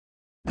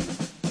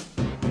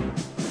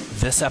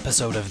This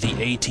episode of The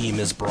A-Team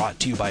is brought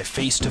to you by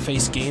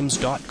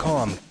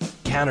FaceToFaceGames.com,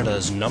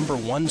 Canada's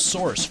 #1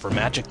 source for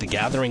Magic the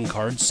Gathering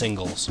card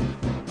singles.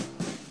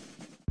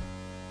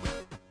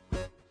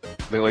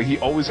 Like, he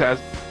always has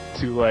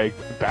to, like,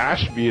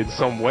 bash me in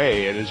some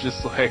way, and it's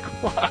just like,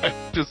 what?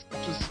 Just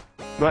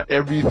not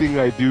everything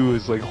I do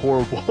is, like,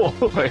 horrible.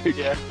 Like,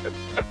 yeah.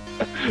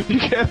 You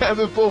can't have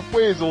it both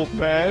ways, old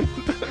man.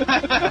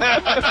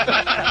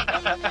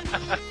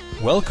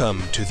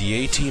 Welcome to the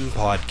A-Team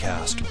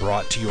podcast,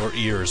 brought to your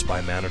ears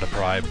by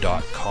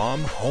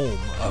ManaDeprived.com, home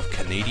of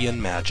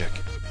Canadian Magic.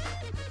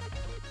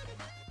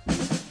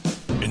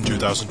 In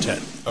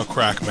 2010, a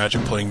crack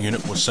Magic playing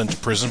unit was sent to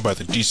prison by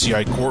the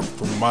DCI court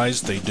for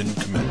crimes they didn't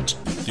commit.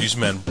 These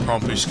men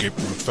promptly escaped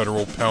from a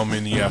federal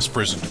pound-me-in-the-ass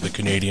prison to the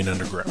Canadian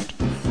underground.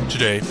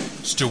 Today,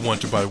 still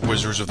wanted by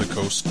Wizards of the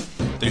Coast,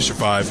 they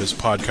survive as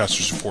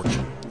podcasters of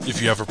fortune.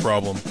 If you have a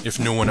problem, if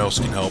no one else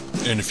can help,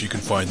 and if you can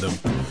find them,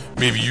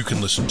 maybe you can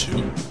listen to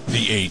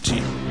The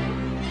A-Team.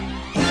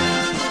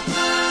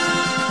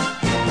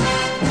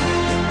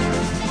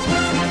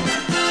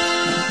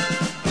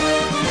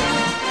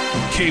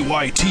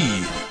 KYT.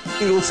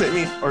 He looks at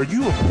me, are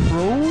you a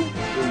pro?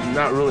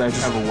 Not really, I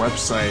just have a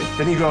website.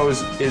 Then he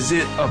goes, is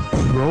it a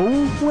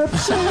pro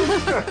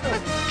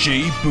website?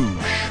 Jay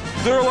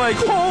Boosh. They're like,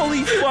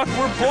 holy fuck,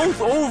 we're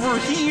both over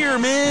here,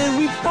 man.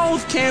 We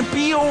both can't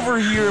be over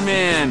here,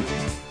 man.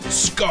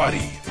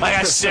 Scotty. Like,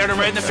 I stared him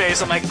right in the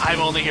face. I'm like, I'm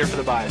only here for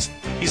the buys.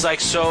 He's like,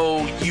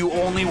 so you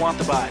only want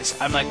the buys?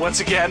 I'm like, once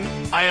again,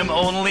 I am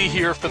only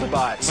here for the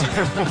buys.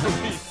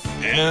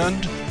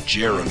 And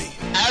Jeremy.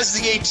 As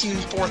the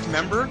 18th fourth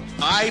member,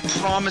 I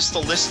promise the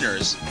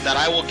listeners that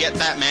I will get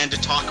that man to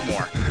talk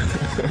more.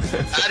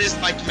 That is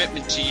my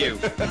commitment to you.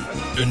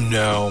 And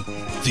now,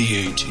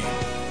 The A-Team.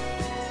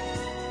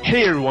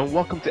 Hey everyone,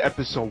 welcome to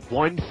episode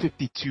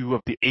 152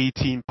 of the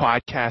A-Team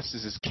podcast.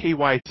 This is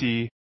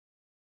KYT,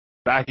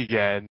 back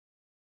again.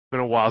 It's been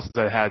a while since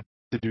I had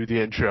to do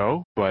the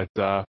intro, but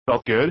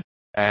felt good.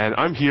 And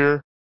I'm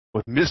here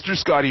with Mr.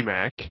 Scotty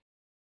Mac.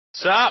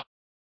 Sup?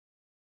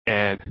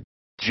 And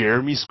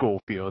Jeremy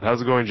Schofield.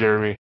 How's it going,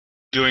 Jeremy?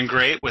 Doing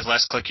great with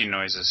less clicking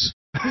noises.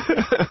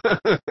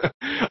 I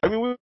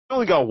mean, we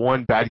only got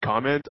one bad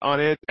comment on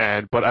it,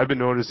 but I've been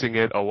noticing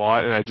it a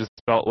lot, and I just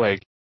felt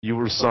like you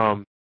were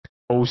some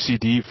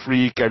OCD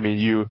freak. I mean,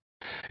 you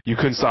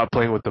couldn't stop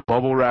playing with the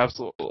bubble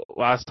wraps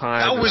last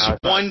time. That was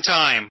one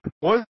time.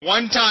 One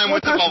time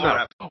with the bubble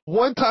wrap.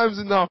 One time's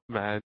enough,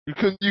 man. You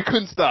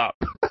couldn't stop.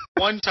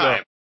 One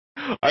time.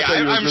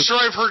 I'm sure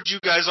I've heard you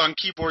guys on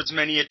keyboards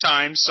many a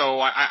time,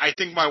 so I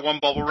think my one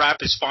bubble wrap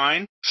is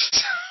fine.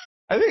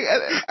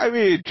 I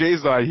mean,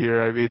 Jay's not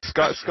here. I mean,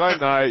 Scott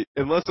and I,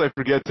 unless I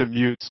forget to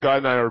mute, Scott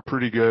and I are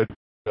pretty good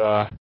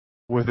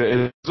with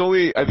it. It's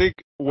only, I think,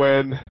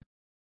 when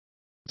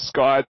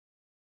Scott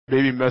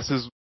maybe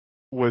messes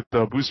with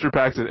the booster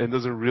packs and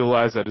doesn't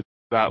realize that it's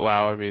that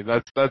loud. I mean,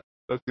 that's the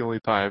only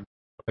time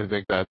I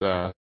think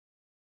that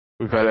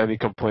we've had any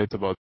complaints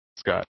about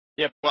Scott.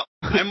 Yep. Well,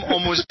 I'm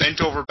almost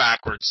bent over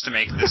backwards to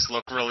make this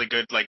look really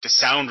good, like to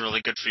sound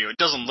really good for you. It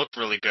doesn't look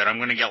really good. I'm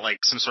gonna get like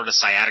some sort of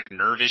sciatic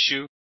nerve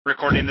issue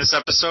recording this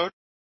episode,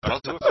 but I'll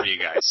do it for you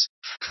guys.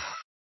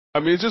 I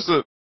mean,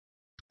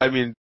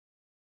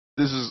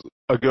 this is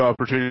a good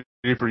opportunity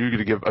for you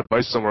to give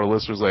advice to some of our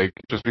listeners. Like,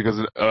 just because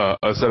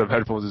a set of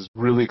headphones is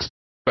really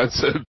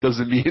expensive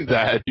doesn't mean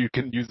that you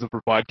can use them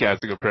for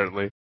podcasting,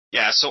 apparently.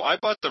 Yeah, so I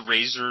bought the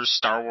Razer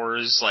Star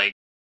Wars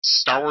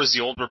The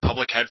Old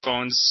Republic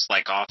headphones,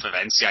 like off of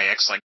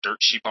NCIX, like dirt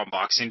cheap on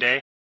Boxing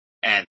Day,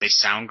 and they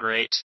sound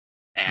great,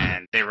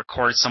 and they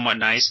record somewhat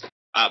nice.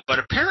 But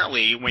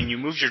apparently, when you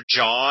move your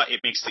jaw, it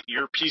makes the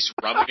earpiece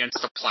rub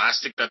against the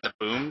plastic that the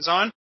boom's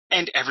on,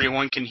 and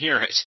everyone can hear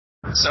it.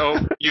 So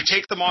you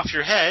take them off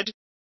your head,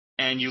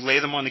 and you lay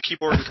them on the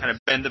keyboard and kind of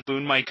bend the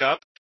boom mic up,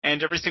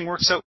 and everything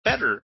works out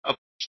better,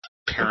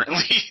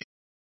 apparently.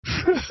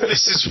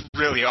 This is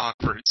really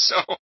awkward, so...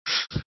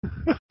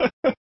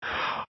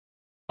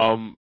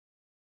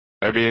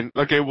 I mean,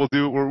 okay,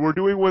 we're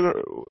doing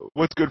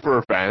what's good for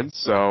our fans.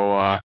 So,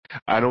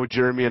 I know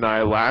Jeremy and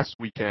I last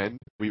weekend,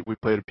 we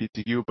played a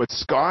PTQ, but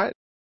Scott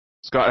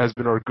has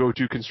been our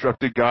go-to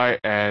constructed guy,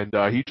 and,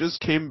 he just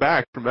came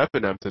back from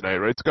F&M tonight,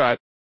 right, Scott?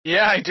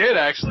 Yeah, I did,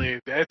 actually.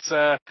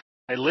 I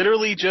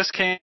literally just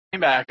came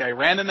back. I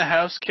ran in the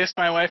house, kissed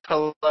my wife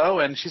hello,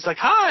 and she's like,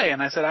 hi!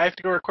 And I said, I have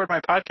to go record my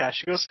podcast.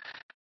 She goes,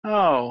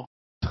 oh.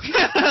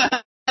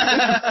 Did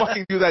you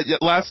fucking do that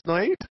yet last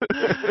night?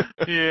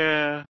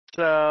 Yeah.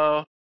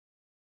 So,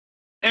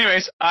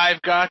 anyways,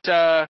 I've got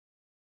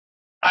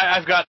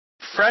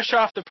fresh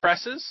off the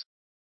presses,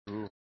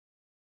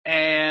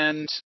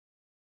 and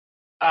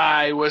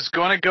I was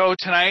going to go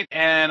tonight,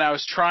 and I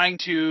was trying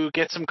to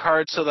get some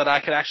cards so that I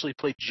could actually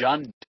play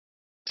Jund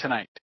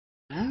tonight.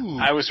 Ooh.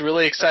 I was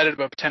really excited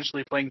about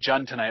potentially playing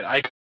Jund tonight.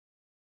 I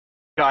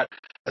got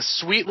a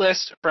sweet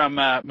list from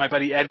my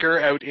buddy Edgar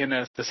out in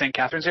the St.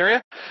 Catharines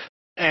area.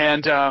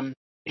 And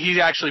he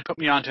actually put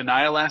me on to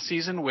Naya last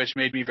season, which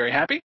made me very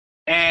happy.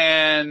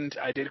 And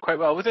I did quite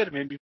well with it. It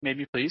made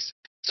me pleased.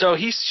 So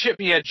he shipped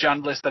me a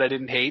Jund list that I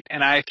didn't hate,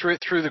 and I threw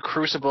it through the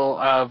crucible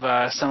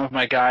of some of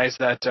my guys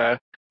that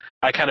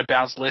I kind of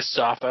bounced lists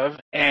off of,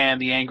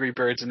 and the Angry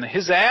Birds and the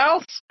His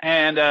Owls,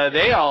 and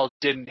they all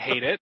didn't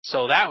hate it,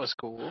 so that was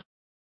cool.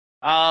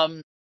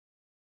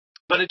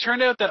 But it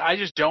turned out that I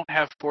just don't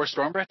have 4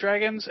 Stormbreath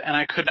Dragons, and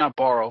I could not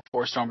borrow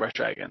 4 Stormbreath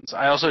Dragons.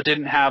 I also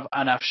didn't have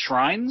enough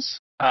shrines,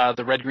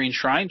 the red-green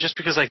shrine, just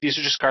because these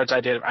are just cards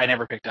I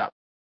never picked up.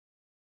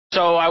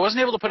 So I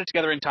wasn't able to put it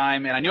together in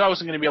time, and I knew I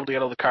wasn't going to be able to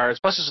get all the cards.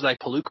 Plus, this was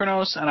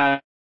Peluchronos, and I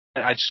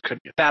just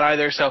couldn't get that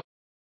either. So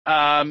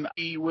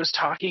he was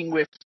talking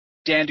with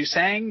Dan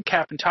Dusang,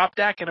 Captain Top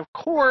Deck, and of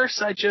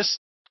course, I just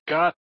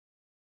got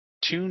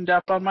tuned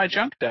up on my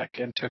junk deck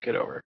and took it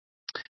over.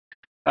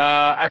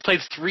 I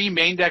played 3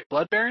 main deck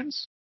Blood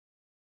Barons,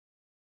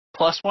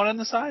 plus 1 on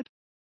the side.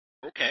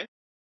 Okay.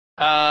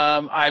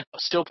 I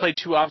still played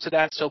 2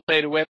 Obsidat, still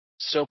played a Whip,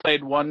 still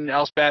played 1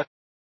 Elspeth.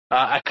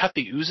 I cut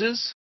the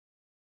Oozes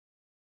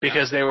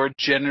because they were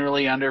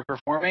generally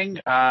underperforming.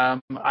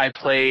 I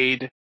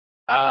played,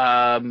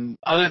 other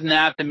than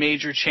that, the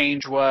major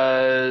changes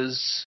were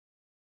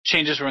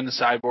in the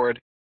sideboard.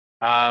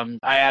 I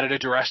added a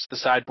Duress to the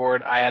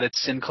sideboard. I added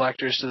Sin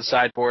Collectors to the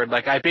sideboard.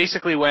 I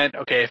basically went,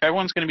 okay, if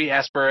everyone's going to be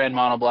Esper and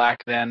Mono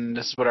Black, then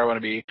this is what I want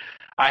to be.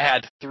 I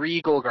had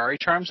 3 Golgari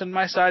Charms in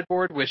my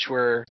sideboard, which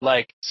were,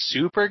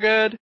 super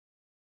good.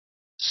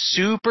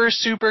 Super,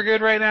 super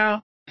good right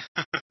now.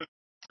 It's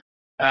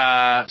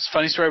a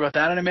funny story about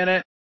that in a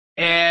minute.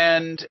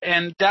 And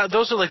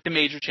those are, the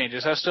major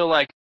changes. I was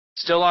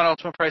still on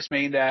Ultimate Price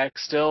main deck,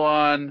 still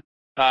on,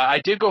 I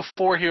did go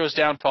 4 Heroes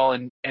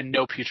Downfall and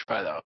no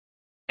Putrefy, though.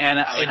 And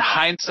in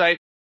hindsight,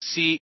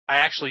 I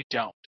actually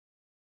don't.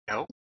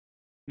 No?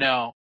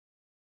 No.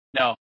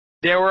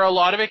 There were a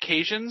lot of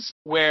occasions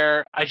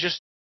where I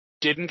just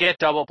didn't get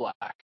double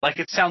black.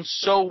 It sounds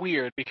so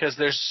weird because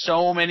there's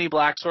so many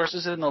black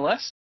sources in the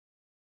list,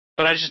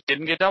 but I just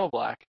didn't get double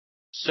black.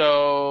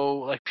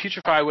 So,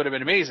 Putrefy would have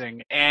been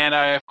amazing. And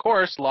I, of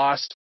course,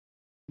 lost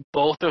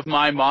both of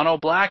my mono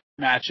black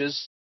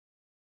matches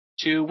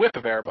to Whip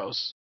of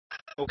Erebos.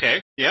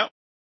 Okay, yeah.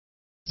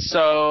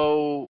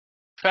 So,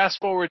 fast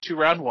forward to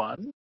round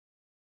 1,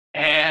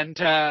 and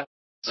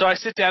so I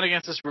sit down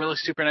against this really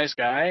super nice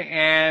guy,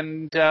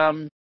 and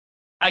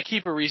I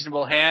keep a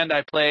reasonable hand.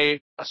 I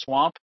play a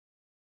Swamp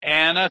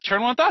and a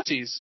turn 1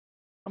 Thoughtseize.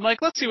 I'm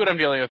like, let's see what I'm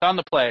dealing with on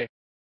the play.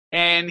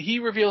 And he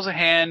reveals a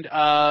hand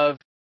of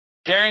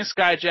Daring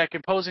Skyjack,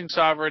 Imposing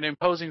Sovereign,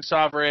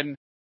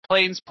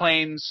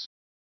 Plains,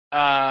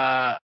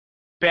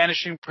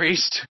 Banishing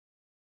Priest,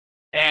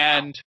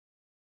 and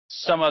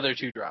some other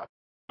 2-drop.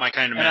 My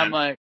kind of and man. I'm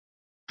like,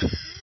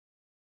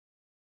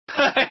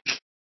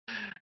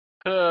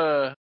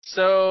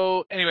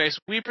 so, anyways,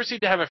 we proceed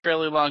to have a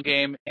fairly long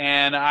game,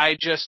 and I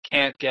just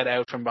can't get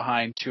out from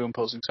behind 2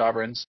 Imposing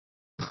Sovereigns.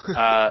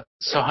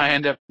 So I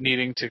end up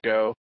needing to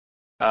go.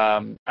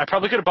 I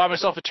probably could have bought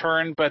myself a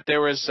turn, but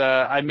there was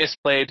I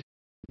misplayed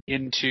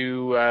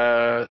into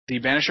the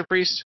Banisher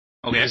Priest.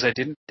 Okay. Because I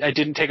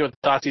didn't take out the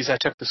Thoughtseize, I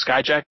took the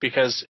Skyjack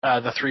because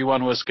the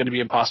 3/1 was going to be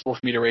impossible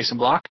for me to race and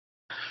block.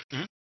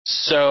 Mm-hmm.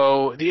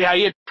 So I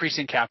had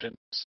Precinct Captains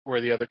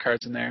were the other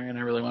cards in there, and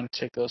I really wanted to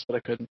take those, but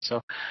I couldn't.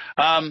 So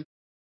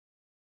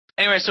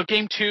anyway, so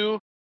game 2,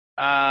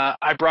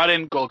 I brought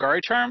in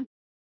Golgari Charm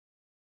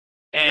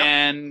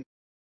and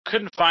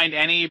couldn't find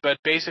any, but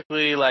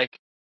basically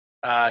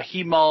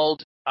he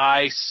mulled,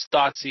 I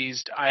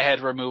Thoughtseized, I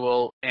had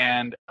removal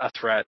and a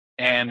threat,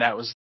 and that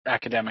was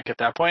academic at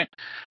that point.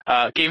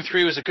 Game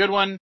 3 was a good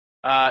one.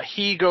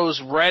 He goes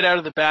right out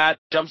of the bat,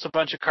 dumps a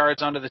bunch of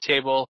cards onto the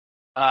table.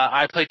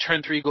 I play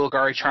turn 3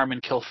 Golgari Charm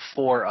and kill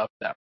 4 of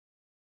them.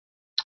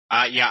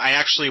 Yeah, I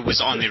actually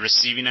was on the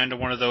receiving end of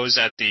one of those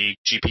at the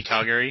GP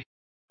Calgary.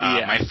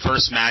 My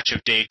first match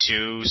of day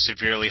 2,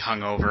 severely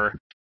hungover.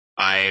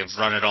 I've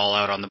run it all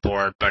out on the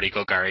board, Buddy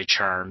Golgari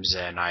Charms,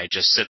 and I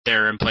just sit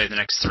there and play the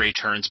next 3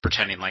 turns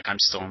pretending like I'm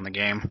still in the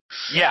game.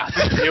 Yeah,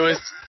 it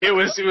was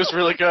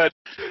really good.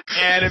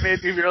 And it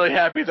made me really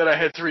happy that I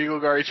had 3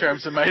 Golgari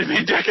Charms in my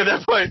main deck at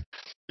that point.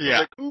 Yeah. I was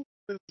like, ooh,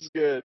 this is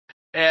good.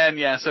 And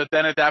yeah, so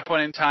then at that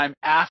point in time,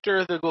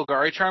 after the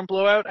Golgari Charm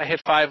blowout, I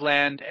hit 5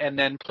 land and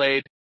then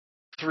played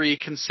 3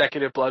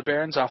 consecutive Blood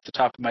Barons off the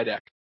top of my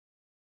deck.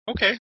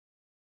 Okay.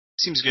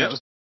 Seems good.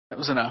 That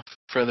was enough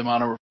for the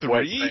mono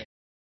white thing.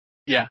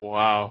 Yeah.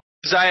 Wow.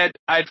 Because I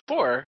had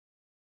 4.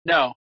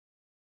 No.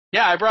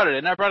 Yeah, I brought it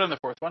in. I brought in the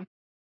 4th one.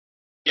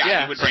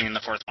 Yeah, you would bring in the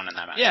 4th one in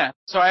that match. Yeah.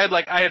 So I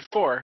had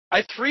 4. I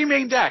had 3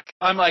 main deck.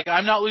 I'm like,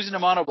 I'm not losing to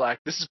mono black.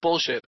 This is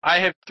bullshit. I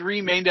have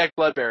 3 main deck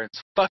Blood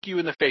Barons. Fuck you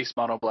in the face,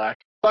 mono black.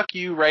 Fuck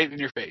you right in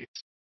your face.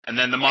 And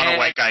then the mono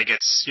white guy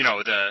gets,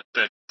 the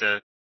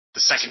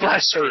secondary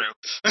screw.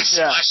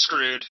 Splash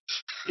screwed.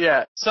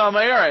 Yeah. So I'm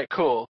like, all right,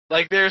 cool.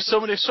 There's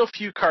so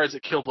few cards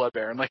that kill Blood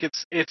Baron.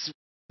 It's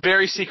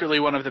very secretly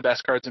one of the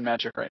best cards in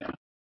Magic right now.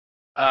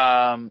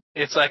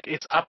 It's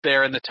up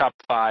there in the top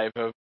 5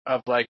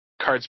 of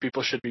cards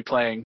people should be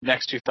playing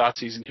next to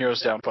Thoughtseize and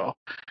Heroes Downfall.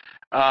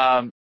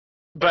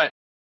 But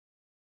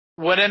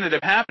what ended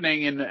up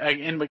happening in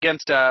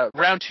against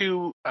round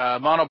 2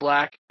 mono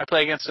black, I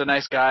play against a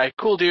nice guy,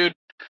 cool dude,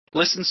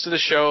 listens to the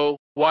show,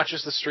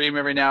 watches the stream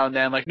every now and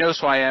then, like knows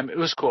who I am. It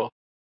was cool.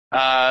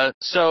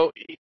 So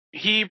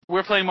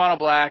we're playing mono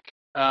black.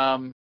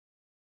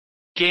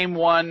 Game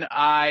 1,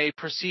 I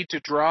proceed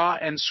to draw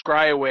and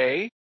scry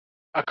away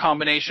a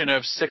combination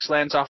of 6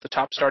 lands off the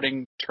top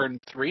starting turn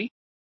 3.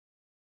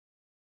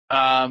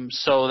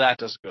 So that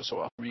doesn't go so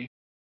well for me.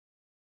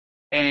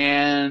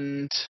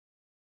 And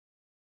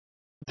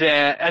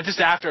then, just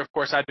after, of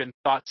course, I'd been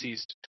thought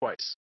seized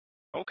twice.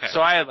 Okay.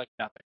 So I had like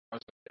nothing. I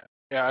was like,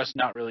 yeah, I was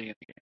not really in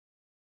the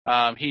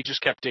game. He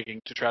just kept digging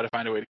to try to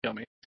find a way to kill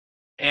me.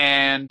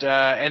 And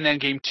then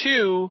game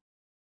 2,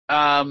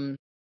 I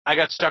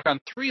got stuck on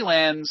 3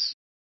 lands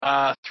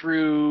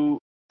through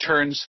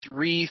turns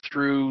 3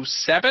 through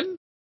 7.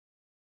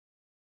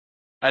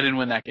 I didn't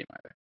win that game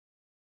either.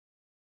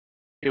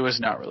 It was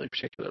not really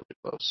particularly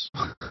close.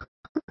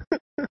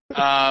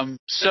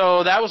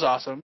 So that was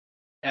awesome,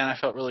 and I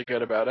felt really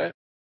good about it.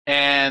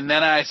 And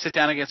then I sit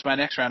down against my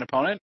next round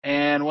opponent,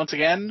 and once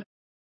again,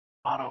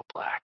 mono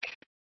black.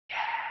 Yeah,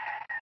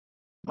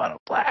 mono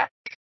black.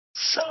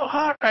 So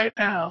hot right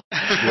now.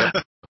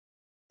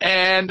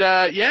 And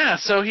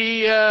so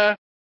he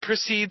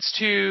proceeds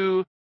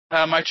to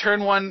my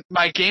turn 1.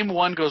 My game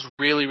 1 goes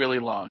really, really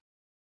long,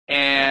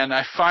 and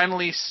I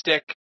finally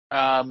stick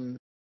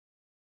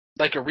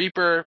like a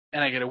Reaper,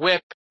 and I get a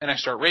whip, and I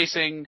start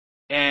racing,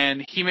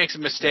 and he makes a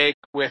mistake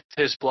with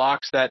his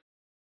blocks that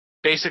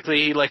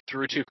basically he like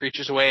threw 2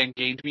 creatures away and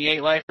gained me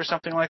 8 life or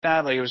something like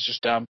that. Like, it was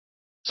just dumb.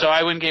 So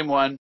I win game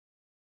 1.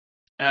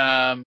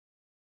 No,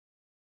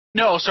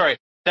 sorry.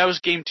 That was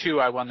game 2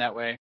 I won that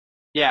way.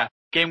 Yeah,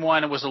 game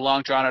 1 it was a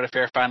long drawn out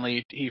affair.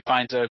 Finally, he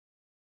finds a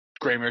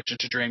Grey Merchant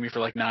to drain me for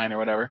like 9 or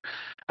whatever.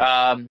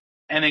 And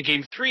then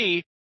game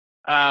 3,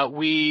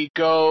 we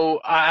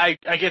go, I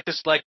get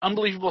this like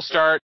unbelievable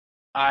start.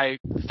 I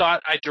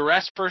thought I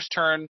duress first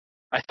turn.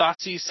 I thought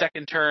seize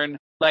second turn.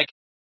 Like,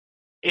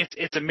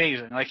 it's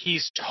amazing. Like,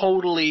 he's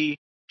totally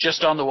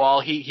just on the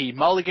wall. He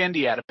mulliganed.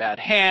 He had a bad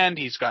hand.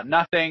 He's got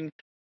nothing.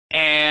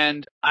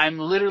 And I'm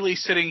literally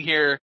sitting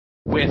here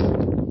with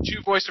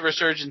 2 Voice of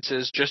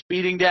Resurgences just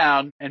beating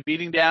down and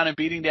beating down and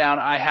beating down.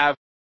 I have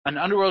an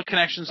Underworld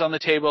Connections on the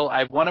table. I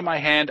have 1 in my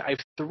hand. I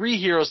have 3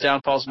 Heroes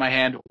Downfalls in my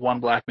hand, 1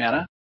 black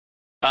mana.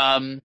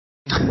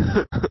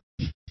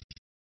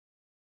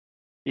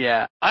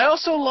 Yeah. I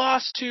also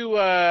lost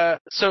to,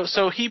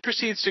 so he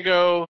proceeds to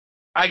go,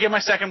 I get my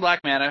 2nd black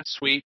mana,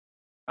 sweet.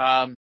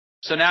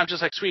 So now I'm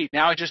just like, sweet,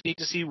 now I just need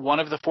to see 1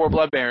 of the 4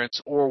 Blood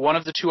Barons, or 1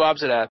 of the 2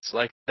 Obsidats,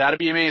 like, that'd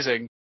be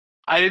amazing.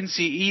 I didn't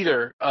see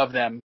either of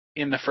them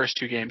in the first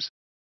 2 games.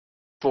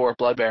 4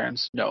 Blood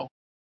Barons, no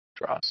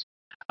draws.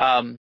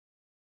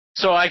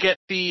 So I get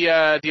the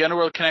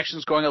Underworld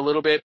Connections going a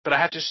little bit, but I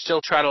have to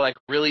still try to like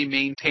really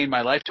maintain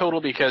my life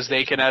total because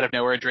they can out of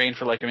nowhere drain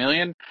for like 1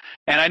 million.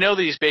 And I know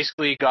that he's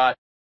basically got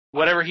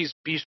whatever he's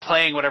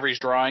playing, whatever he's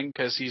drawing,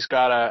 because he's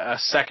got a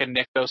second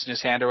Nykthos in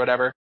his hand or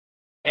whatever.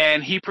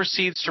 And he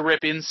proceeds to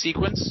rip in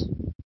sequence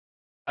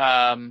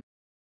Erebos,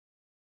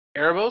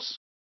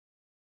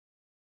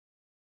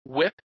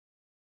 Whip,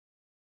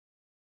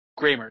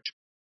 Grey Merchant.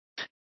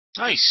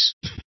 Nice.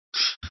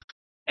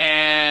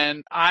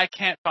 And I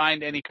can't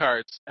find any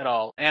cards at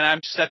all. And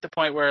I'm just at the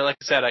point where, like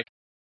I said,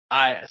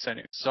 I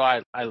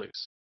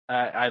lose.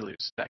 I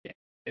lose that game.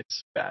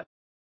 It's bad.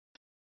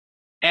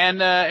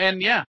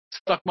 And yeah,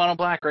 fuck mono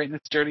black right in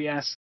its dirty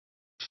ass.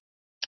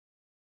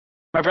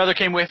 My brother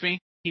came with me.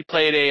 He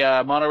played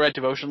a mono red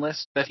devotion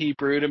list that he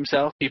brewed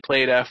himself. He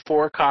played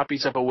 4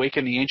 copies of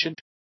Awaken the Ancient.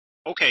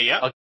 Okay,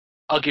 yeah.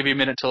 I'll give you a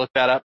minute to look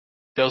that up.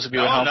 Those of you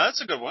at home. No, that's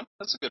a good one.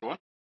 That's a good one.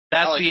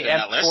 That's like the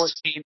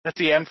M14. That's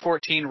the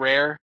M14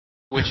 rare,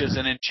 which is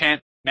an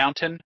enchant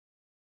mountain,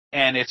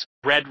 and it's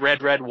red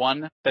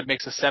 1 that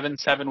makes a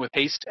 7/7 with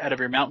haste out of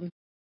your mountain.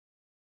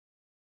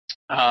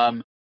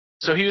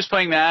 So he was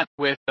playing that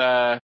with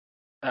the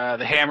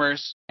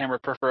hammers, Hammer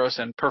Perforos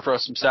and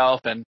Perforos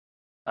himself, and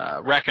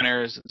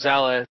Reckoners and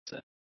Zealots,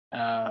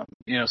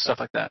 and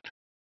stuff like that.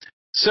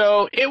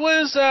 So it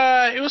was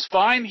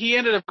fine. He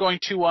ended up going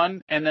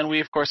 2-1, and then we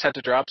of course had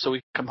to drop so we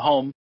could come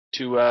home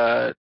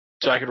to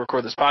so I could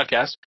record this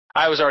podcast.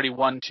 I was already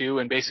 1-2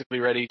 and basically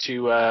ready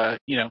to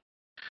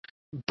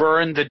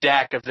burn the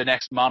deck of the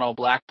next mono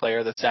black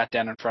player that sat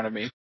down in front of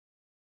me.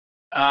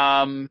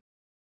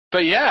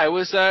 But yeah, it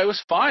was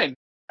fine.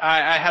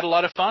 I had a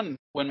lot of fun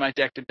when my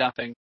deck did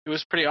nothing. It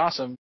was pretty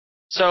awesome.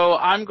 So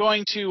I'm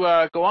going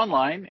to go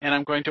online, and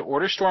I'm going to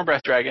order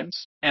Stormbreath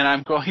Dragons, and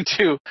I'm going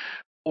to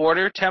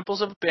order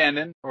Temples of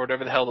Abandon, or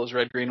whatever the hell those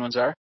red-green ones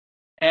are,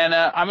 and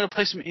I'm going to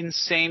play some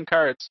insane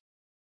cards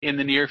in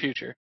the near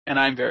future, and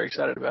I'm very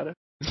excited about it.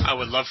 I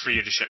would love for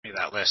you to ship me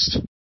that list.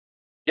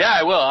 Yeah,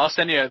 I will. I'll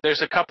send you.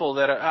 There's a couple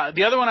that are,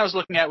 the other one I was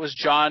looking at was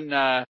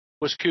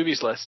was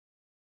Kubi's list,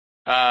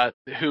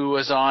 who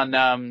was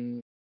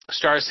on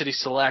Star City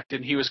Select,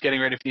 and he was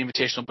getting ready for the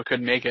Invitational but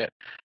couldn't make it.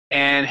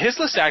 And his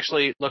list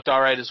actually looked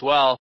all right as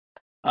well.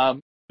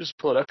 Just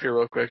pull it up here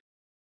real quick.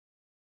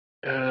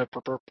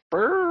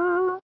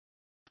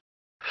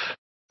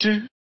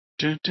 Do,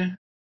 do, do,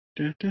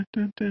 do, do,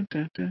 do, do,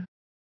 do, do.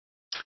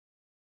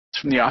 It's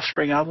from the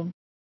Offspring album.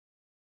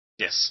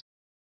 Yes.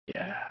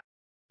 Yeah.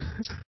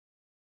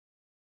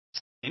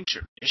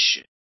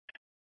 Intermission.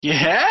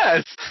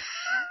 Yes!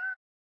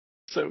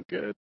 So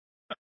good.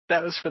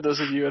 That was for those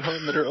of you at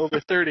home that are over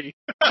 30.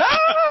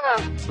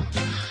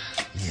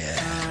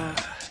 Yeah.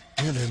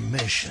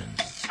 Intermission.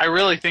 I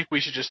really think we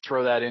should just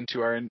throw that into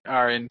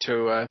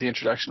the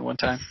introduction one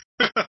time.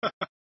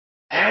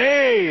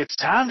 Hey, it's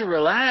time to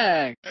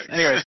relax.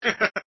 Anyways,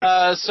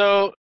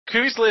 so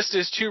Kubi's list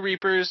is 2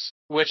 Reapers,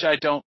 which I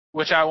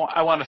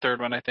want a third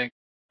one, I think.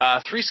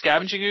 3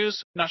 Scavenging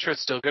Ooze, not sure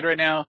it's still good right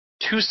now.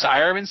 2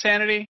 Sire of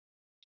Insanity.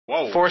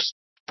 Whoa. 4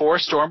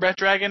 Stormbreath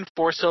Dragon,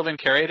 4 Sylvan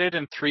Caryatid,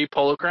 and 3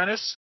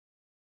 Polukranos.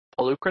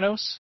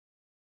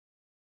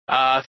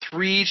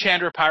 3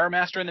 Chandra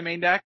Pyromaster in the main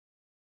deck.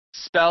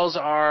 Spells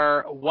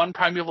are 1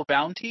 Primeval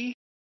Bounty.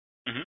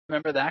 Mm-hmm.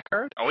 Remember that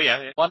card? Oh,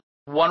 yeah.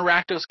 1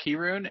 Rakdos Key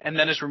Rune, and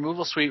then his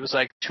removal suite was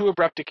like 2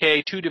 Abrupt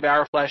Decay, 2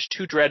 Devour Flesh,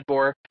 2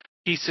 Dreadbore.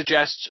 He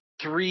suggests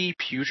 3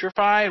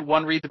 Putrefy,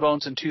 1 Read the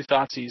Bones, and 2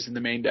 Thoughtseize in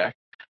the main deck.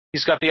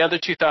 He's got the other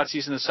 2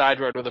 Thoughtseize in the side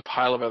road with a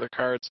pile of other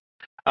cards.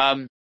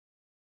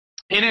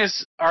 In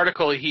his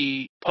article,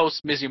 he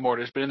posts Mizzy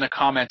Mortars, but in the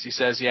comments he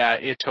says, yeah,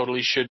 it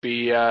totally should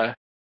be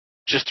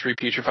just 3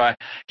 Putrefy.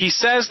 He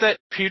says that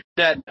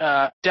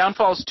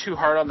Downfall is too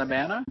hard on the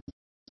mana.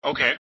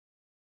 Okay.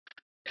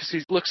 Because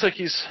he looks like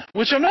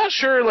which I'm not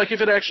sure, like,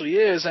 if it actually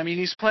is. I mean,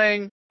 he's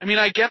playing,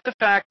 I get the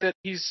fact that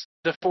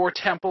the 4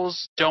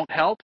 temples don't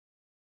help.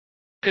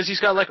 Because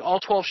he's got, like, all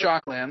 12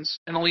 Shocklands,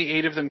 and only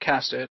 8 of them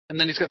cast it. And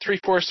then he's got 3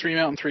 Forest, 3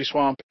 Mountain, 3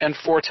 Swamp, and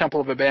 4 Temple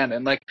of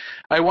Abandon. Like,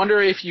 I wonder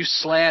if you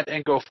slant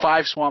and go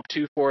 5 Swamp,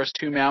 2 Forest,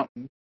 2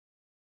 Mountain,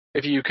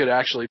 if you could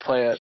actually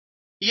play it.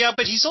 Yeah,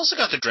 but he's also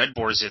got the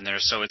Dreadbores in there,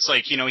 so it's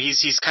like,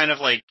 he's kind of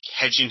like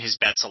hedging his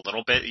bets a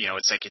little bit.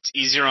 It's like it's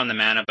easier on the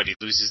mana, but he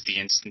loses the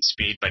instant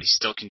speed, but he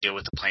still can deal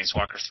with the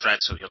Planeswalker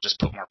threat, so he'll just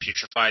put more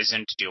Putrefies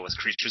in to deal with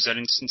creatures at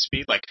instant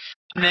speed. Like,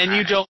 and then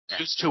you don't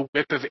lose to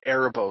Whip of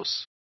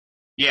Erebos.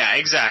 Yeah,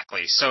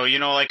 exactly. So,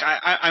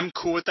 I'm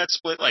cool with that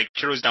split. Like,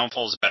 Kiro's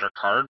Downfall is a better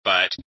card,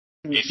 but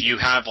if you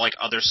have, like,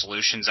 other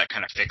solutions that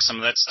kind of fix some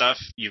of that stuff,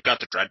 you've got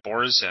the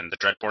Dreadbores, and the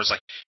Dreadbores,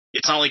 like,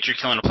 it's not like you're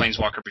killing a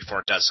Planeswalker before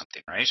it does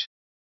something, right?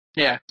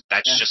 Yeah.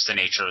 That's just the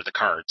nature of the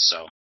card,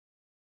 so.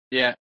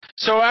 Yeah.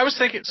 So I was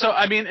thinking,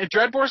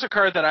 Dreadbore's a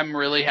card that I'd be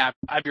really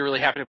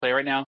happy to play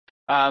right now.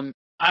 I'm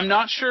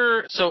not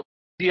sure, so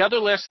the other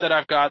list that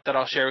I've got that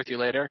I'll share with you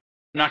later,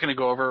 I'm not going to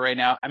go over it right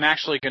now. I'm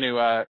actually going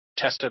to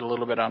test it a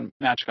little bit on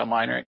Magic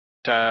Online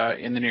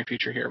in the near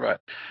future here,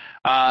 but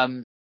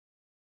I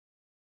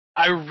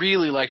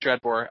really like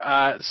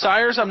Dreadbore.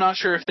 Sires, I'm not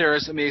sure if they're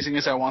as amazing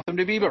as I want them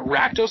to be, but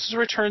Rakdos'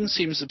 Return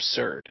seems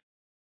absurd.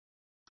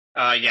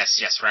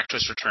 Yes,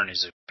 Rakdos' Return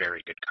is a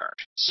very good card.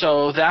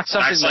 So that's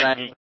something that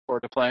I look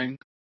forward to playing.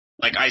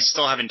 Like, I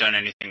still haven't done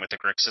anything with the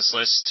Grixis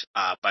list,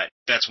 but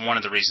that's one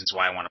of the reasons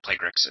why I want to play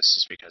Grixis,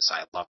 is because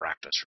I love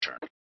Rakdos' Return.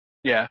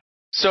 Yeah.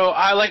 So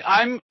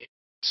I'm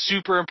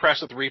super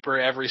impressed with Reaper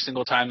every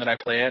single time that I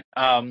play it.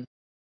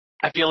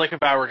 I feel like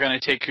if I were going to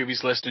take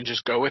Kubi's list and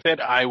just go with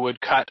it, I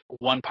would cut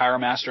 1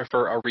 Pyromaster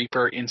for a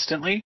Reaper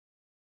instantly.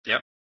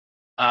 Yep.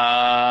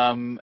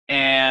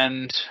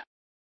 And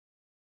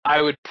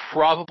I would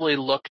probably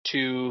look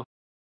to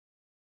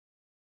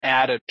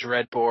add a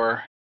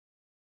Dreadbore.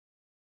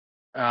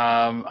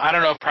 I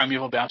don't know if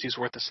Primeval Bounty is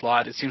worth the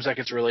slot. It seems like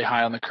it's really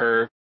high on the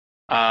curve.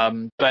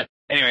 But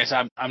anyways,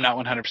 I'm not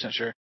 100%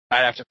 sure.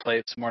 I'd have to play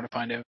it some more to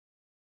find out.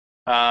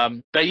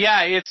 But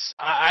yeah,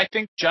 I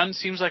think Jund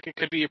seems like it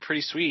could be a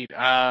pretty sweet.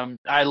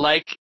 I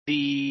like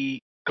the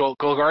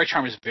Golgari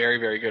Charm is very,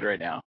 very good right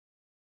now.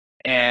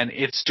 And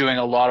it's doing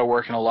a lot of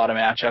work in a lot of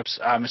matchups,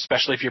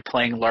 especially if you're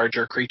playing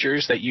larger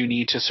creatures that you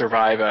need to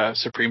survive a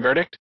Supreme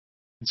Verdict.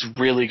 It's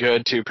really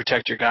good to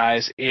protect your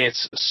guys.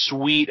 It's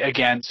sweet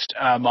against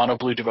Mono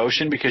Blue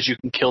Devotion because you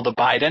can kill the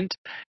Bident,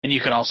 and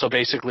you can also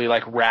basically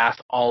like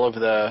wrath all of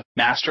the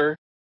Master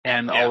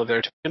and all of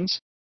their tokens.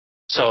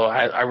 So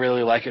I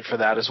really like it for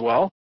that as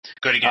well.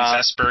 Good against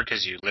Esper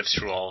because you live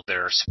through all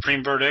their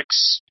Supreme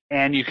Verdicts.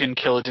 And you can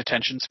kill a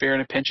Detention Sphere in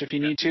a pinch if you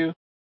need to.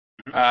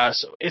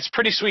 So it's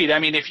pretty sweet. I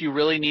mean, if you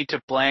really need to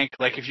blank,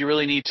 like if you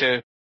really need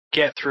to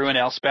get through an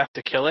Elspeth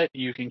to kill it,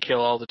 you can kill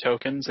all the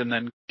tokens and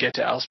then get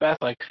to Elspeth.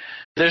 Like,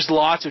 there's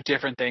lots of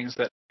different things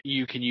that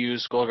you can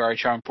use Golgari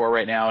Charm for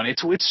right now, and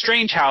it's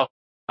strange how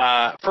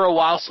for a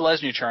while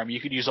Selesnya Charm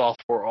you could use all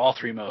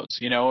 3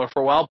 modes. Or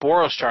for a while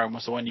Boros Charm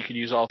was the one you could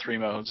use all 3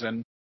 modes,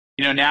 and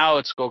now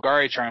it's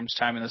Golgari Charm's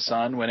time in the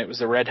sun when it was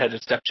the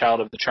redheaded stepchild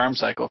of the charm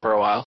cycle for a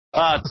while.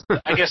 I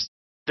guess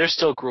there's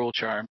still Gruul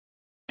Charm,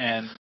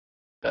 and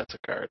that's a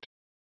card.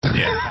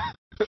 Yeah.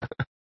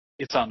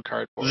 It's on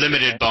cardboard.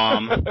 Limited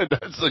Bomb.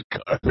 That's a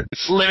card.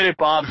 Limited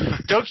Bomb.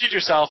 Don't kid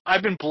yourself.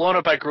 I've been blown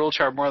up by Gruul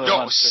Charm more than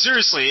once. No,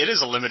 seriously, it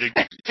is a limited.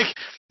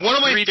 One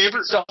of my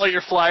favorite. All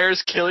your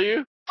flyers kill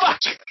you.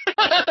 Fuck.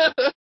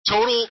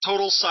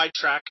 Total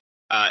sidetrack.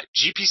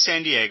 GP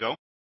San Diego.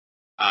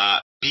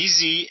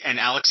 BZ and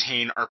Alex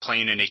Hayne are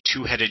playing in a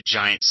 2-headed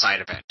giant side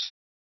event.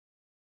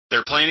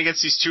 they're playing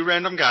against these two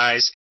random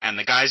guys, and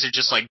the guys are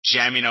just like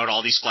jamming out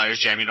all these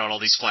flyers,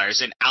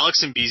 and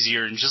Alex and BZ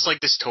are in just like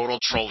this total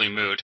trolling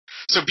mood.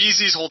 So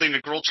BZ's holding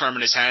a Girl Charm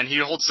in his hand. He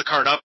holds the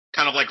card up,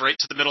 kind of like right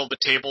to the middle of the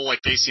table, like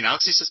facing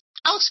Alex. He says,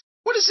 Alex,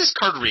 what does this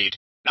card read?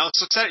 And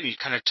Alex looks at it and he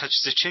kind of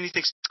touches his chin. He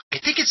thinks, I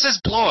think it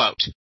says blowout.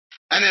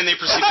 And then they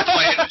proceed to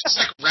play it and just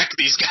like wreck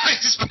these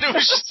guys. But it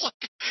was just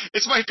like,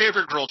 it's my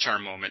favorite Girl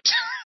Charm moment.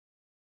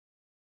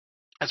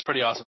 That's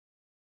pretty awesome.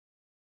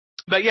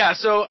 But yeah,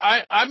 so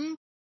I'm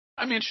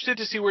interested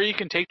to see where you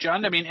can take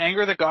Jund. I mean,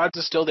 Anger of the Gods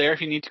is still there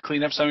if you need to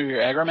clean up some of your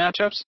aggro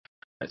matchups.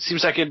 It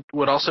seems like it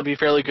would also be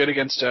fairly good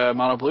against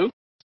Mono Blue.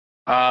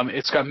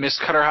 It's got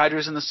Mist Cutter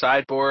Hydras in the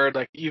sideboard.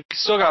 Like, you've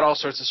still got all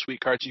sorts of sweet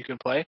cards you can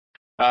play.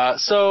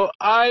 So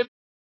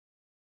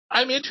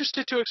I'm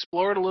interested to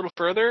explore it a little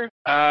further.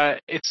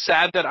 It's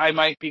sad that I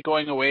might be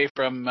going away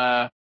from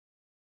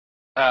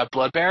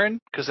Blood Baron,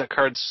 because that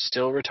card's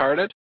still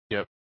retarded.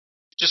 Yep.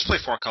 Just play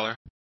 4-color.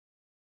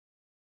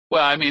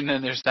 Well, I mean,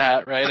 then there's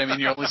that, right? I mean,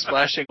 you're only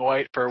splashing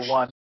white for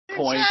 1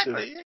 point.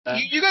 Exactly.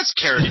 You got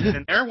Carradine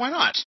in there. Why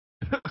not?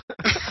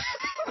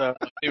 So,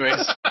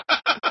 anyways,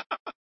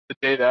 the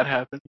day that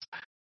happens.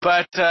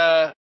 But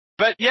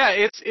yeah,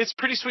 it's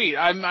pretty sweet.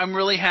 I'm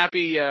really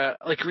happy.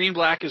 Like, green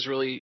black is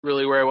really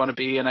where I want to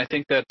be, and I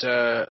think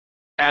that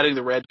adding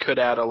the red could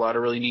add a lot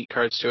of really neat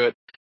cards to it,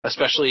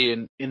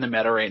 especially in the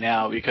meta right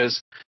now,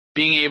 because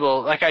being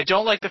able, like, I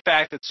don't like the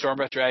fact that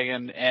Stormbreath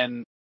Dragon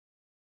and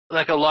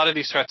like a lot of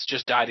these threats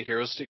just die to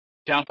Heroes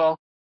Downfall.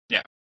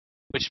 Yeah.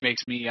 Which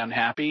makes me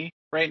unhappy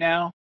right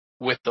now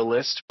with the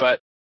list,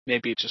 but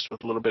maybe just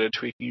with a little bit of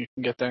tweaking you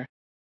can get there.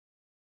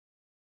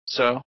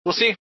 So, we'll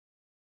see.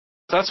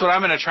 So that's what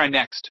I'm going to try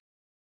next.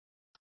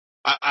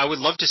 I would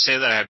love to say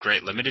that I have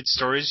great limited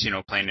stories,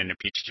 playing in a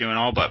PTQ and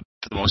all, but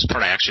for the most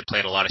part I actually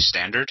played a lot of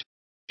standard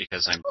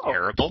because I'm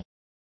terrible.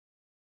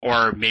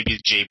 Or maybe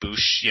Jay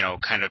Boosh,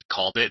 kind of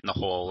called it in the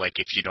whole, like,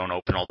 if you don't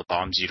open all the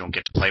bombs, you don't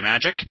get to play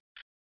Magic.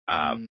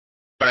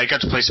 But I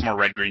got to play some more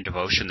Red Green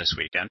Devotion this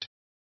weekend.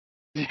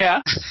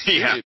 Yeah?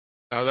 Yeah.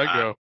 How'd that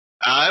go?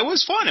 It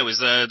was fun. It was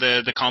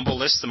the combo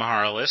list, the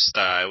Mahara list.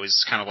 It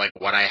was kind of like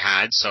what I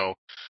had, so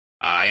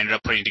I ended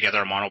up putting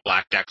together a mono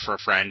black deck for a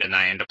friend, and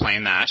I ended up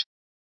playing that.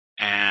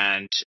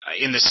 And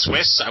in the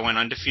Swiss, I went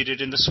undefeated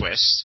in the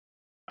Swiss.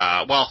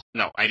 Well,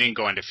 no, I didn't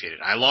go undefeated.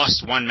 I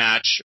lost one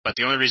match, but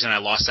the only reason I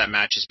lost that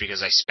match is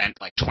because I spent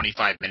like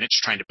 25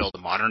 minutes trying to build a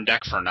modern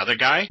deck for another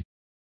guy.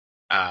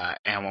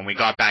 And when we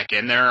got back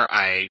in there,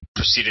 I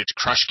proceeded to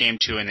crush game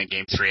 2, and then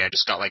game 3, I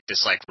just got like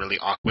this like really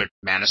awkward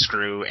mana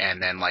screw,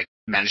 and then like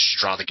managed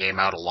to draw the game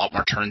out a lot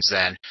more turns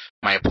than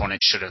my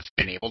opponent should have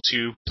been able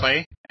to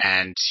play,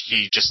 and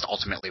he just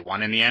ultimately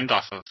won in the end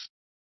off of,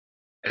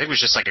 I think it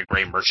was just like a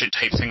Grey Merchant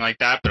type thing like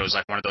that, but it was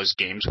like one of those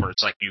games where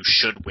it's like you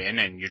should win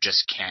and you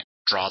just can't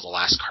draw the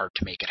last card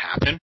to make it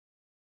happen.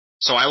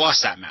 So I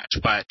lost that match,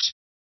 but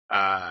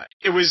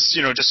it was,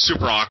 just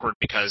super awkward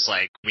because,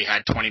 like, we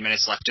had 20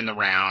 minutes left in the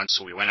round,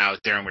 so we went out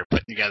there and we were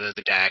putting together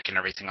the deck and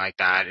everything like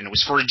that, and it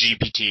was for a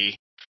GPT,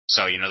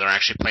 so, they're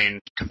actually playing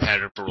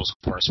competitive rules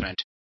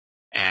enforcement.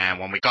 And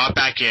when we got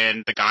back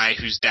in, the guy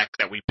whose deck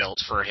that we built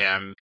for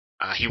him,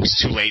 he was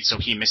too late, so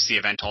he missed the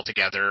event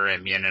altogether,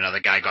 and me and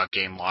another guy got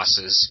game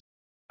losses.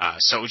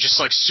 So it was just,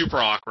 like, super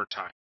awkward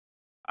time.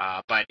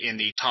 But in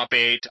the top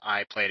 8,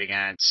 I played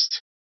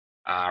against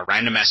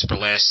Random Esper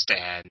List,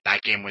 and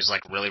that game was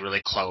like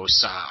really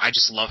close. I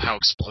just love how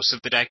explosive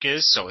the deck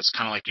is, so it's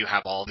kind of like you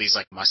have all these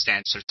like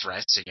must-answer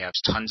threats, and you have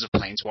tons of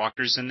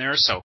Planeswalkers in there,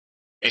 so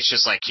it's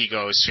just like he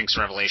goes Sphinx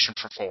Revelation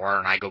for 4,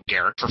 and I go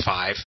Garrett for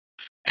 5,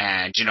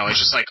 and it's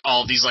just like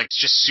all these like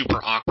just super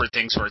awkward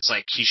things where it's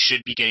like he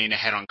should be getting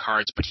ahead on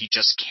cards, but he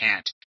just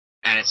can't.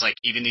 And it's like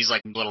even these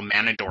like little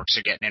mana dorks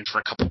are getting in for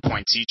a couple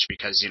points each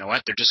because,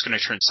 they're just going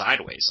to turn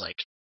sideways, like.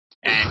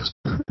 And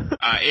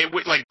it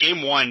would like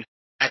game 1.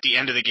 At the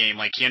end of the game,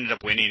 like, he ended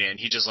up winning it, and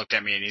he just looked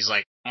at me and he's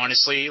like,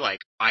 honestly,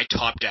 like, I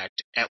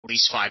top-decked at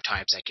least 5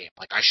 times that game.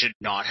 Like, I should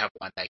not have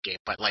won that game,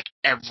 but, like,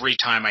 every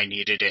time I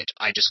needed it,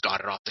 I just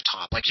got it off the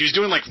top. Like, he was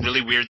doing, like,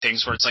 really weird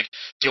things where it's like,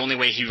 the only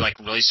way he, like,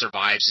 really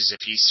survives is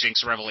if he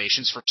Sphinx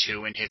Revelations for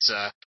 2 and hits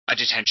a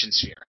Detention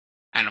Sphere.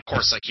 And, of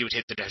course, like, he would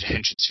hit the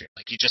Detention Sphere.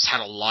 Like, he just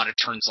had a lot of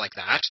turns like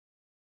that.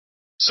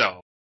 So,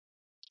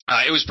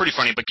 it was pretty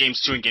funny, but games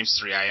 2 and games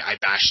 3, I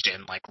bashed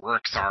in. Like,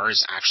 Rurik Thar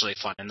is actually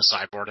fun in the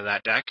sideboard of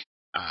that deck.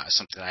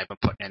 Something that I've been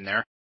putting in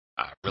there.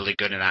 Really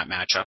good in that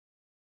matchup.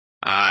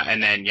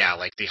 And then, yeah,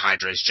 like, the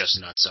Hydra is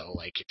just nuts. So,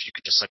 like, if you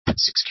could just, like, put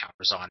 6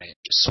 counters on it and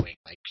just swing,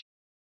 like,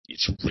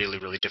 it's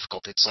really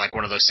difficult. It's like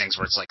one of those things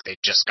where it's like they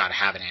just gotta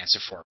have an answer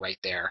for it right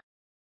there.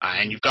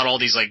 And you've got all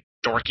these, like,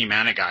 dorky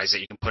mana guys that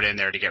you can put in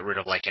there to get rid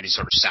of, like, any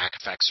sort of sack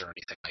effects or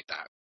anything like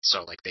that.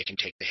 So, like, they can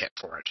take the hit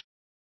for it.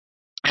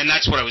 And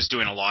that's what I was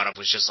doing a lot of,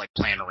 was just, like,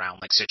 playing around,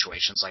 like,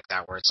 situations like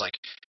that where it's like,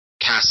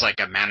 cast like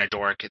a mana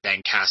dork,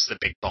 then cast the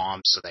big bomb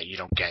so that you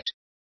don't get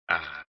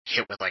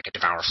hit with like a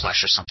Devour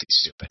Flesh or something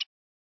stupid.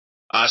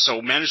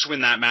 So managed to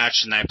win that match,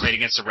 and then I played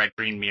against a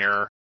Red-Green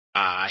Mirror.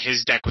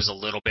 His deck was a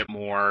little bit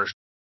more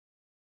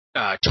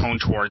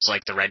toned towards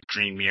like the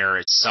Red-Green Mirror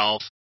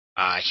itself.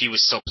 He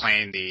was still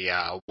playing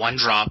the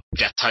one-drop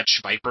Death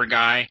Touch Viper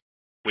guy,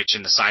 which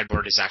in the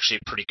sideboard is actually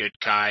a pretty good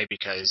guy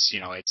because,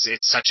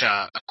 it's such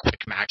a quick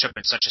matchup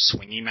and such a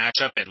swingy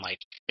matchup, and, like,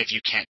 if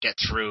you can't get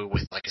through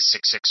with, like, a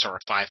 6/6 or a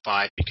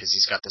 5/5 because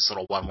he's got this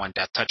little 1/1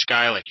 Death Touch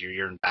guy, like,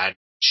 you're in bad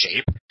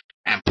shape.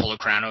 And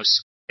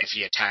Polokranos, if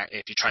he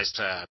tries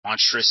to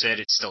Monstrous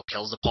it still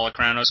kills the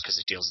Polokranos because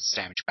it deals its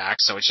damage back,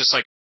 so it's just,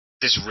 like,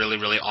 this really,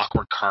 really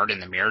awkward card in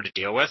the mirror to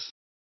deal with.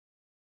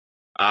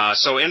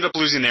 So ended up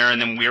losing there,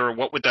 and then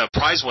what the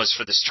prize was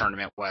for this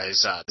tournament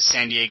was, the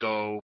San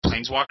Diego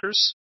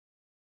Planeswalkers.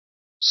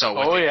 So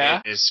what they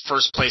did is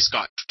first place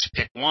got to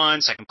pick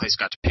one, second place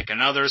got to pick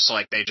another, so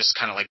like they just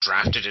kind of like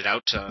drafted it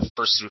out to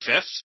first through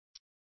fifth.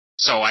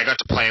 So I got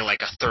to play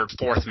like a third,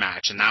 fourth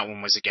match, and that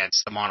one was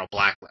against the Mono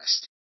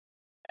Blacklist.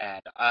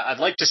 And I'd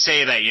like to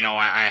say that,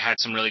 I had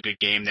some really good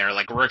game there.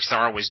 Like Rick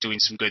Thar was doing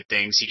some good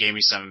things. He gave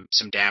me some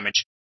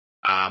damage.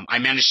 I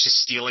managed to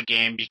steal a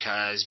game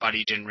because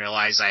Buddy didn't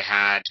realize I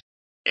had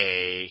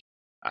a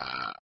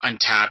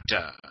untapped.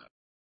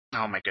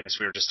 Oh my goodness,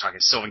 we were just talking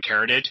Sylvan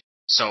Caradid.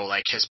 So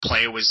like his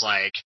play was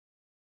like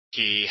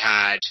he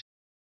had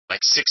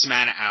like 6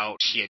 mana out.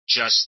 He had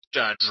just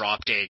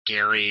dropped a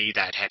Gary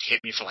that had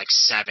hit me for like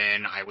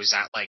 7. I was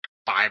at like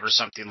 5 or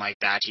something like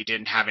that. He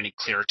didn't have any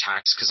clear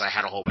attacks because I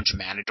had a whole bunch of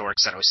mana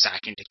dorks that I was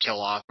sacking to kill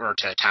off or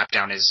to tap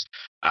down his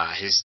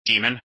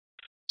demon.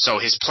 So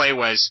his play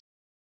was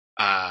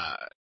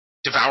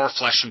Devour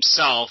Flesh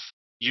himself,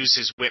 use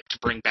his whip to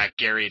bring back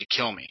Gary to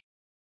kill me.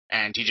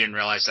 And he didn't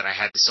realize that I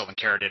had the Sylvan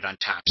Caradid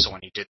untapped, so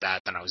when he did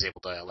that, then I was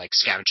able to, like,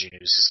 scavenging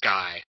use his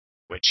guy,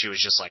 which he was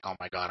just like, oh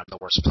my god, I'm the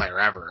worst player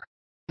ever.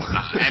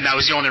 And that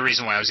was the only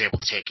reason why I was able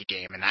to take a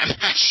game in that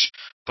match.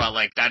 But,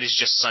 like, that is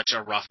just such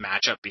a rough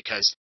matchup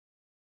because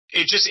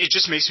it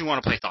just makes me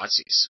want to play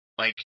Thoughtseize.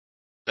 Like,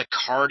 the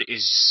card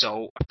is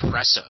so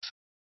oppressive.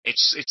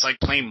 It's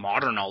like playing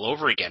Modern all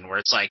over again, where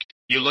it's like,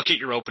 you look at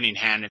your opening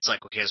hand, it's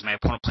like, okay, is my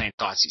opponent playing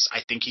Thoughtseize?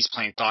 I think he's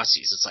playing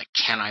Thoughtseize. It's like,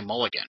 can I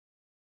mulligan?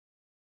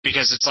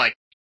 Because it's like,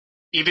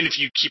 even if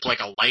you keep like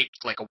a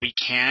weak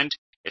hand,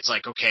 it's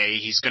like, okay,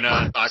 he's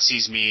gonna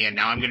Thoughtseize me, and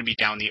now I'm gonna be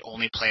down the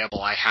only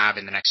playable I have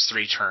in the next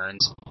 3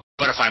 turns.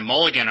 But if I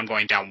mulligan, I'm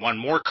going down one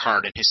more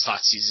card, and his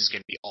Thoughtseize is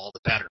gonna be all the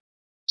better.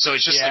 So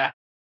it's just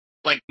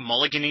like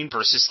mulliganing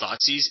versus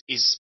Thoughtseize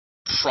is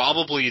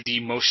probably the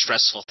most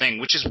stressful thing,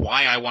 which is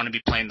why I want to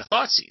be playing the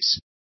Thoughtseize.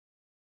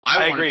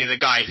 I want to be the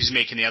guy who's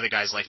making the other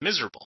guy's life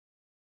miserable.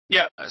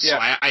 Yeah. So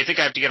I think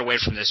I have to get away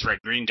from this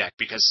red-green deck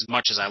because as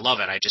much as I love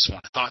it, I just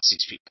want to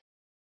Thoughtseize people.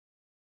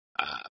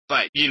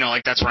 But,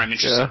 like that's where I'm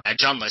interested in that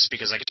Jund list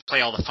because I get to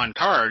play all the fun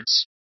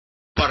cards,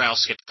 but I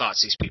also get to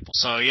Thoughtseize people.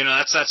 So,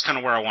 that's kind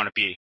of where I want to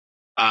be.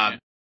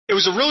 It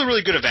was a really,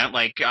 really good event.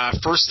 Like,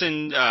 first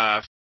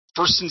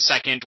and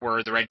second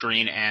were the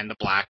red-green and the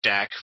black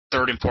deck.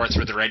 Third and fourth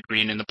were the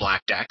red-green and the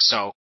black deck.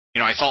 So,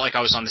 I felt like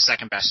I was on the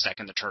second best deck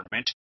in the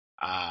tournament.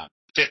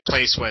 Fifth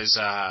place was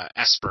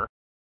Esper.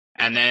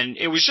 And then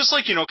it was just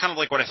like, kind of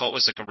like what I felt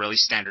was like a really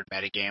standard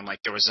meta game. Like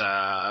there was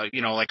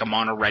like a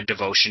mono red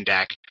devotion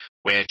deck,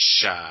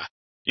 which,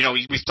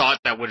 we thought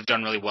that would have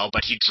done really well,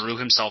 but he drew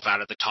himself out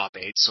of the top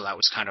 8, so that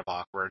was kind of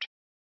awkward.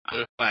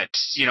 But,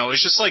 it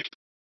was just like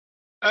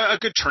a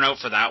good turnout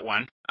for that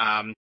one.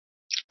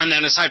 And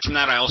then aside from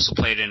that, I also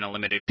played in a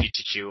limited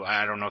PTQ.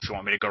 I don't know if you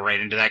want me to go right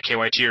into that,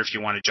 KYT, or if you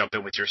want to jump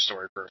in with your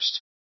story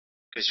first.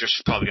 Because yours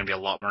probably going to be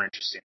a lot more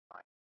interesting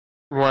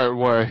than Why? mine.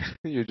 Why?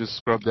 You just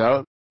scrubbed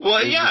out?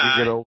 Well, yeah.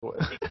 You get over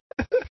it.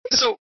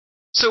 So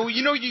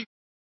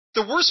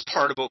the worst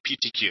part about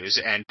PTQs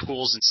and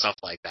pools and stuff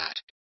like that,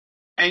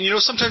 and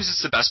sometimes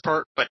it's the best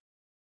part, but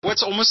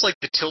what's almost like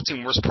the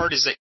tilting worst part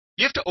is that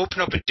you have to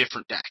open up a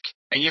different deck,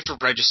 and you have to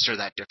register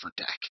that different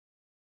deck.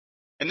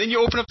 And then you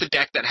open up the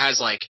deck that has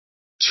like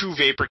 2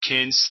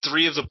 Vaporkins,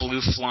 3 of the blue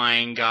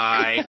flying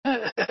guy.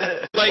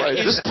 Like,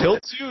 it just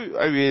tilts you?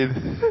 I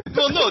mean...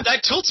 Well, no,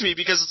 that tilts me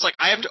because it's like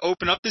I have to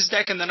open up this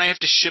deck and then I have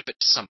to ship it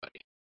to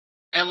somebody.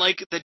 And,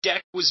 like, the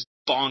deck was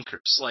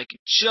bonkers. Like,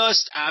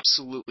 just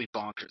absolutely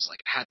bonkers. Like,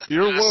 it had the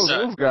You're one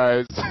of those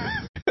guys.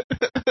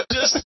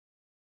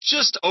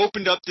 just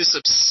opened up this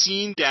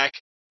obscene deck,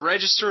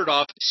 register it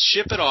off,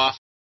 ship it off,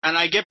 and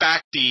I get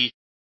back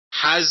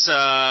has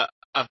a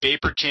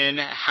Vaporkin,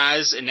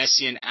 has an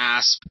Essian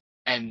Asp,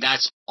 and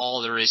that's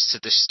all there is to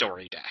this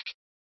story deck.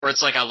 Where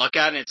it's like, I look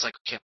at it and it's like,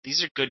 okay,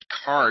 these are good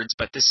cards,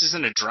 but this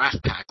isn't a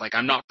draft pack. Like,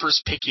 I'm not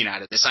first picking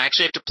out of this. I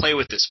actually have to play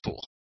with this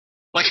pool.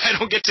 Like, I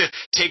don't get to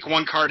take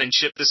one card and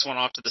ship this one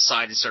off to the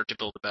side and start to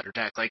build a better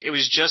deck. Like, it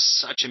was just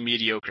such a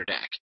mediocre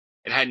deck.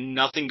 It had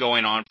nothing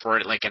going on for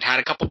it. Like, it had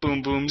a couple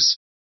Boom Booms,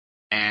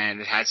 and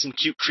it had some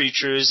cute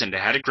creatures, and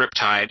it had a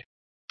Griptide.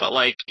 But,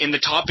 like, in the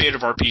top 8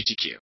 of our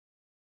PTQ,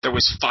 there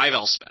was 5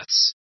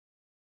 Elspeths.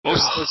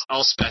 Most of those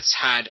Elspeths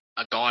had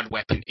a god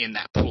weapon in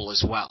that pool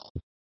as well.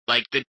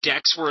 Like, the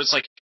decks where it's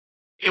like,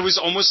 it was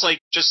almost like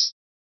just,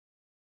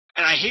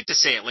 and I hate to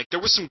say it, like,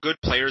 there was some good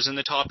players in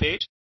the top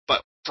 8,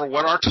 but for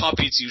what our top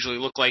 8s usually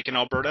look like in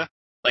Alberta,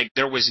 like,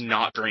 there was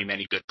not very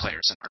many good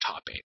players in our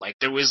top 8. Like,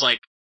 there was, like,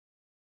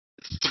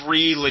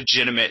 3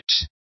 legitimate,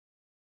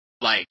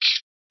 like,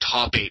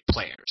 top 8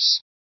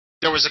 players.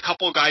 There was a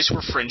couple of guys who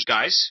were fringe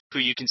guys who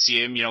you can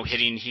see him,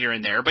 hitting here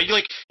and there. But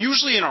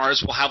usually in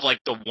ours, we'll have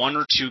the 1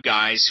 or 2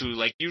 guys who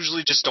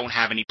usually just don't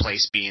have any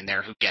place being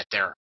there who get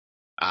there.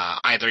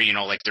 Either,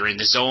 they're in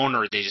the zone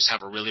or they just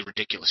have a really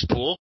ridiculous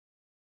pool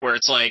where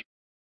it's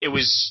it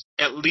was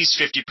at least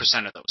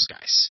 50% of those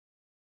guys.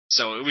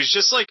 So it was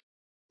just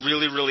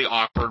really, really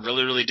awkward,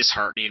 really, really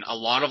disheartening. A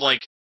lot of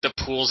the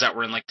pools that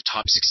were in the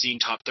top 16,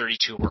 top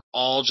 32 were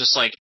all just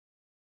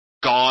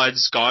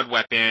gods, god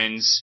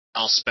weapons,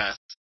 Elspeth,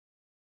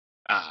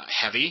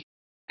 heavy.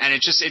 And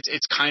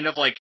it's kind of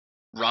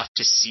rough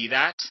to see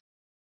that.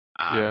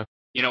 Yeah.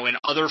 In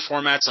other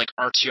formats like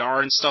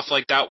RTR and stuff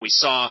like that, we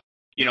saw,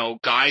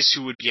 guys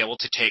who would be able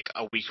to take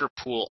a weaker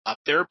pool up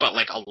there, but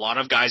a lot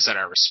of guys that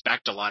I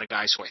respect, a lot of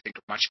guys who I think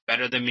are much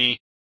better than me,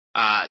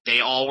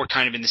 they all were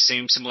kind of in the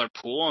same similar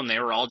pool, and they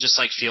were all just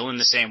feeling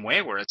the same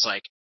way, where it's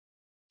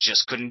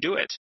just couldn't do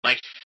it.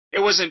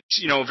 It wasn't,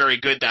 very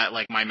good that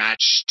my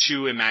match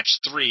 2 and match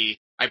 3,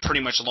 I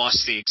pretty much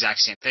lost the exact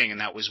same thing,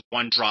 and that was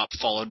 1 drop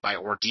followed by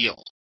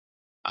ordeal.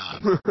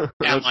 And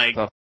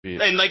tough to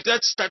beat. and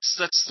that's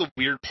the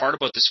weird part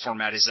about this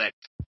format is that,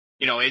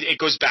 it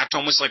goes back to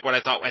almost what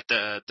I thought at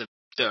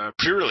the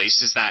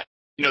pre-release is that,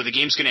 the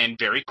game's going to end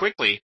very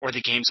quickly or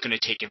the game's going to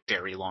take a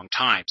very long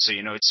time. So,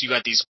 you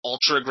got these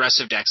ultra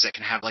aggressive decks that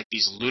can have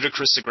these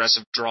ludicrous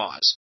aggressive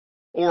draws,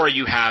 or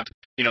you have,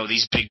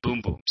 these big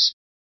boom booms.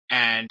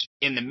 And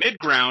in the mid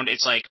ground,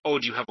 it's oh,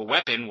 do you have a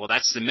weapon? Well,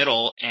 that's the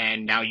middle,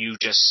 and now you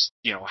just,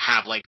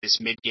 have this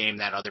mid game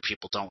that other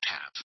people don't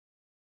have.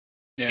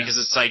 Yeah. Because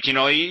it's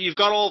you've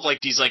got all of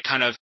these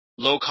kind of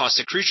low cost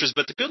of creatures,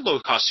 but the good low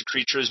cost of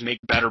creatures make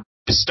better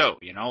bestow,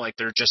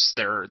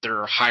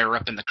 they're higher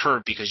up in the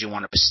curve because you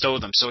want to bestow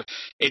them. So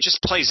it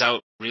just plays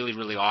out really,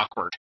 really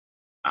awkward.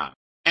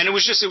 And it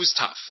was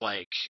tough.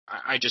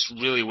 I just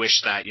really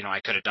wish that, I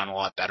could have done a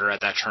lot better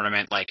at that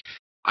tournament.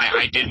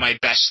 I did my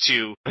best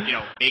to,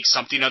 make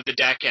something of the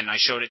deck, and I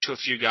showed it to a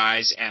few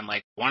guys, and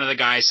one of the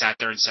guys sat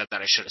there and said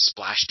that I should have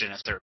splashed in a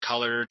 3rd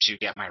color to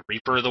get my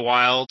Reaper of the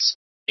Wilds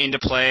into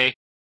play.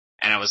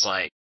 And I was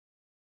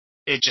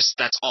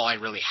that's all I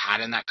really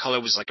had in that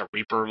color was a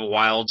Reaper of the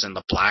Wilds and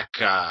the black,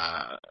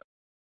 oh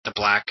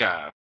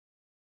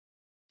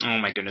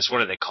my goodness,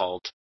 what are they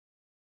called?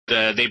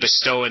 They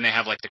bestow and they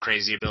have the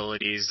crazy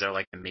abilities. They're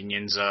the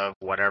minions of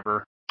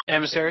whatever.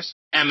 Emissaries?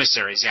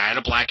 Emissaries, yeah. I had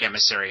a black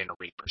emissary and a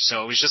Reaper.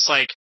 So it was just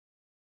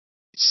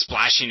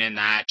splashing in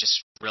that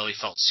just really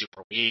felt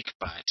super weak,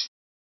 but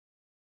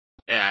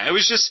yeah, it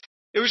was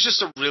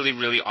just a really,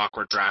 really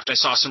awkward draft. I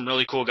saw some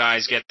really cool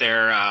guys get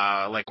there,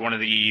 one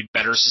of the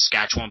better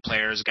Saskatchewan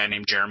players, a guy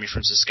named Jeremy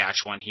from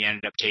Saskatchewan. He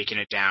ended up taking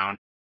it down.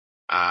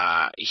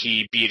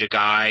 He beat a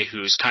guy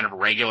who's kind of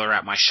regular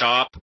at my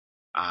shop.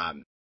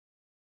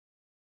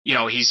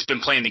 He's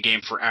been playing the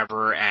game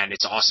forever, and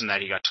it's awesome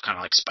that he got to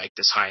kind of spike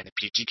this high in the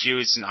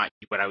PTQ. It's not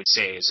what I would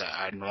say is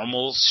a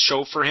normal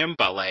show for him,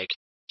 but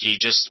he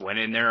just went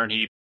in there and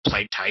he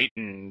played tight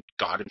and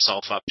got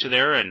himself up to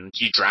there, and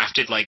he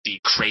drafted the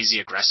crazy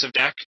aggressive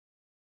deck,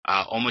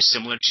 almost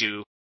similar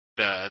to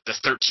the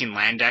 13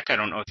 land deck. I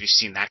don't know if you've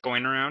seen that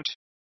going around.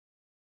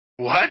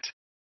 What?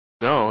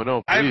 No,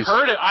 please. I've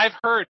heard it.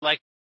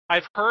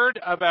 I've heard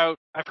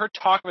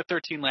talk of a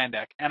 13 land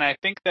deck, and I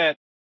think that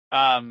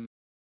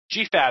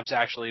GFabs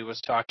actually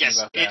was talking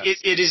about that.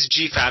 It is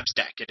GFab's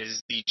deck. It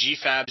is the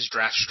GFab's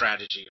draft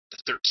strategy of the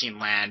 13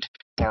 land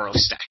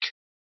Boros deck.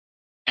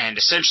 And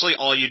essentially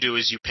all you do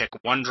is you pick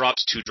 1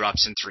 drops, 2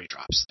 drops, and 3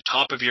 drops. The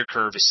top of your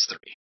curve is 3.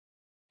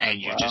 And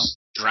you just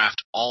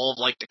draft all of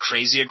the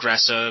crazy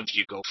aggressive,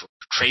 you go for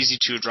crazy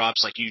 2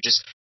 drops, you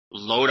just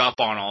load up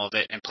on all of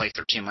it and play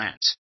 13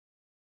 lands.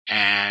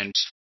 And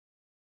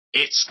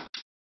it's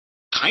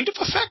kind of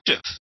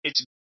effective.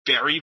 It's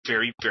very,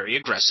 very, very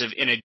aggressive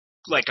in a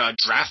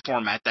draft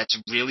format that's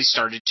really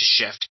started to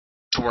shift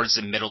towards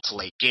the middle to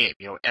late game.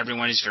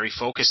 Everyone is very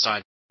focused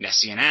on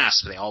Nessie and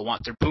Asp. They all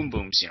want their boom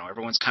booms.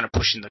 Everyone's kind of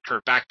pushing the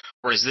curve back,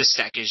 whereas this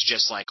deck is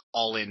just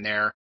all in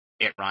there.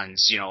 It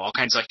runs, all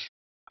kinds of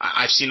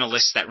I've seen a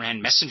list that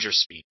ran messenger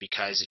speed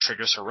because it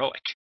triggers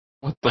heroic.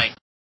 What the?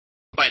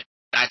 But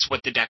that's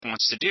what the deck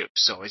wants to do.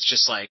 So it's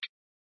just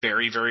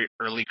very, very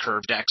early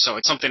curve deck. So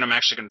it's something I'm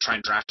actually going to try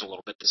and draft a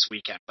little bit this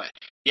weekend. But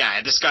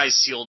yeah, this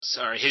guy's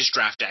his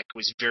draft deck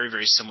was very,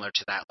 very similar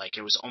to that.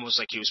 It was almost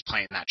like he was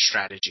playing that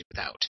strategy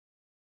without.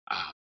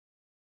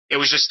 It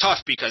was just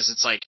tough because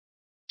it's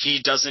he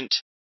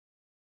doesn't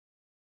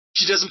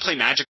play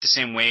Magic the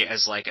same way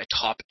as a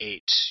top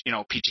 8,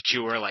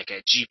 PTQ or a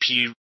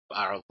GP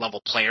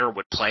level player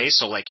would play.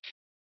 So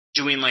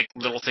doing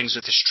little things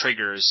with his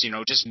triggers,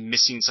 just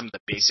missing some of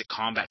the basic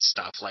combat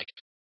stuff.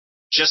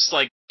 Just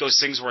those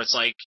things where it's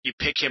you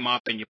pick him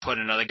up and you put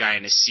another guy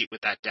in his seat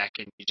with that deck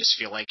and you just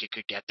feel it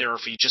could get there. Or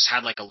if you just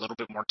had a little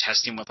bit more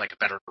testing with a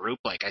better group,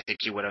 I think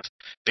he would have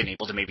been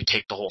able to maybe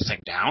take the whole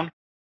thing down.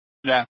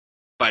 Yeah.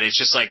 But it's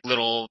just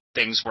little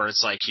things where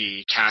it's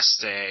he casts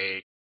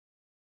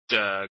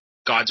the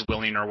God's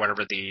Willing or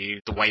whatever,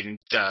 the white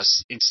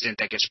instant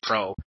that gets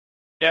pro.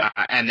 Yeah.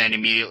 And then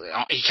immediately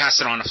he casts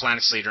it on a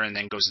Phalanx Leader and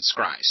then goes and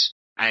scries.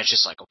 And it's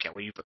just like, okay,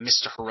 well, you've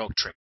missed a heroic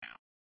trick now.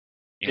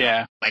 You know?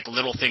 Yeah. Like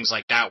little things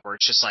like that where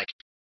it's just like,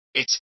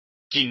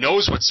 he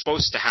knows what's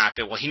supposed to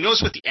happen. Well, he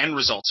knows what the end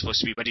result's supposed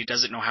to be, but he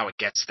doesn't know how it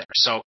gets there.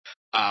 So,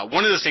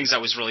 one of the things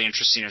that was really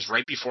interesting is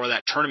right before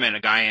that tournament,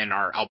 a guy in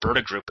our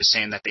Alberta group was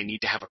saying that they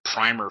need to have a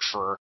primer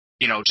for,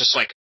 just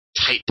like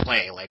tight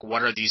play. Like,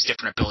 what are these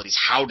different abilities?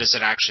 How does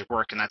it actually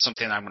work? And that's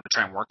something that I'm going to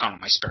try and work on in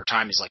my spare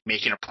time is like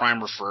making a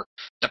primer for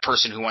the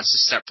person who wants to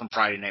step from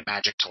Friday Night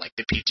Magic to like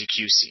the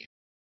PTQ scene.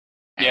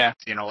 And, Yeah.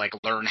 Like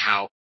learn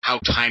how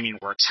timing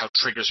works, how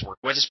triggers work,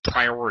 what is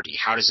priority,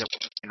 how does it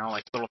work,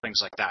 like little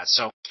things like that.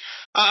 So,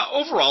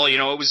 overall, it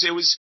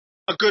was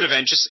a good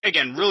event, just,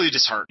 again, really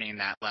disheartening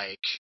that, like,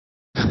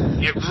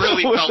 it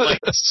really felt like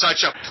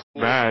such a...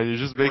 Man, you're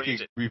just making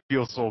me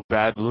feel so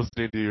bad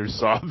listening to your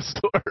sob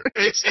story.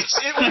 It's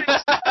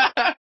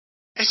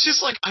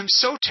just like, I'm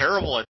so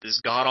terrible at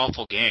this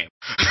god-awful game.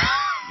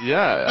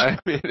 Yeah, I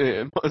mean,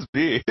 it must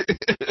be.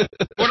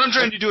 What I'm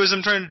trying to do is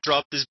I'm trying to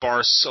drop this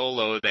bar so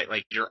low that,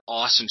 like, your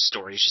awesome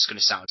story is just going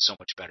to sound so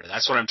much better.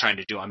 That's what I'm trying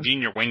to do. I'm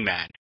being your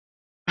wingman.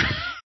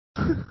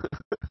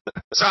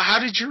 So how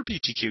did your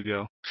PTQ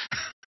go?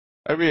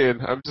 I mean,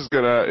 it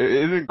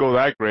didn't go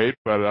that great,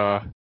 but,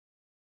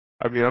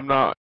 I mean,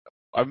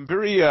 I'm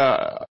very,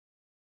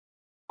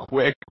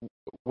 quick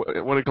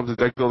when it comes to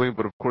deck building,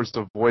 but of course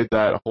to avoid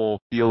that whole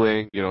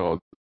feeling,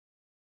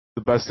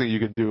 the best thing you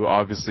can do,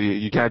 obviously,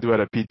 you can't do it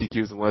at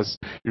PTQs unless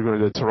you're going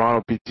to the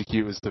Toronto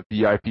PTQ is the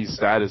VIP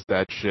status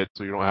that shit,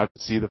 so you don't have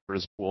to see the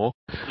first pool.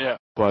 Yeah.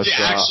 But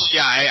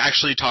I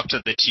actually talked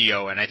to the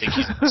TO, and I think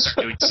he's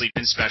doing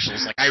sleeping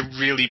specials. Like, I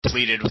really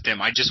pleaded with him.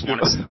 I just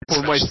want to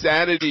for my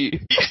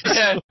sanity.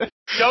 Yeah.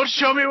 Don't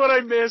show me what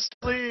I missed,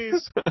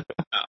 please.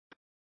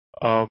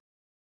 But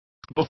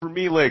for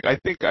me, like, I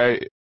think I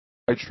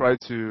try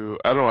to,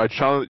 I don't know, I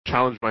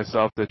challenge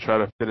myself to try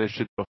to finish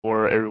it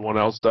before everyone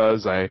else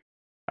does.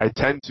 I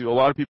tend to, a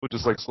lot of people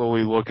just like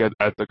slowly look at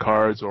the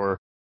cards or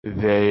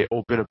they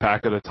open a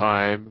pack at a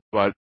time,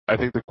 but I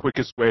think the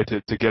quickest way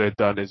to get it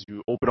done is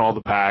you open all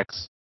the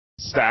packs,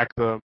 stack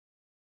them,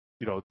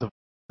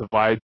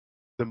 divide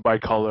them by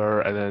color,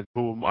 and then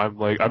boom,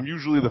 I'm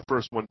usually the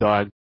first one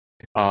done,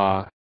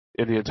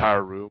 in the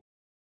entire room.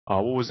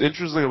 What was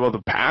interesting about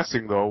the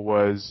passing though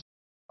was,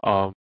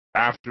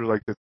 after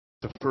like the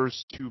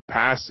first two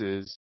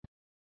passes,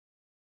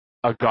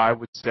 a guy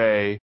would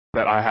say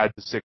that I had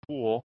the sick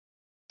pool.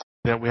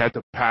 Then we had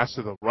to pass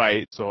to the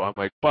right, so I'm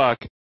like, fuck,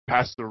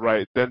 pass to the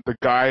right. Then the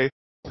guy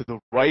to the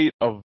right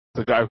of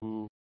the guy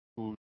who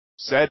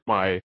said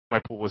my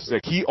pool was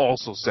sick, he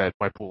also said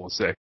my pool was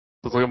sick.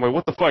 So it's like, I'm like,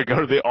 what the fuck?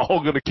 Are they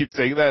all gonna keep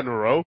saying that in a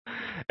row?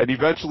 And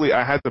eventually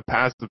I had to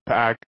pass the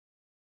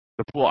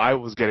pool I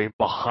was getting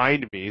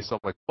behind me, so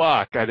I'm like,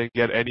 fuck, I didn't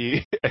get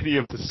any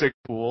of the sick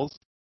pools.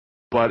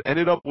 But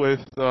ended up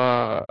with,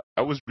 I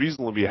was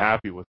reasonably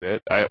happy with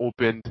it. I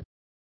opened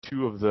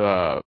two of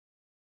the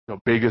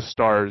biggest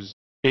stars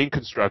in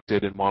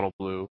constructed in mono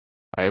blue.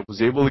 I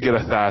was able to get a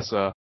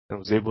Thassa, and I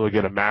was able to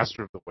get a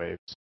Master of the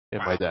Waves in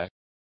my deck.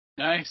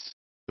 Nice.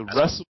 The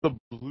rest of the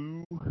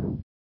blue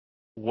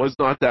was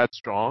not that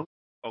strong.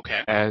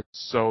 Okay. And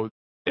so,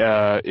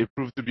 it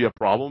proved to be a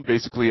problem.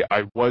 Basically,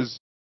 I was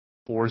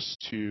forced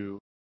to,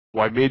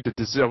 I made the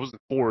decision, I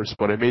wasn't forced,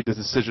 but I made the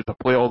decision to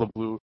play all the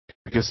blue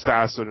because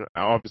Thassa and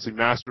obviously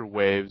Master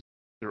Waves,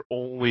 they're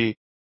only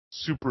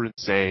super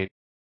insane.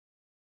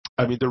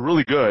 I mean, they're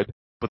really good,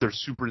 but they're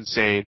super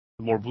insane.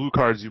 The more blue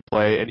cards you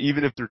play, and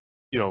even if they're,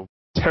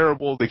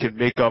 terrible, they can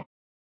make up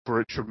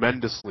for it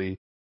tremendously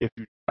if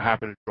you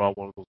happen to draw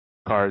one of those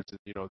cards.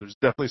 And, there's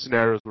definitely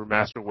scenarios where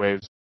Master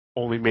Waves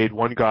only made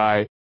one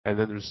guy, and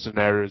then there's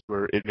scenarios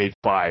where it made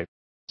 5.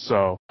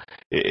 So,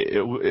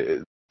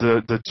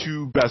 the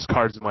two best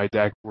cards in my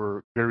deck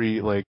were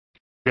very, like,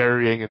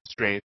 varying in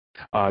strength,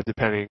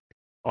 depending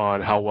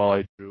on how well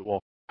I drew,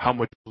 how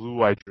much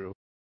blue I drew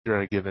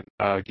during a given,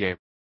 game.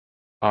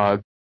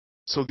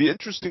 So the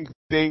interesting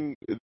thing,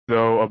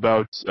 though,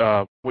 about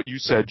what you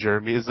said,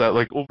 Jeremy, is that,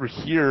 like, over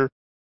here,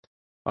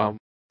 how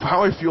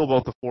I feel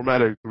about the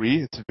format, I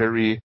agree. It's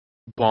very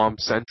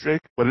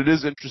bomb-centric, but it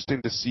is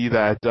interesting to see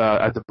that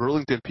at the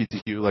Burlington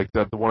PTQ, like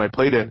the one I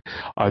played in,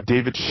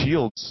 David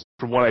Shields,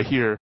 from what I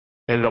hear,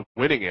 ended up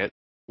winning it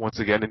once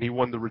again, and he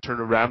won the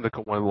Return of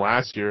Ravnica one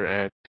last year,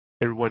 and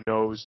everyone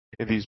knows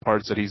in these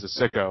parts that he's a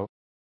sicko.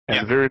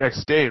 And the very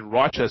next day in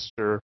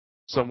Rochester,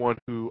 someone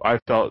who I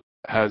felt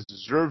has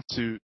deserved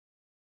to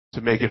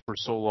make it for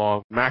so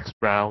long, Max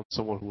Brown,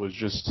 someone who was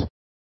just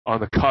on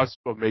the cusp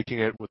of making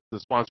it with the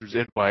sponsor's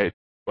invite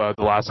the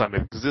last time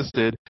it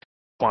existed,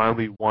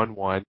 finally won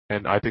one,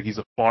 and I think he's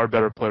a far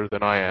better player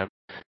than I am.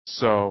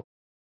 So,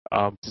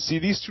 to see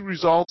these two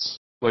results,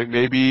 like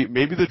maybe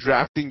the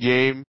drafting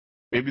game,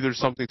 maybe there's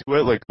something to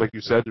it, like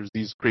you said, there's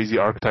these crazy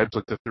archetypes,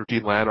 like the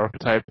 13 land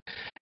archetype,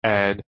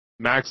 and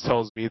Max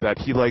tells me that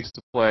he likes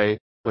to play,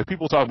 like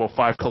people talk about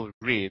 5-color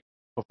green,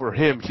 but for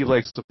him, he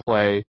likes to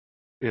play,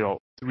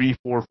 3,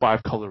 4,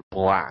 5-color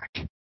black.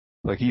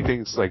 Like he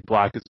thinks like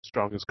black is the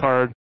strongest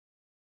card,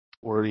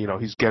 or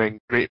he's getting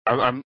great.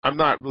 I'm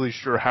not really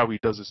sure how he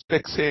does his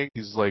fixing.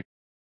 He's like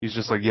he's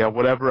just like, yeah,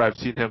 whatever. I've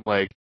seen him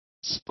like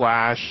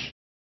splash,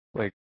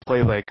 like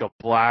play like a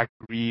black,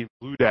 green,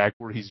 blue deck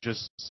where he's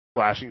just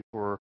splashing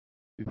for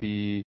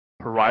the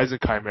Horizon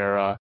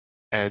Chimera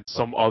and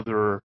some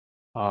other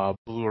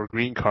blue or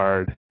green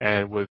card,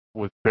 and with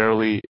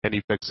barely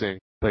any fixing,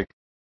 like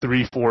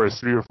three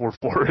or four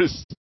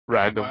forests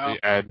randomly,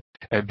 Wow.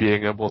 and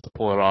being able to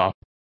pull it off.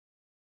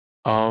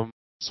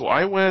 So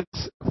I went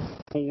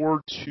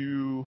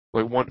 4-2,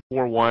 like went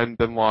 4-1,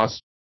 then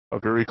lost a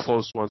very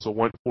close one, so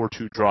went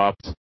 4-2,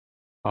 dropped.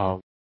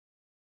 Um,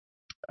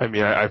 I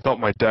mean, I felt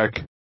my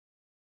deck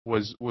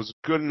was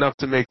good enough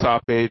to make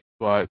top 8,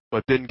 but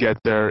didn't get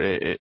there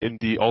in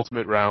the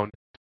ultimate round.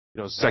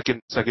 You know,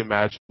 second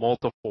match,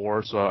 Malta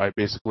 4, so I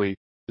basically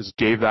just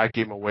gave that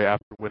game away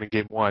after winning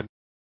game 1.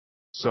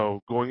 So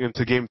going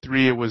into game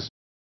 3, it was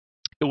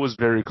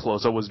very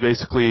close. I was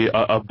basically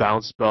a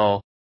bounce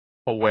spell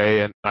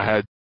away, and I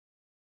had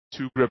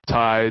 2 Grip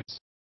Tides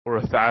or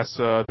a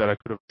Thassa that I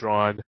could have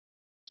drawn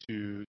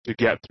to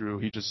get through.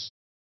 He just,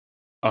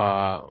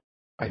 I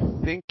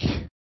think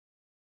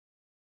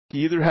he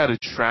either had a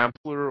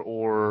Trampler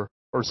or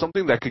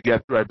something that could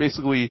get through. I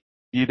basically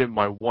needed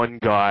my one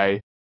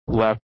guy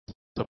left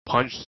to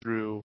punch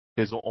through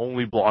his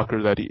only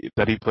blocker that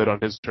he played on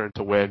his turn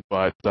to win,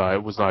 but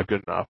it was not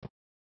good enough.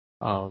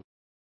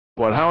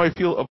 But how I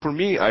feel, for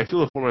me, I feel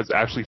the format is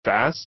actually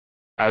fast.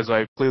 As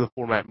I play the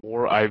format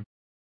more, I've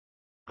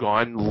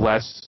gone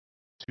less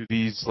to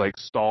these like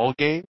stall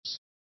games.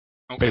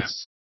 Okay.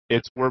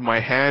 It's where my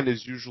hand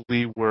is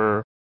usually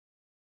where,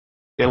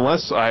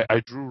 unless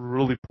I drew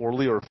really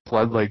poorly or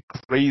fled like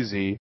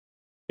crazy,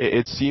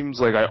 it seems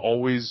like I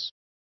always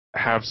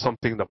have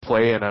something to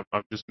play, and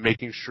I'm just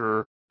making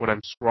sure when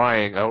I'm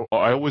scrying,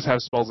 I always have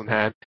spells in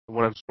hand, and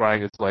when I'm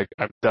scrying, it's like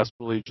I'm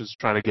desperately just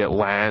trying to get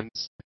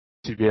lands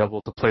to be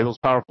able to play those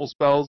powerful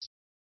spells,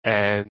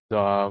 and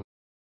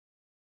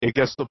it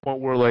gets to the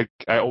point where like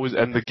I always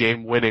end the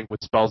game winning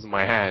with spells in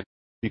my hand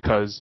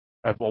because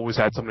I've always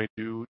had something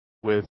to do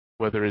with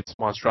whether it's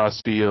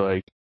monstrosity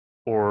like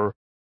or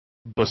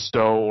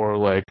bestow or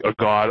like a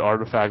god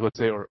artifact, let's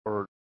say,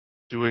 or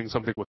doing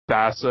something with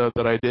Thassa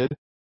that I did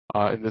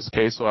in this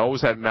case. So I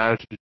always had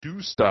managed to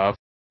do stuff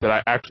that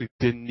I actually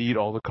didn't need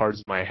all the cards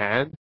in my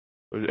hand,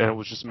 and it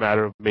was just a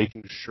matter of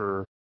making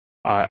sure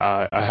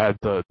I had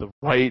the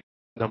right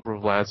number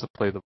of lands to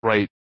play the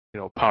right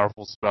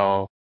powerful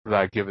spell for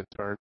that given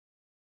turn.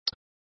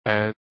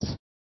 And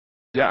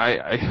yeah,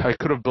 I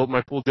could have built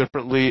my pool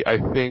differently. I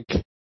think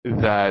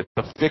that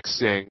the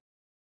fixing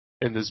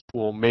in this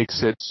pool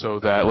makes it so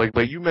that like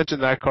you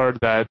mentioned that card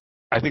that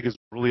I think is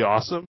really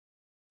awesome,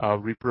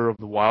 Reaper of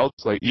the Wilds.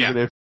 Like even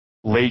if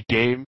late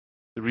game,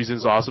 the reason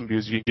it's awesome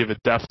because you can give it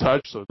Death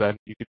Touch, so then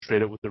you can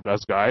trade it with their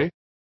best guy,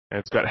 and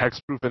it's got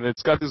hexproof, and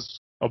it's got this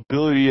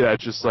ability that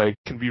just like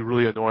can be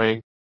really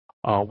annoying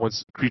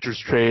once creatures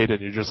trade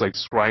and you're just like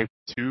scrying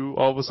 2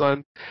 all of a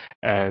sudden,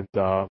 and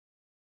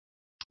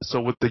so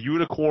with the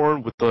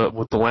Unicorn, with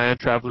the Land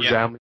Traveler's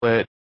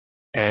Amulet,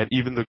 and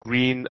even the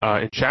green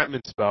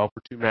enchantment spell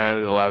for 2 mana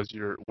that allows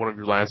one of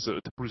your lands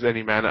to bruise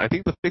any mana. I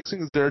think the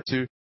fixing is there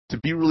to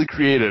be really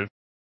creative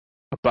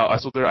about.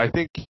 So I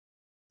think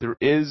there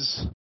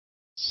is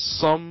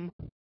some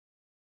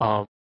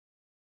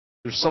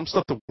there's some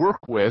stuff to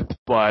work with,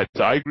 but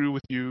I agree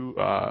with you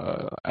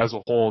as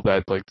a whole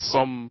that like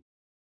some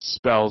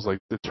spells like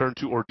the turn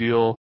 2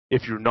 Ordeal,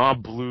 if you're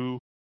not blue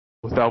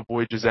without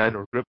Voyage's End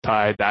or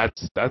Griptide,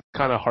 that's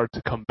kind of hard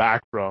to come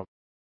back from.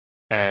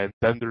 And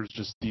then there's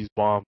just these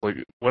bombs. Like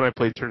when I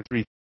play turn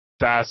 3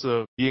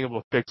 Thassa, being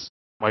able to fix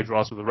my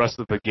draws for the rest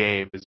of the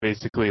game is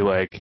basically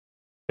like,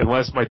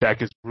 unless my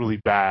deck is really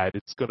bad,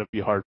 it's gonna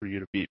be hard for you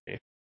to beat me.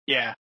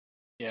 Yeah.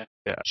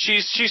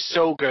 She's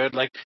so good.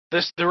 Like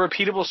the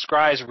repeatable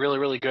scry is really,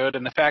 really good,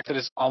 and the fact that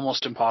it's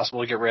almost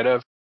impossible to get rid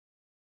of.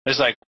 There's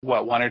like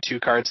 1 or 2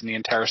 cards in the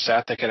entire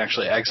set that can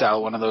actually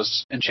exile one of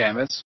those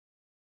enchantments.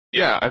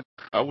 Yeah,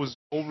 I was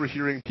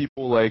overhearing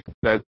people like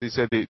that. They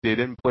said they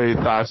didn't play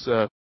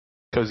Thassa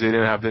because they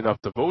didn't have enough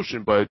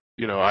devotion, but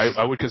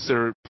I would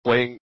consider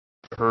playing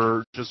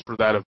her just for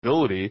that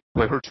ability,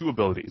 like her 2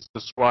 abilities,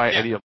 the scry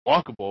and the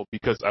unblockable,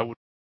 because I would,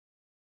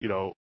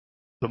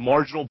 the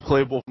marginal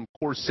playable from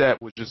core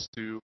set was just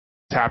to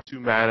tap 2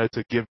 mana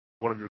to give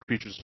one of your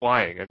creatures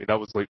flying. I mean, that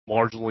was like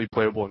marginally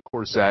playable in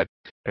core set,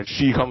 and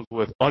she comes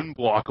with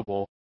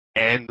unblockable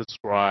and the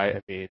scry.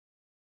 I mean,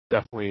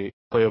 definitely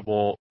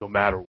playable no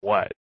matter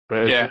what.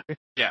 Right?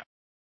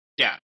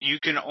 Yeah, you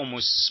can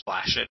almost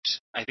splash it.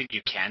 I think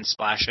you can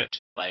splash it.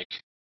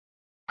 Like,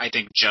 I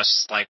think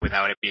just like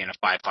without it being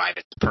a 5/5,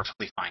 it's a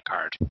perfectly fine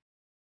card.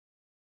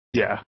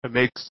 Yeah, it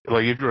makes,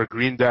 like, if you're a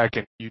green deck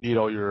and you need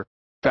all your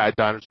fat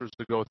dinosaurs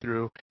to go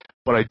through.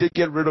 But I did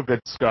get rid of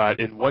it, Scott.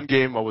 In one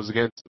game, I was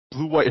against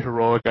Blue-White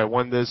Heroic. I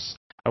won this.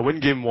 I win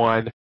game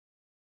 1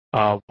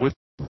 with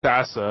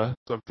Thassa,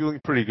 so I'm feeling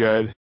pretty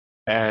good.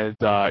 And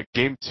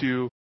game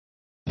 2,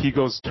 he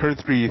goes turn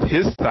 3,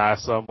 his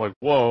Thassa. I'm like,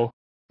 whoa.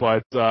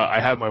 But I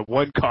had my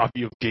 1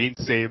 copy of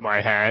Gainsay in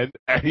my hand,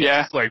 and he's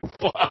just like,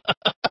 fuck.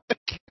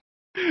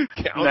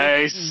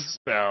 Nice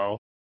spell.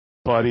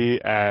 buddy,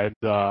 and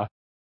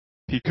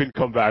he couldn't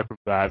come back from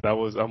that.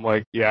 I'm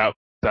like, yeah,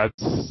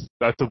 that's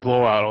a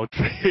blowout.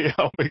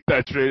 I'll make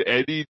that trade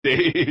any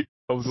day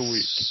of the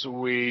week.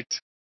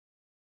 Sweet.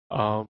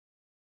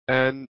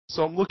 And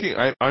so I'm looking.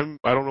 I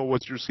don't know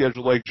what's your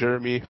schedule like,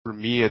 Jeremy. For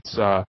me, it's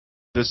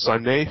this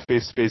Sunday.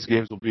 Face-to-face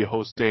games will be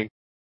hosting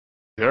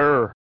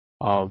their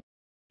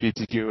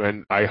PTQ,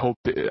 and I hope.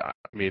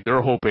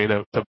 They're hoping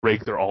to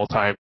break their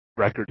all-time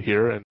record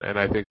here, and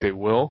I think they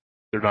will.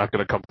 They're not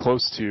going to come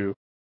close to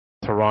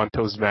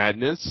Toronto's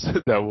madness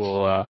that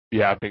will be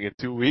happening in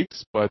 2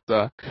 weeks, but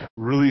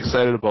really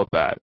excited about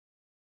that.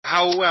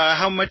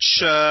 How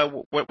much?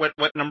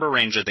 What number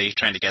range are they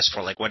trying to guess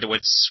for? Like,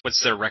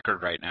 what's their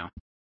record right now?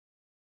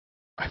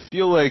 I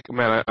feel like,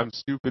 man, I'm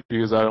stupid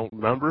because I don't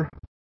remember.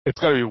 It's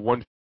got to be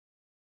one.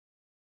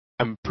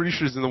 I'm pretty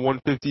sure it's in the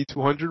 150,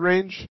 200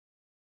 range.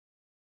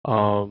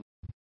 Well,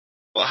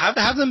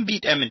 have them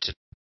beat Edmonton.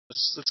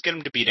 Let's get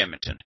them to beat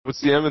Edmonton.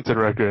 What's the Edmonton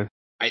record?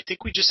 I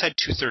think we just had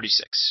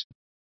 236.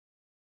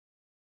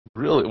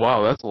 Really?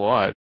 Wow, that's a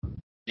lot.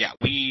 Yeah,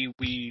 we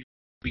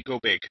go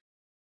big.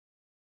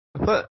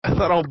 I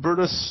thought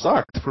Alberta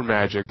sucked for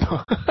Magic.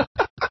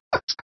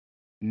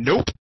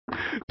 Nope.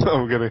 No,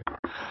 I'm kidding.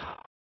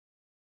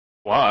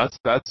 Wow,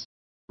 that's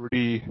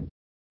pretty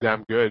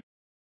damn good.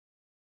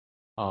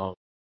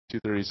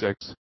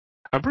 236.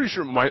 I'm pretty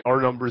sure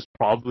our number is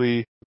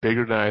probably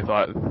bigger than I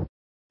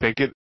think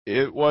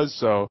it was.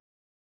 So,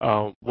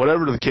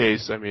 whatever the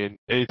case, I mean,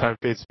 anytime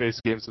face-to-face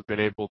games have been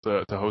able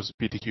to host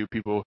a PTQ,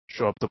 people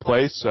show up to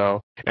play.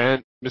 So,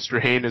 and Mr.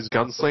 Hain is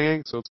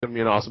gunslinging, so it's going to be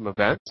an awesome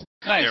event.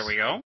 Nice. There we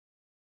go.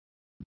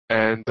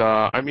 And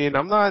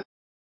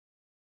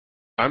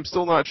I'm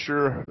still not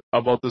sure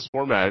about this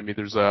format. I mean,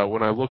 there's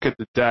when I look at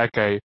the deck,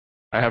 I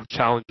have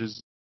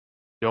challenges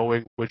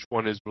knowing which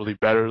one is really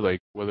better, like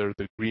whether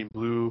the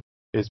green-blue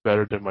is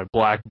better than my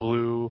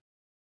black-blue,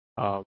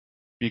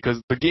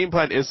 because the game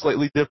plan is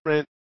slightly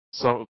different.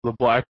 Some of the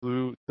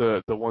black-blue,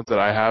 the ones that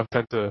I have,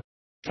 tend to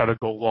try to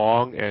go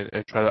long and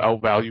try to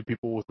outvalue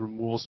people with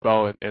removal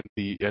spell and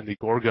the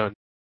Gorgon.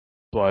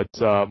 But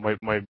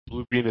my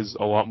blue bean is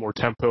a lot more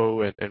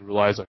tempo and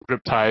relies on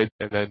grip tide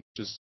and then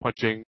just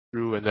punching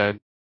through, and then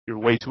you're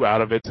way too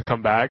out of it to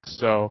come back.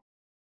 So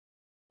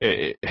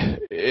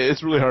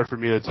it's really hard for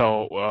me to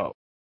tell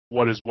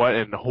what is what,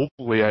 and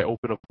hopefully I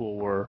open a pool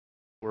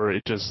where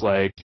it just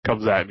like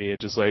comes at me.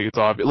 It's just like it's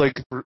obvious.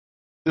 Like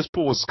this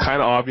pool was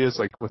kind of obvious,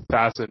 like with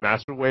Facet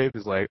Master Wave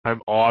is like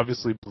I'm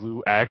obviously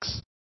blue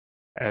X.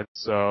 And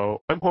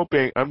so I'm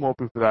hoping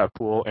for that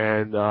pool,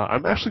 and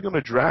I'm actually going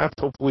to draft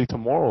hopefully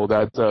tomorrow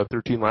that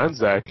 13 lands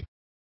deck.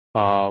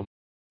 Not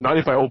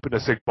if I open a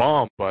sick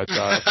bomb, but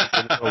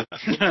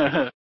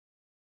I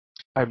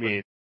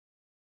mean,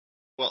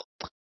 well,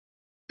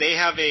 they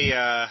have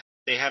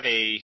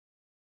a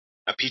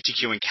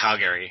PTQ in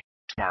Calgary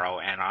tomorrow,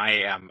 and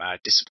I am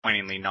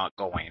disappointingly not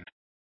going.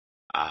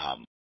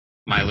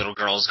 My little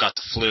girl's got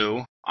the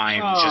flu.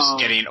 I'm just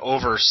getting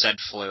over said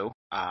flu.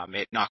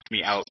 It knocked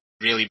me out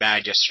really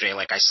bad yesterday.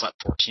 Like I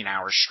slept 14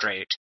 hours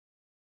straight.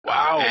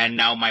 Wow. And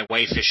now my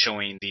wife is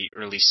showing the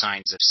early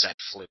signs of said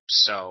flu.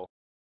 So,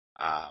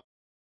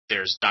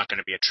 there's not going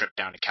to be a trip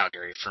down to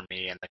Calgary for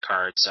me in the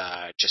cards,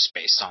 just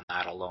based on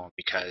that alone,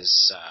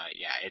 because,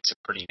 it's a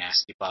pretty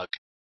nasty bug,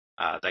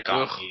 that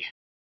got me.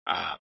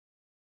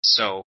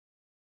 So,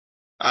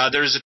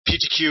 there's a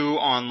PTQ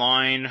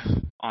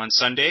online on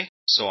Sunday,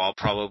 so I'll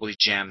probably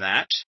jam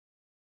that,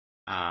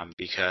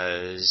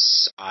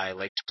 because I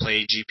like to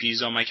play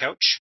GPs on my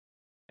couch.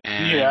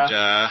 And,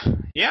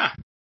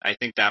 I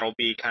think that'll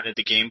be kind of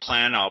the game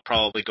plan. I'll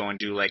probably go and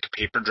do like a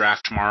paper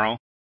draft tomorrow,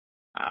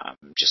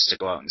 just to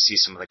go out and see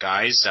some of the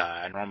guys.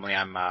 Normally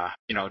I'm,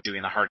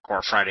 doing the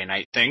hardcore Friday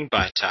night thing,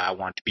 but I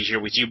want to be here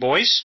with you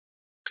boys,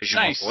 cause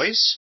you're nice. my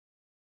boys.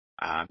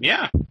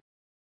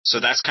 So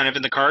that's kind of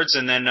in the cards,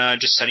 and then,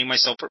 just setting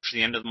myself up for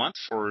the end of the month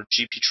for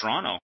GP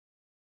Toronto.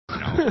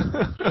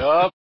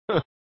 Yup.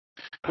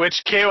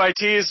 Which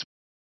KYT is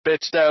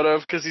bitched out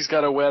of because he's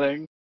got a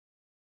wedding.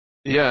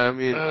 Yeah, I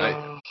mean,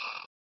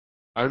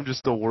 I'm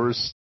just the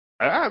worst.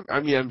 I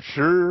mean, I'm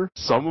sure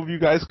some of you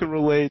guys can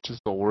relate.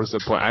 Just the worst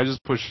at playing. I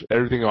just push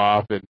everything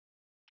off and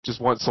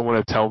just want someone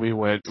to tell me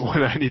when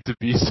I need to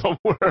be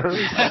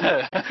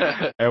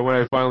somewhere. And when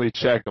I finally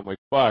check, I'm like,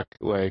 fuck.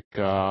 Like,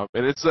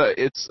 and it's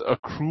a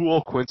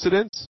cruel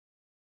coincidence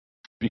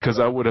because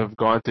I would have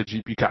gone to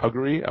GP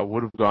Calgary. I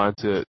would have gone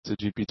to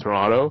GP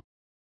Toronto,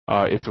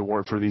 if it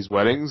weren't for these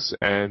weddings.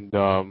 And,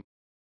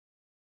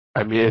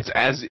 I mean, it's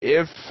as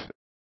if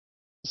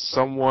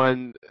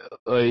someone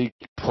like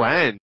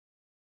planned.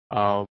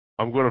 I'm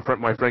going to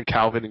my friend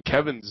Calvin and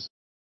Kevin's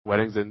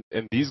weddings, and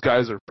these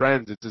guys are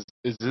friends.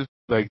 It's just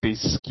like they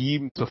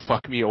scheme to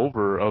fuck me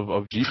over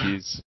of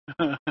GPs,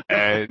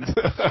 and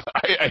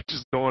I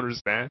just don't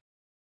understand.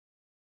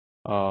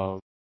 So,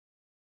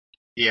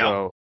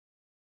 yeah.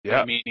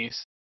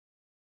 Meanies.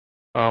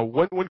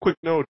 One quick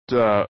note,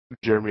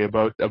 Jeremy,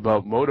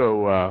 about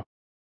Moto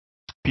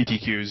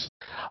PTQs.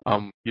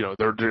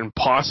 They're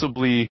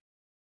impossibly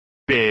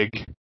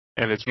big,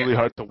 and it's really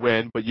hard to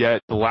win, but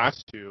yet the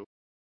last two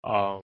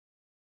I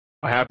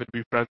happen to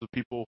be friends with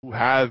people who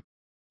have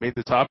made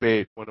the top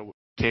 8 when it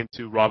came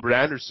to Robert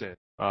Anderson.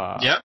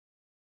 Yep.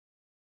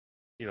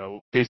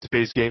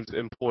 Face-to-face games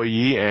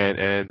employee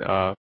and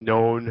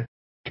known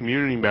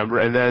community member.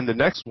 And then the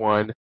next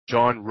one,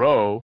 John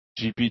Rowe,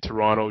 GP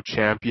Toronto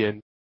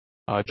champion.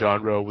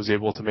 John Rowe was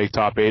able to make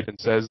top 8 and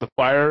says the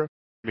fire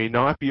may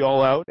not be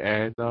all out,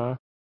 and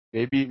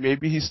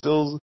maybe he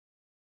still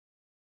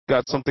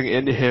got something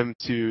into him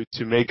to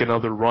make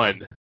another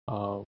run.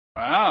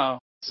 Wow.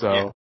 So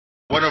Yeah.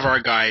 One of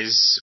our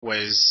guys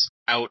was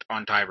out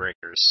on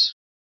tiebreakers.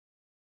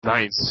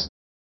 nice.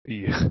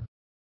 Yeah.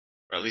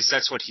 Or at least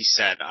that's what he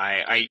said.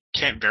 I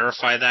can't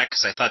verify that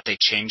because I thought they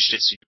changed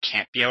it so you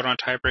can't be out on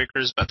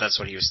tiebreakers, but that's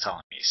what he was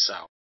telling me. So.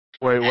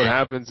 Wait, what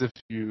happens if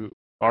you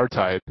are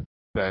tied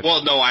then?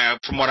 Well, no.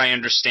 From what I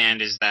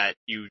understand is that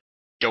you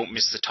don't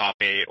miss the top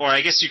 8, or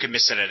I guess you can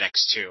miss it at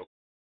X2.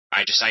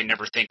 I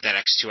never think that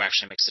X2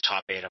 actually makes the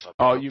top 8 of a.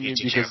 Oh, you PTQ. mean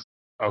because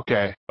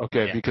okay,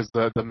 Yeah. because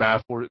the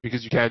math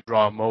because you can't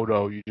draw a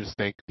moto, you just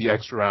think the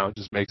extra round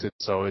just makes it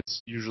so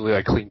it's usually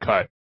like clean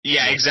cut.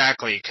 Yeah,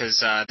 exactly.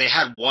 Because they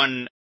had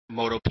one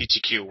Moto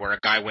PTQ where a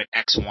guy went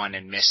X1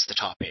 and missed the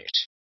top 8.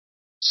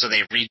 So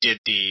they redid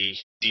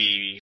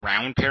the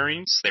round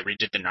pairings. They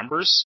redid the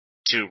numbers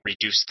to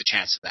reduce the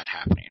chance of that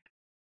happening.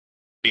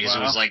 Because it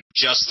was like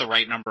just the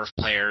right number of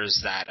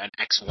players that an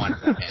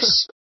X1 would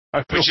miss.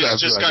 Which is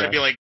just got to be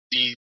like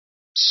the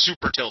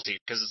super tilty,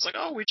 because it's like,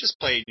 oh, we just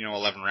played,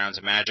 11 rounds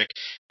of Magic,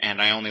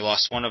 and I only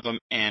lost one of them,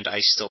 and I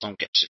still don't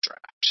get to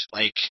draft.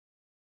 Like,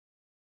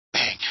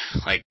 bang.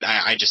 Like,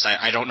 I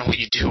don't know what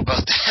you do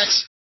about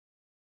that.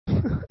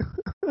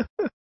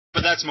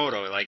 But that's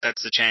Moto. Like,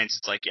 that's the chance.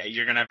 It's like, yeah,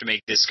 you're gonna have to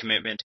make this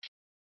commitment,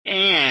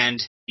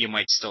 and you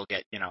might still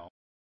get,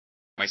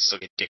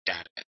 dicked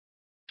at it.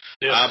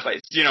 Yeah.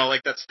 But,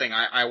 like, that's the thing.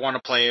 I want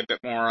to play a bit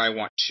more. I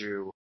want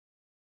to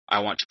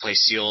play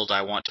Sealed.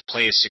 I want to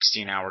play a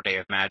 16-hour day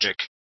of Magic.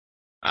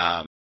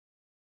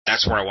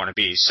 That's where I want to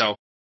be. So,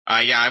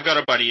 yeah, I've got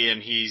a buddy,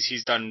 and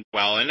he's done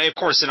well. And, of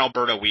course, in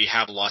Alberta, we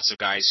have lots of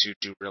guys who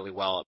do really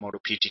well at Moto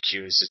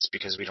PTQs. It's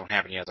because we don't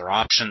have any other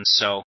options,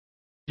 so...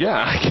 Yeah,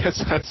 I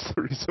guess that's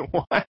the reason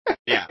why.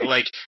 Yeah,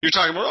 like, you're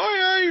talking about,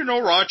 oh, yeah,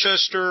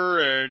 Rochester,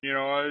 and,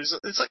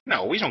 it's like,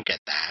 no, we don't get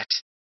that.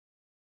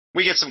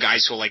 We get some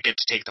guys who, like, get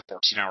to take the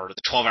 14-hour or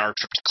the 12-hour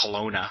trip to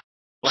Kelowna.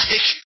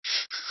 Like...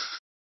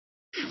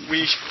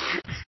 We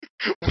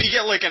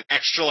get like an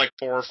extra like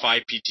 4 or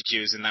 5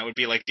 PTQs, and that would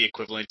be like the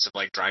equivalent of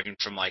like driving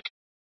from like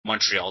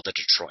Montreal to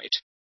Detroit.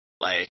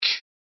 Like,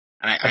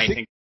 and I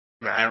think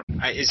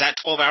is that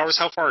 12 hours?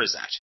 How far is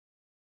that?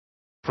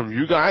 From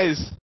you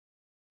guys?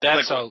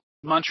 That's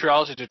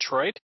Montreal to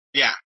Detroit?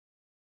 Yeah.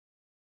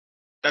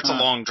 That's a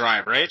long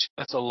drive, right?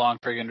 That's a long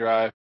friggin'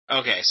 drive.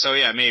 Okay, so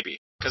yeah, maybe.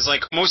 Because,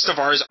 like, most of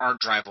ours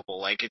aren't drivable.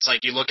 Like, it's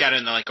like, you look at it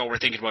and they're like, oh, we're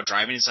thinking about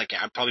driving. It's like,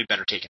 yeah, I'm probably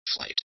better taking a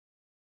flight.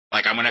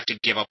 Like, I'm gonna have to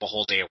give up a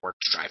whole day of work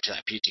to drive to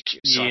that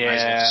PTQ, so I might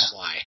as well just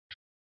fly.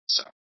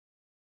 So.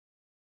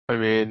 I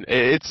mean,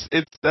 it's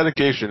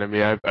dedication. I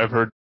mean, I've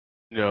heard,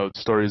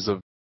 stories of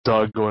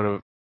Doug going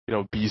to,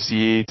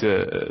 BC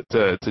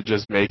to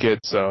just make it,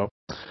 so.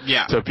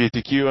 Yeah. To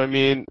PTQ, I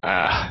mean,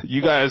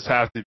 you guys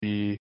have to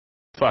be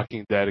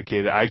fucking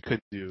dedicated. I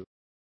couldn't do.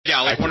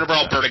 Yeah, like, one of our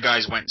Alberta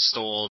guys went and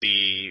stole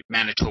the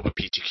Manitoba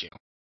PTQ.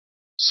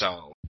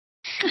 So.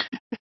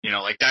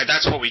 Like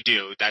that's what we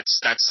do.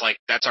 That's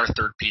our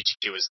third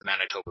PTQ is the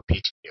Manitoba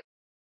PTQ.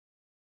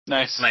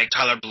 Nice. Like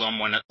Tyler Bloom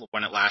won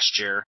it last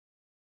year,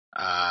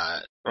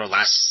 or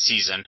last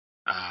season.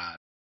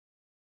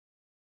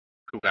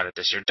 Who got it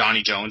this year?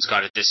 Donnie Jones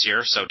got it this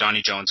year. So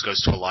Donnie Jones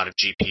goes to a lot of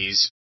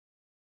GPs.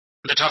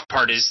 The tough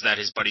part is that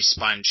his buddy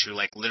Sponge, who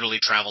like literally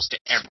travels to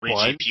every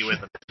GP with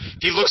him,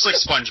 he looks like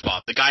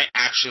SpongeBob. The guy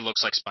actually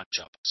looks like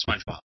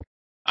SpongeBob.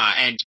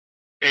 And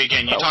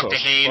again, you talk to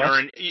Hayne,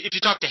 or if you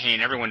talk to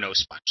Hayne, everyone knows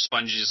Sponge.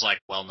 Sponge is like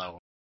well known.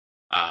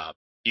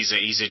 He's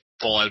a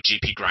full out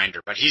GP grinder,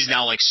 but he's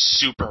now like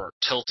super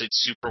tilted,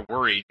 super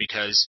worried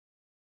because,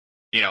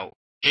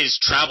 his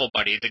travel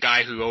buddy, the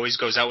guy who always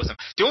goes out with him.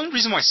 The only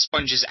reason why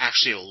Sponge is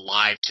actually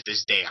alive to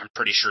this day, I'm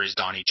pretty sure, is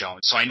Donnie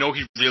Jones. So I know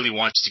he really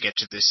wants to get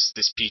to this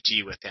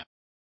PT with him.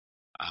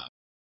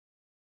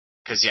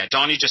 Because, yeah,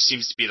 Donnie just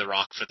seems to be the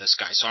rock for this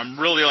guy. So I'm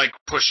really, like,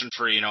 pushing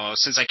for,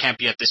 since I can't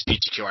be at this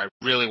PTQ, I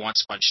really want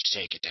Sponge to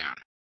take it down.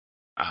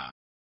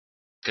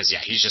 Because, yeah,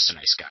 he's just a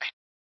nice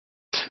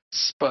guy.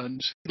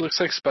 Sponge. He looks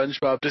like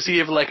SpongeBob. Does he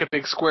have, like, a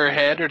big square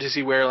head, or does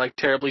he wear, like,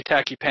 terribly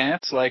tacky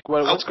pants? Like,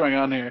 what's going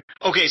on here?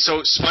 Okay,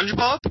 so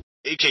SpongeBob,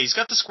 he's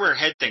got the square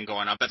head thing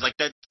going on, but, like,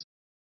 that...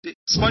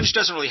 Sponge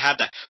doesn't really have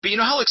that. But you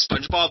know how, like,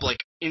 SpongeBob, like,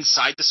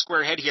 inside the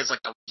square head, he has,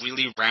 like, the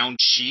really round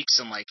cheeks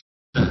and, like,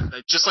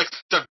 just like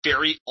the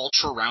very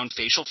ultra round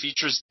facial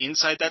features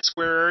inside that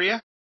square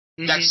area?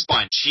 Mm-hmm. That's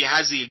Sponge. He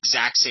has the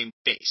exact same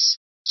face.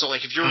 So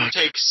like if you were to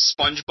take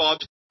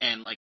SpongeBob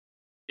and like,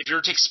 if you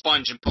were to take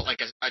Sponge and put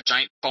like a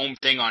giant foam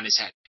thing on his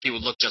head, he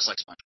would look just like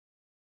Sponge.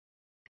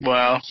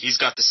 Wow. He's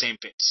got the same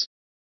face.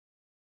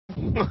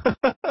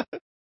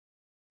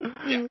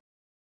 Yeah.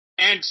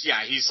 And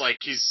yeah, he's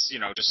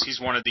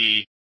one of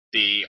the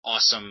the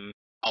awesome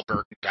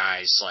Albertan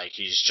guys. Like,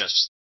 he's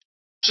just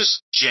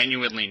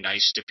genuinely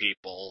nice to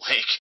people.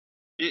 Like,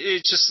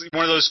 it's just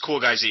one of those cool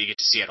guys that you get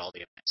to see at all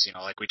the events. You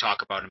know, like, we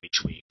talk about him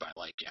each week, but,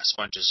 like, yeah,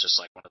 Sponge is just,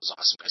 like, one of those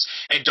awesome guys.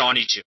 And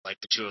Donnie, too. Like,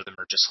 the two of them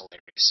are just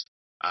hilarious.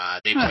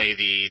 They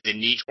play the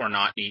neat or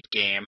not neat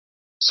game.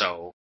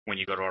 So when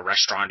you go to a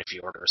restaurant, if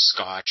you order a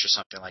scotch or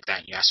something like that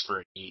and you ask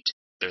for a neat,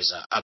 there's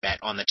a bet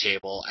on the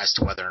table as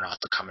to whether or not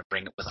they'll come and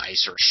bring it with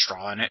ice or a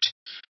straw in it.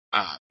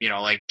 You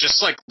know, like,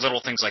 just, like,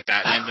 little things like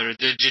that. And they're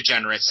the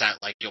degenerates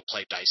that, like, you'll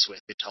play dice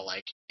with until,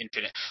 like,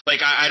 infinite.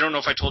 Like, I don't know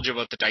if I told you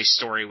about the dice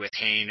story with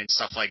Hayne and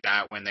stuff like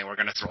that when they were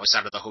going to throw us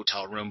out of the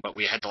hotel room, but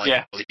we had to,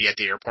 like, really be at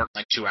the airport in,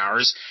 like, 2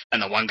 hours.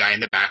 And the one guy in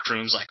the back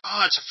room's like,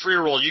 oh, it's a free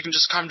roll. You can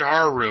just come to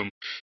our room.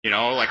 You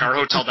know, like, our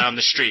hotel down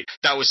the street.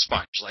 That was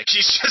Sponge. Like,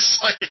 he's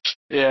just, like...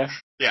 Yeah.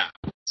 Yeah.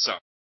 So.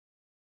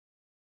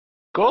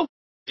 Cool.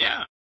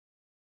 Yeah.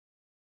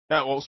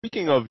 Yeah, well,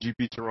 speaking of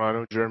GP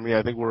Toronto, Jeremy,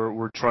 I think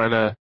we're trying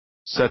to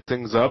set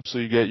things up so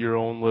you get your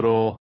own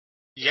little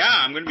Yeah,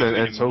 I'm going to be doing a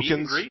meet and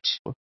tokens. greet.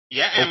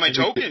 Yeah, and my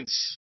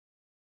tokens.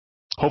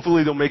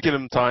 Hopefully they'll make it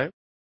in time,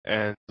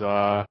 and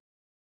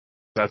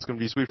that's going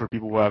to be sweet for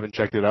people who haven't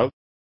checked it out.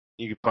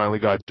 You finally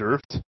got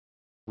Durfed.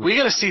 We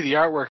got to see the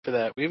artwork for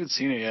that. We haven't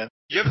seen it yet.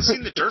 You haven't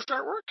seen the Durfed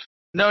artwork?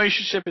 No, you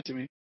should ship it to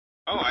me.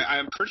 Oh,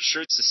 I'm pretty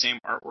sure it's the same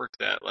artwork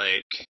that,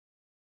 like...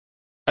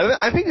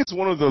 I think it's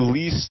one of the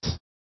least...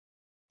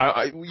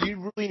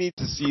 you really need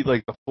to see,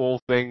 like, the full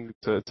thing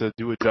to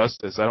do it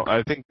justice.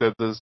 I think that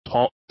the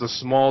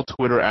small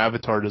Twitter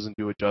avatar doesn't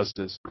do it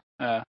justice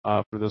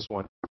for this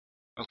one.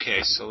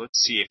 Okay, so let's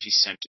see if he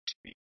sent it to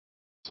me.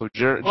 So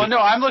Well, no,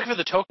 I'm looking for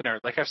the token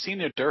art. Like, I've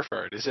seen a Durf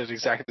art. Is it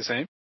exactly the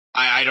same?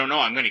 I don't know.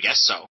 I'm going to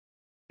guess so.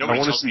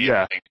 Nobody tells me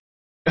anything.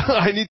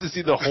 I need to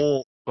see the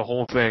whole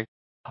thing.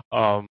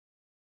 Why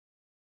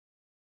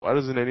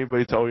doesn't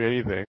anybody tell me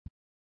anything?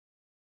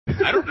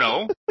 I don't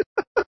know.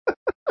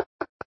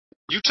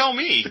 You tell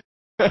me.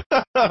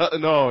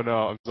 No,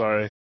 I'm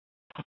sorry.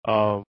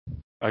 I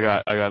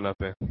got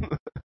nothing.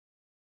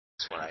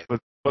 But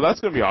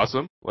that's gonna be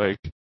awesome. Like,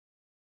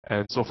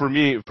 and so for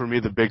me,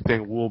 the big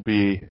thing will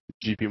be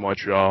GP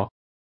Montreal,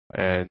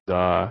 and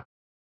there's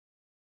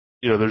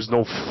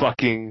no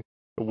fucking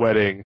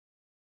wedding.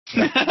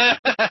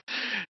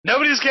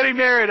 Nobody's getting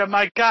married on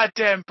my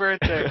goddamn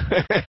birthday.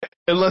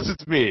 Unless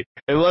it's me,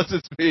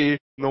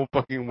 no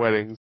fucking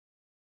weddings.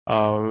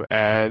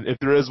 And if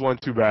there is one,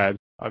 too bad.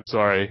 I'm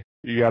sorry.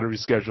 You gotta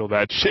reschedule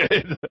that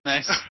shit.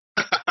 Nice.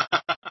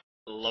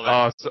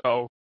 Love it.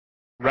 So,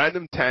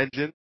 random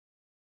tangent,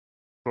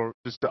 for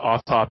just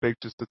off topic,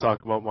 just to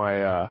talk about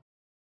my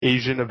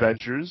Asian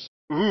adventures.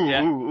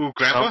 Ooh,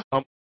 Grandpa?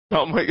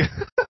 Not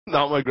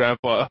my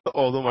grandpa,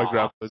 although my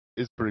grandpa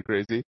is pretty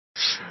crazy.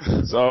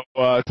 So,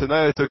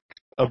 tonight I took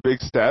a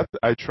big step.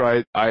 I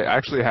tweeted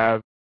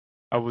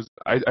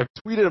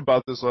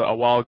about this a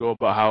while ago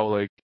about how,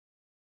 like,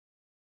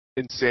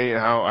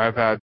 how I've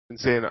had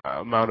insane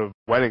amount of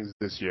weddings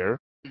this year.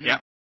 Yeah.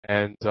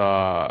 And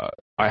I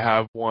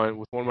have one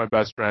with one of my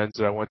best friends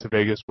that I went to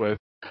Vegas with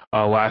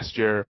last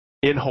year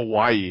in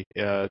Hawaii.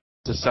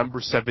 December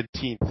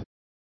 17th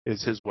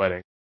is his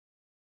wedding.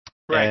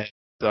 Right.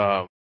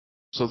 And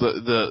so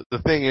the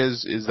thing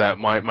is that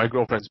my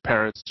girlfriend's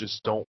parents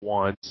just don't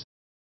want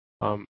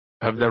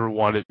have never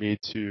wanted me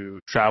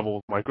to travel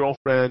with my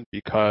girlfriend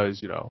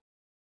because,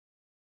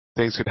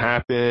 things could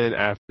happen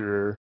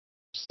after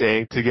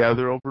staying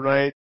together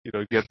overnight,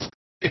 get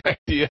the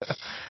idea.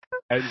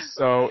 And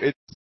so it's...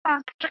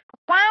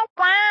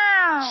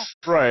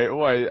 Right,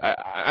 well,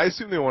 I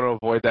assume they want to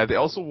avoid that. They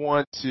also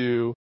want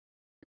to...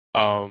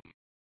 Have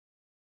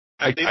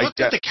they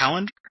looked at the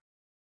calendar?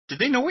 Did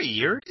they know what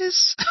year it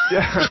is?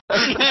 Yeah.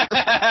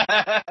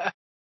 I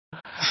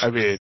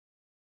mean...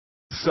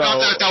 So...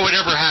 Not that would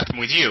ever happen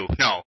with you.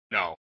 No.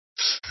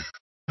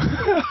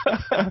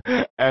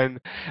 and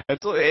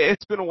so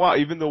it's been a while,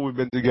 even though we've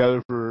been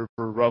together for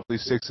roughly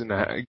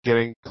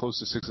getting close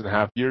to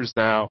 6.5 years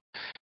now.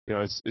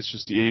 It's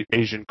just the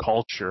Asian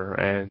culture,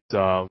 and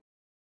I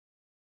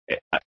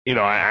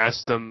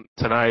asked them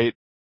tonight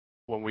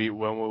when we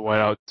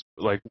went out,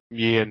 like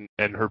me and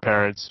her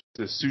parents,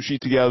 to sushi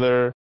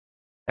together,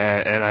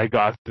 and I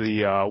got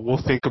the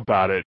 "we'll think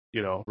about it"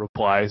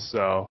 reply.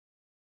 So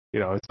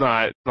it's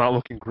not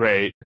looking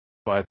great.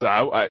 But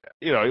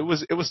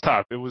it was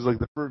tough. It was like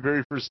the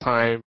very first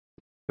time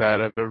that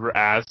I've ever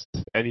asked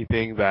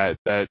anything that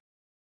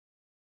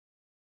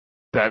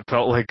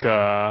felt like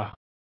a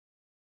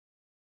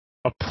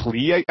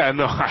plea. I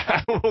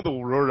don't know the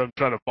word I'm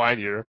trying to find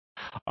here.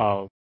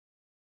 So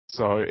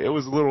it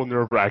was a little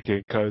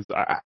nerve-wracking because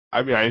I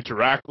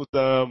interact with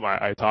them.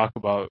 I talk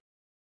about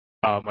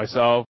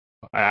myself.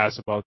 I ask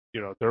about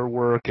their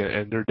work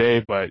and their day,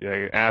 but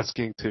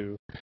asking to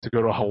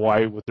go to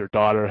Hawaii with their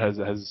daughter has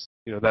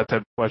that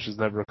type of questions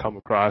never come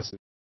across.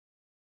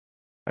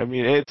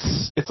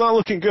 It's not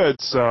looking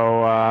good. So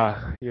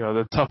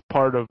the tough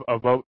part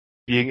about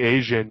being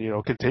Asian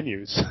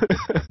continues.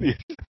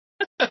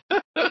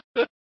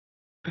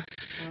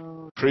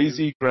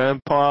 Crazy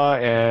grandpa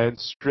and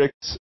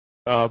strict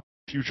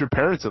future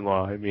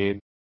parents-in-law. I mean,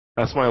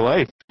 that's my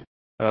life.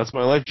 That's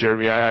my life,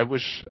 Jeremy. I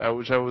wish I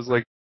was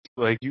like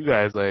you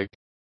guys, like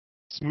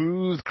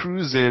smooth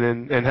cruising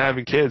and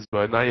having kids,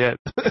 but not yet.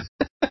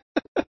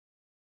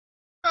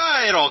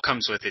 It all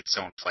comes with its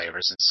own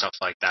flavors and stuff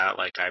like that.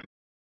 Like, I've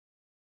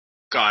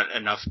got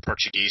enough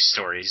Portuguese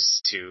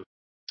stories to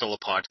fill a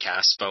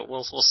podcast, but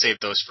we'll save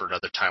those for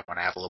another time when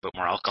I have a little bit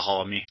more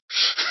alcohol in me.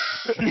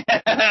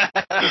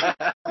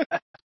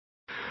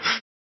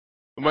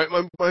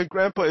 My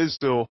grandpa is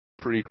still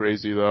pretty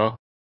crazy though.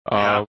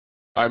 Yeah.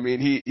 I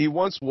mean, he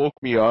once woke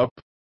me up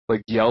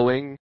like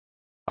yelling.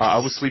 I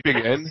was sleeping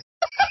in,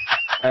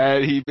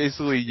 and he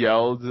basically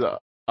yelled.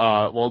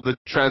 Well, the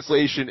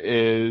translation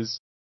is,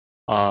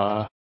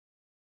 "Don't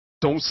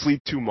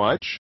sleep too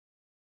much."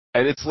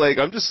 And it's like,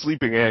 I'm just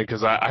sleeping in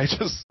because I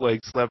just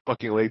like slept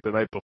fucking late the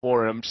night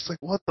before, and I'm just like,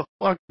 what the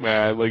fuck,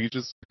 man? Like, he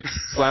just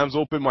slams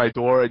open my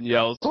door and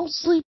yells, "Don't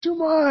sleep too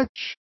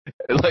much!"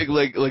 And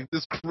like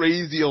this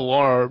crazy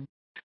alarm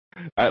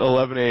at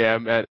 11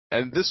 a.m.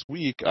 And this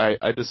week I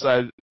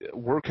decided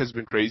work has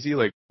been crazy.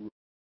 Like,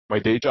 my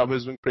day job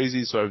has been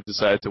crazy, so I've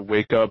decided to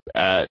wake up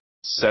at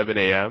 7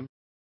 a.m.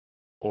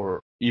 or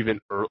even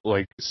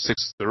like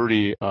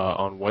 6:30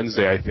 on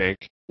Wednesday, I think,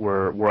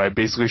 where I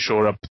basically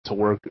showed up to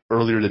work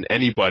earlier than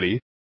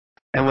anybody.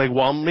 And like,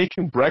 while I'm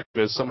making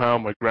breakfast, somehow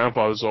my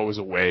grandfather's always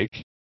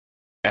awake,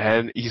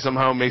 and he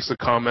somehow makes a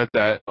comment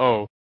that,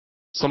 oh,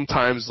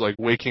 sometimes like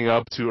waking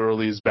up too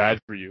early is bad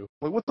for you.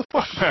 Like, what the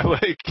fuck, man?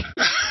 Like,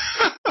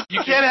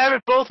 You can't have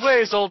it both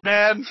ways, old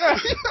man.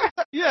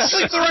 yeah,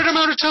 Sleep the right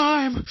amount of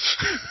time.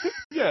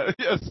 yeah,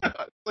 yes.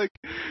 Like,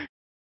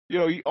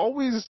 he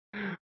always.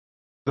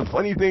 The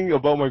funny thing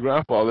about my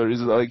grandfather is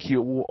that, like, he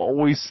will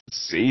always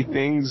say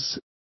things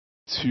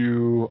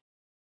to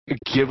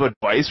give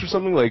advice or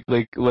something, like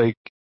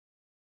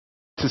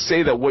to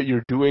say that what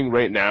you're doing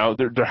right now,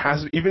 there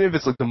has, even if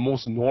it's like the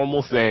most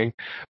normal thing,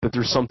 that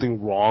there's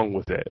something wrong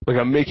with it. Like,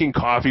 I'm making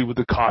coffee with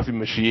the coffee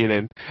machine,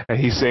 and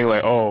he's saying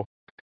like, oh,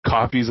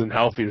 coffee's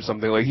unhealthy or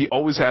something. Like, he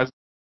always has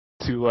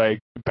to like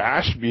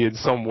bash me in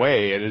some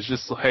way, and it's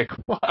just like,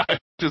 what?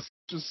 Just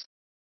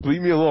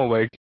leave me alone.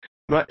 Like,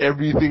 not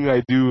everything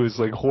I do is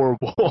like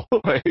horrible.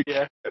 Like,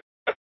 Yeah.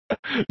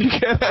 you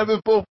can't have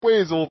it both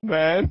ways, old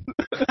man.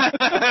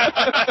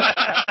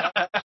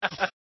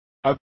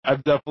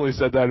 I've definitely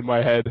said that in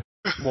my head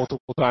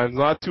multiple times.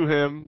 Not to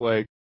him.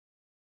 Like,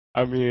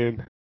 I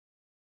mean,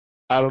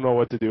 I don't know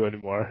what to do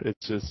anymore.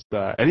 It's just,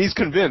 and he's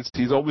convinced.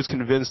 He's always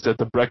convinced that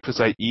the breakfast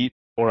I eat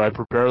or I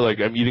prepare, like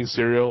I'm eating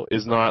cereal,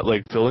 is not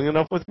like filling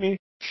enough with me.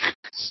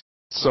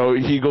 So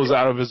he goes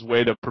out of his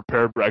way to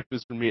prepare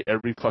breakfast for me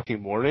every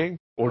fucking morning,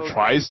 or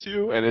tries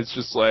to, and it's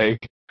just like,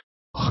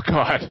 oh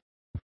god.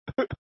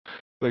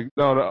 Like,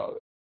 no,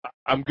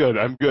 I'm good,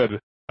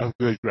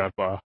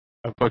 Grandpa.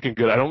 I'm fucking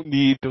good. I don't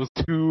need those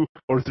 2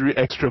 or 3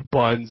 extra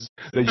buns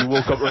that you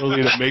woke up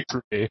early to make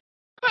for me.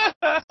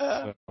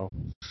 So,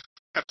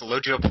 Have to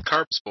load you up with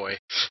carbs, boy.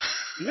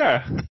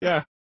 yeah.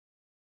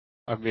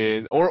 I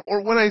mean, or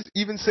when I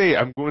even say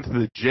I'm going to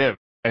the gym,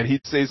 and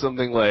he'd say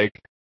something like,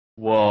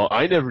 well,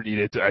 I never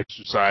needed to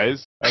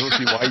exercise. I don't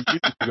see why you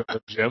need to go to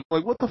the gym.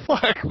 Like, what the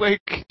fuck?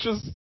 Like,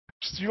 just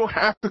you don't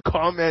have to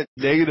comment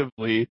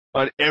negatively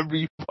on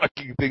every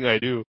fucking thing I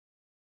do.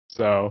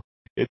 So,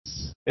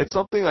 it's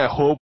something I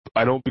hope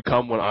I don't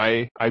become when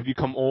I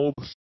become old.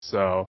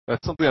 So,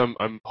 that's something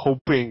I'm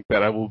hoping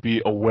that I will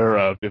be aware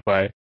of if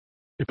I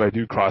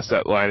do cross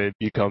that line and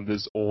become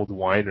this old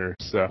whiner.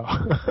 So.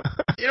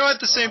 You know, at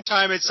the same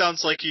time, it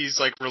sounds like he's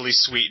like really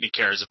sweet and he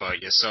cares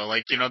about you. So,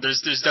 like, you know,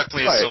 there's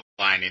definitely a Right. silver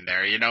lining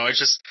there. You know, it's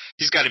just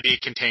he's got to be a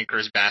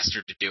cantankerous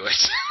bastard to do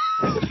it.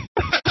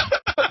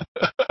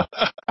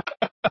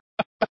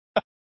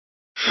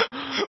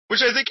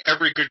 Which I think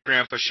every good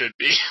grandpa should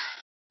be.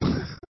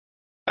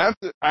 I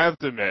have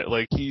to admit,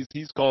 like, he's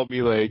called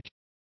me like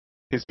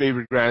his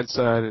favorite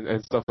grandson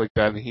and stuff like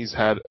that, and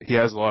he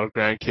has a lot of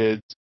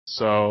grandkids.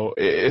 So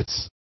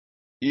it's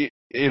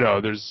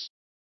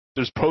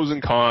there's pros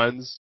and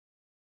cons,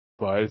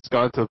 but it's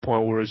gotten to the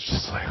point where it's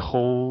just like,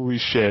 holy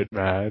shit,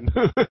 man.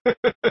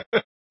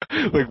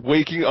 Like,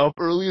 waking up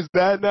early is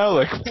bad now?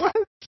 Like, what?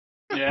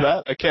 Yeah.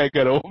 That I can't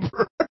get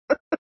over.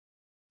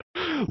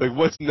 Like,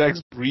 what's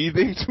next?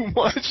 Breathing too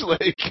much?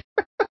 Like,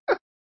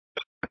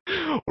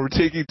 or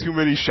taking too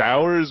many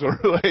showers? Or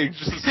like,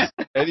 just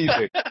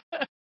anything.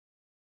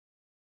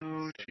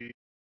 Oh, gee.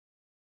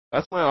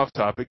 That's my off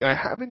topic. I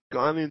haven't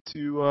gone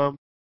into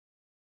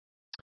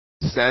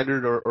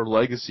Standard or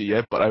Legacy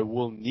yet, but I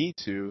will need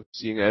to,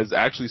 seeing as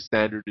actually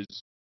Standard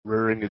is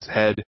rearing its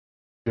head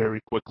very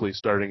quickly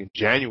starting in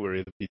January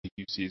of the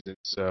PTQ season.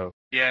 So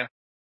Yeah.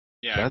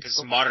 Yeah,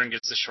 because Modern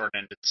gets the short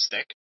end of the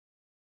stick.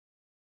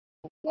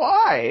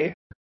 why?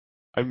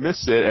 I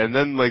miss it, and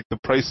then like the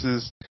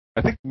prices.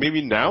 I think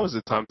maybe now is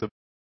the time to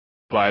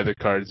buy the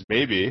cards.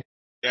 Maybe.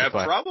 Yeah, If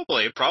I-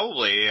 probably.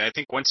 I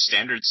think once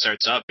Standard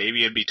starts up,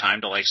 maybe it'd be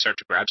time to like start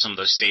to grab some of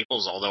those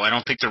staples. Although I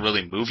don't think they're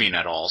really moving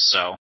at all.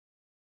 So,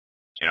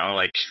 you know,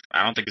 like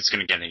I don't think it's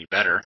going to get any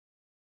better.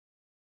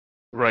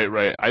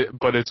 Right.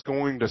 But it's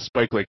going to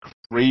spike like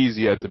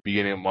crazy at the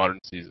beginning of modern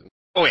season.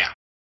 Oh yeah.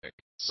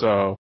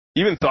 So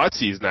even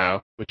Thoughtseize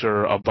now, which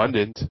are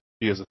abundant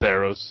because of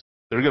Theros,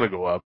 they're gonna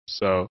go up.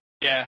 So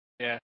Yeah.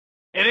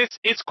 And it's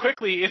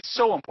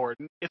so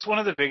important. It's one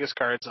of the biggest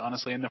cards,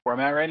 honestly, in the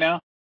format right now.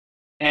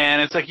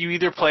 And it's like you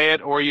either play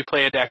it or you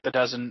play a deck that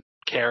doesn't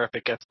care if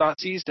it gets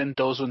Thoughtseized, and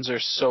those ones are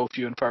so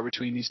few and far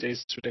between these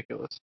days. It's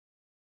ridiculous.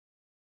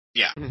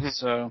 Yeah.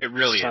 So It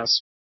really it's tough.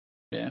 is.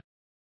 Yeah.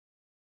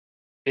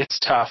 It's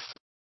tough.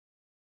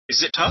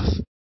 Is it tough?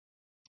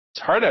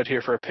 It's hard out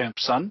here for a pimp,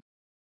 son.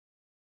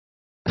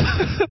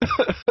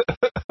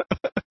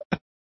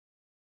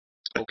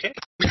 Okay.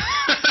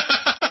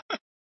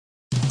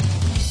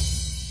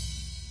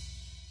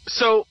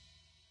 So,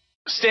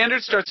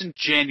 Standard starts in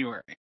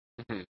January.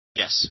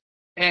 Yes.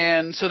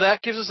 And so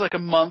that gives us like a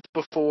month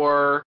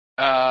before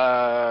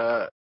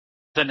the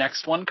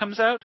next one comes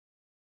out.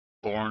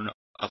 Born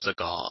of the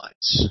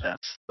Gods.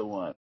 That's the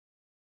one.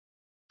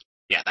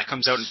 Yeah, that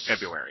comes out in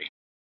February.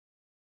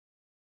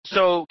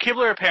 So,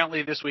 Kibler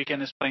apparently this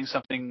weekend is playing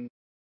something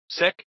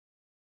sick.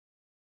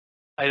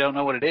 I don't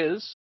know what it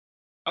is.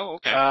 Oh,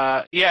 okay.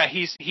 Yeah,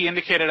 he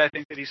indicated, I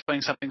think, that he's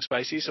playing something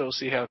spicy, so we'll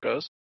see how it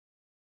goes.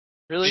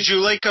 Really? Did you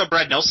like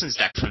Brad Nelson's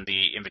deck from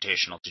the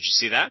Invitational? Did you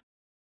see that?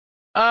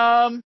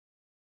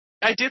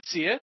 I did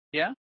see it,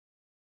 yeah.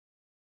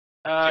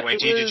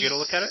 Did you get a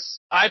look at it?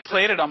 I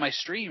played it on my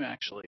stream,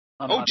 actually.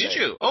 On Monday. Did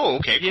you? Oh,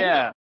 okay, cool.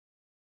 Yeah.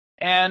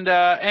 And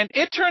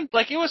it turned,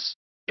 like, it was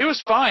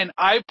fine.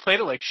 I played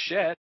it like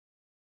shit.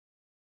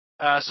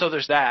 So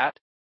there's that.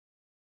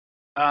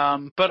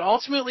 But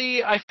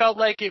ultimately, I felt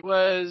like it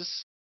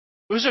was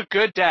a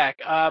good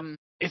deck.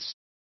 It's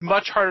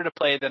much harder to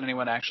play than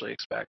anyone actually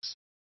expects.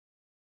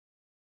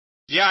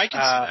 Yeah, I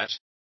can see that.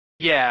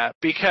 Yeah,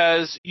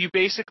 because you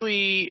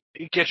basically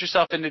get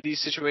yourself into these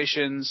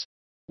situations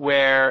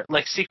where,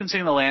 like,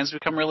 sequencing the lands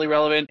become really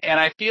relevant, and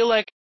I feel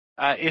like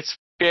it's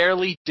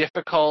fairly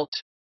difficult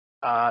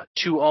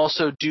to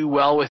also do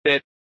well with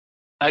it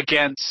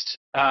against,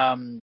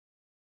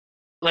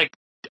 like,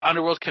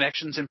 Underworld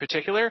Connections in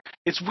particular.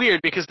 It's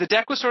weird because the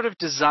deck was sort of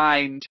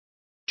designed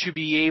to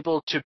be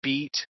able to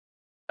beat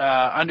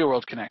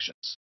Underworld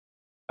Connections.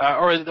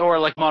 Or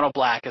like Mono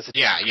Black as a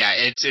Yeah,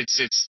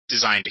 it's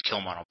designed to kill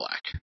Mono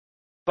Black.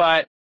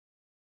 But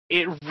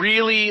it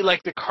really,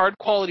 like, the card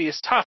quality is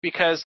tough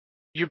because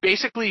you're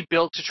basically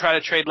built to try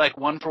to trade like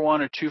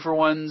 1-for-1 or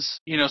 2-for-1s,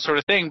 sort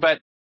of thing,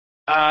 but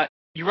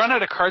you run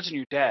out of cards and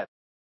you're dead.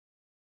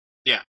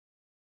 Yeah.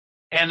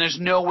 And there's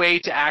no way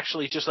to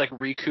actually just like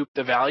recoup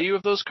the value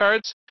of those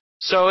cards.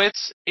 So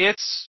it's a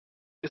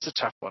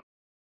tough one.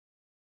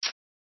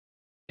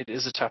 It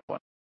is a tough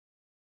one.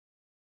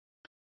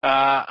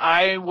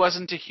 I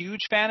wasn't a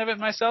huge fan of it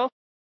myself,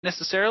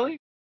 necessarily.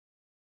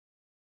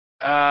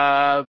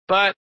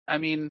 But, I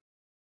mean,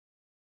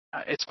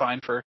 it's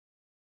fine for,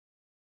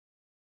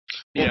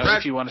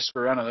 if you want to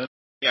screw around with it.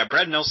 Yeah,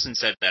 Brad Nelson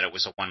said that it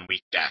was a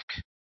 1-week deck.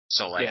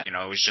 So, like,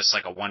 Yeah. it was just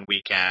like a 1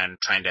 weekend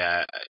trying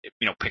to,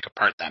 pick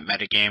apart that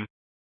metagame.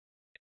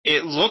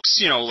 It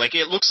looks,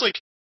 it looks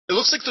like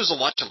there's a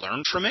lot to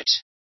learn from it.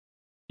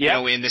 Yeah.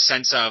 In the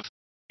sense of,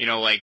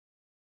 like,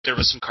 there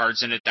was some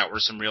cards in it that were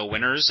some real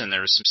winners, and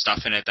there was some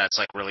stuff in it that's,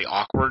 like, really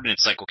awkward, and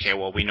it's like, okay,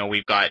 well, we know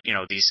we've got,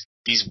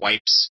 these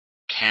wipes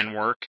can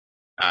work.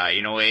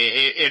 When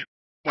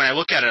I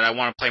look at it, I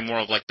want to play more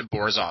of, like, the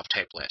Borzov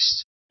type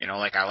list.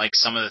 Like, I like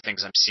some of the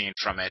things I'm seeing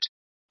from it,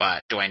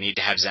 but do I need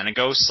to have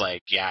Xenagos?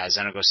 Like, yeah,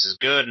 Xenagos is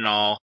good and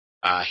all.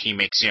 He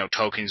makes,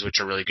 tokens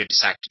which are really good to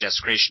sack to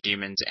Desecration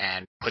Demons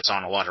and puts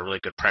on a lot of really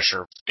good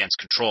pressure against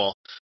control.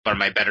 But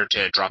am I better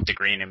to drop the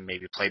green and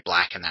maybe play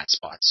black in that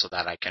spot so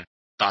that I can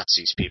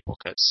Thoughtseize people?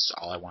 Because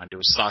all I want to do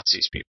is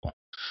Thoughtseize people.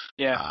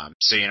 Yeah.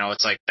 So,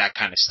 it's like that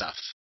kind of stuff.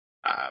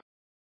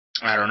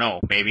 I don't know.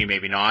 Maybe,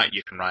 maybe not.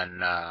 You can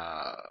run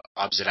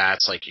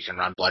Obsidats, like you can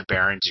run Blood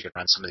Barons, you can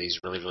run some of these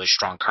really, really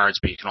strong cards,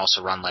 but you can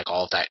also run like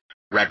all of that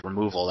red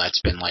removal that's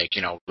been like,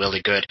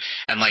 really good.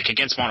 And like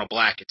against Mono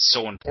Black, it's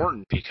so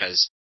important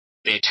because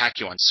they attack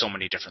you on so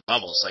many different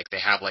levels. Like they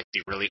have like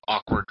the really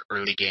awkward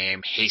early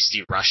game,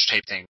 hasty rush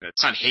type thing.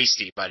 It's not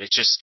hasty, but it's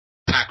just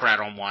Pack Rat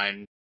on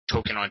 1,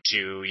 token on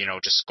 2,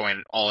 just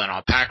going all in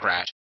on Pack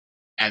Rat.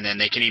 And then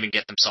they can even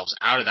get themselves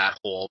out of that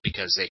hole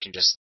because they can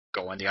just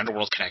go in the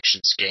Underworld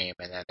Connections game,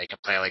 and then they can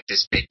play like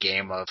this big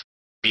game of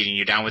beating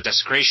you down with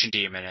Desecration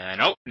Demon, and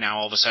then, now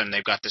all of a sudden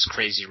they've got this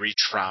crazy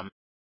reach from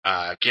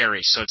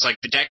Gary. So it's like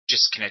the deck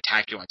just can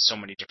attack you in so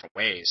many different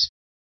ways.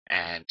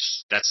 And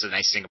that's the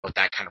nice thing about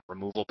that kind of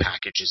removal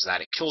package is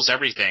that it kills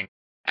everything,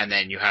 and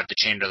then you have the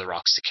Chain to the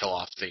Rocks to kill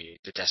off the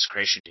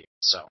Desecration Demon.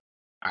 So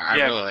I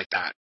really like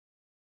that.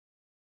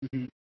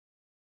 Mm-hmm.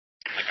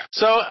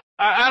 So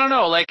I don't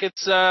know, like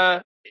it's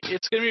going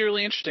to be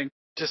really interesting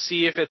to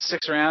see if it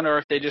sticks around or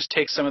if they just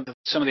take some of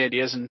the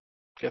ideas and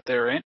get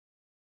there, right?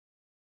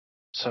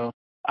 So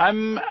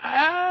I'm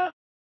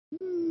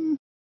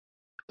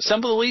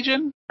Assemble the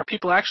Legion. Are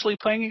people actually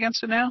playing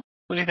against it now?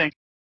 What do you think?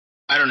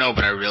 I don't know,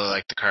 but I really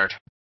like the card.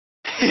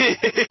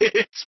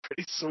 It's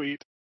pretty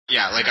sweet.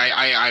 Yeah, like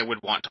I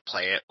would want to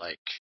play it. Like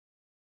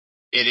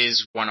it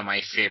is one of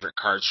my favorite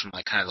cards from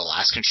like kind of the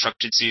last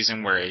constructed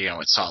season where, you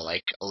know, it saw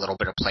like a little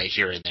bit of play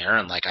here and there,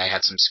 and like I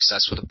had some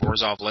success with the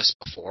Borzov list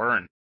before,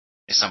 and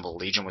Assemble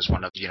Legion was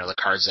one of, you know, the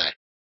cards that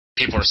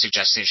people are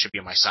suggesting should be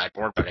on my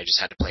sideboard, but I just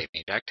had to play it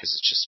main deck because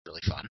it's just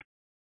really fun.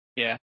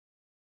 Yeah.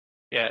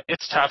 Yeah,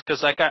 it's tough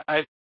because like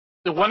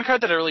the one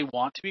card that I really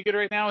want to be good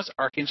right now is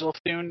Archangel of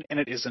Thune, and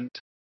it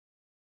isn't.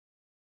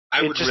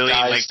 I It would just really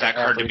dies like that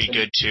to card to be everything.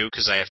 good too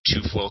because I have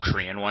 2 full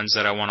Korean ones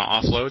that I want to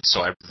offload,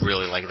 so I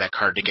really like that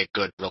card to get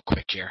good real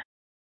quick here.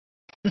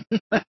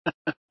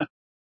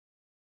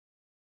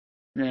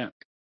 Yeah.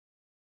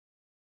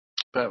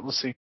 But we'll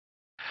see.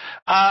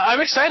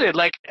 I'm excited.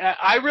 Like,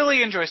 I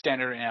really enjoy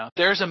Standard right now.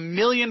 There's a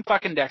million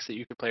fucking decks that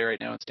you could play right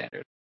now in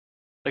Standard.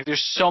 Like,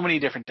 there's so many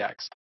different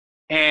decks.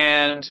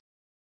 And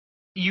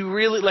you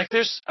really, like,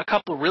 there's a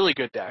couple really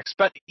good decks.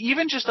 But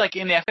even just, like,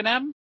 in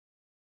FNM,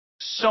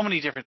 so many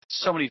different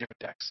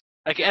decks.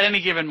 Like, at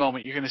any given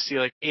moment, you're going to see,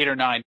 like, 8 or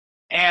 9.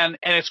 And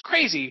it's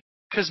crazy,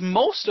 because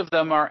most of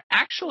them are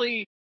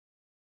actually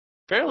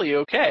fairly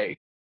okay.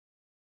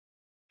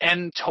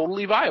 And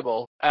totally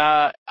viable.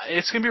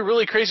 It's going to be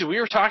really crazy. We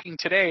were talking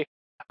today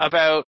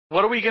about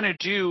what are we going to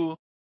do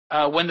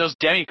when those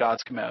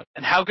demigods come out,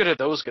 and how good are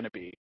those going to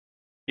be,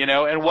 you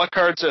know, and what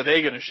cards are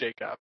they going to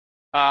shake up?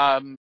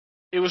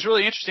 It was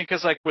really interesting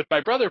because, like, with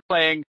my brother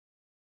playing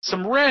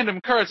some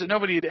random cards that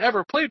nobody had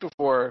ever played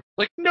before,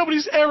 like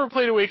nobody's ever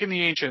played Awaken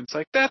the Ancients.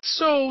 Like that's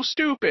so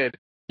stupid.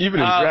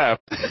 Even in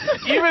draft.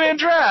 Even in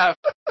draft.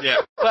 Yeah.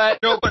 But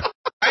no, but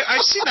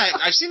I've seen that.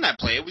 I've seen that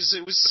play. It was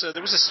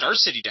there was a Star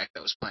City deck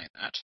that was playing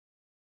that.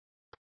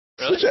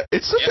 Really?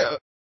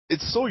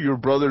 It's so your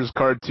brother's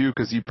card too,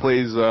 because he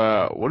plays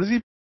what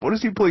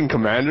is he playing,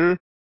 Commander?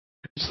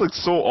 Just like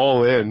so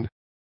all in.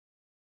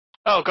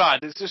 Oh god,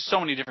 there's just so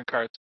many different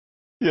cards.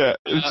 Yeah,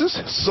 it's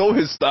just so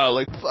his style.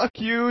 Like fuck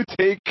you,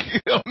 take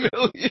a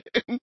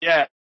million.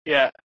 Yeah,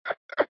 yeah.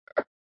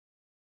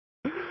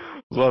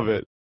 Love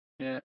it.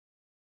 Yeah.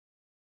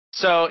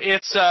 So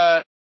it's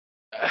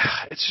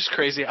just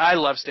crazy. I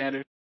love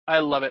Standard. I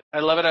love it. I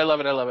love it. I love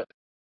it. I love it.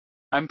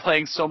 I'm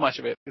playing so much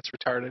of it. It's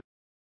retarded.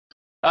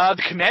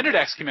 The Commander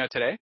decks came out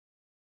today.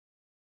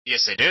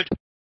 Yes, I did.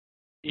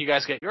 You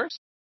guys get yours?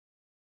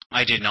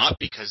 I did not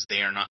because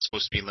they are not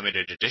supposed to be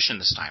limited edition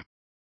this time.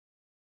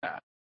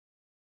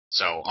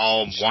 So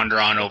I'll wander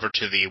on over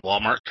to the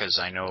Walmart because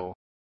I know.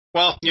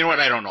 Well, you know what?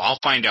 I don't know. I'll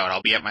find out.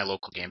 I'll be at my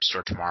local game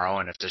store tomorrow,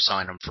 and if they're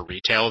selling them for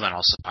retail, then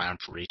I'll buy them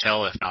for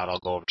retail. If not, I'll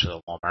go over to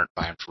the Walmart and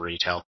buy them for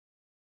retail.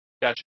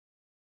 Gotcha.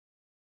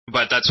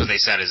 But that's what they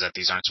said, is that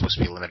these aren't supposed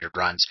to be limited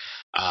runs.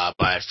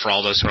 But for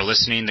all those who are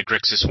listening, the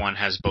Grixis one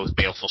has both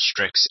Baleful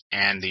Strix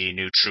and the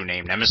new True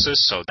Name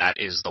Nemesis, so that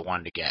is the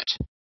one to get.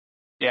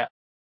 Yeah.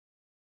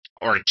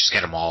 Or just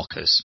get them all,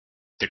 because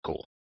they're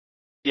cool.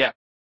 Yeah.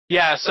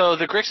 Yeah, so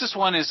the Grixis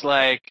one is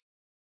like,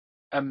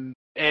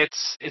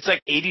 it's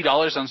like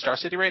 $80 on Star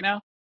City right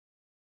now.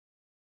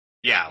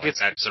 Yeah, like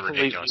that's a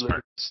ridiculous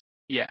part.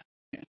 Yeah,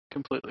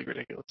 completely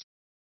ridiculous.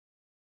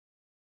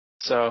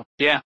 So,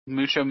 yeah,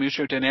 mucho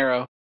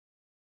dinero.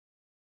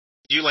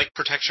 Do you like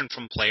protection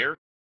from player?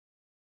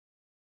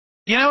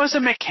 You know, as a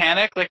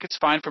mechanic, like, it's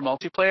fine for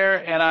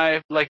multiplayer, and I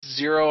have, like,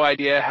 zero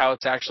idea how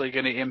it's actually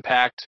going to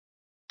impact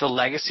the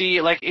legacy.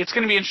 Like, it's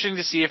going to be interesting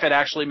to see if it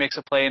actually makes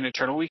a play in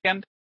Eternal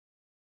Weekend.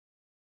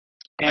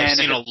 And I've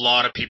seen a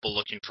lot of people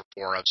looking for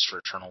 4-ups for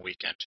Eternal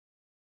Weekend.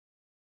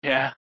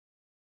 Yeah.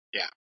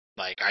 Yeah.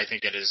 Like, I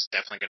think it is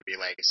definitely going to be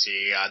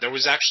legacy. There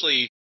was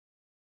actually,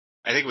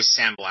 I think it was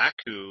Sam Black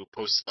who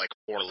posted like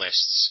 4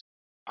 lists,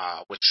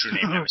 with True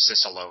Name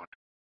Nemesis alone.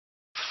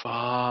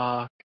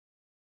 Fuck.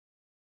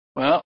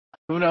 Well,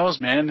 who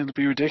knows, man? It'll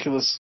be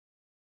ridiculous.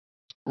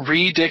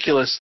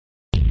 Ridiculous.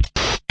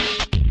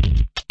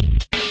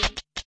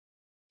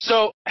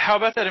 So, how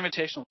about that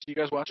Invitational? Did you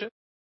guys watch it?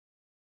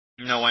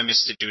 No, I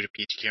missed it due to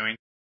PTQing.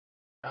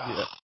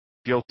 Yeah.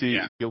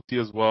 Guilty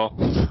as well.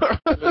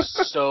 It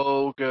was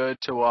so good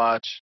to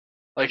watch.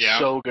 Like, Yeah.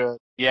 so good.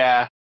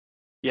 Yeah.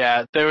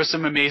 Yeah, there was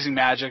some amazing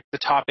magic. The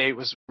top 8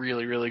 was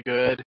really, really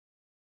good.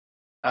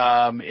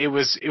 It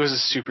was a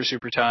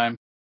super time.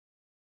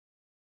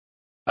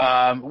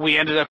 We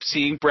ended up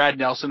seeing Brad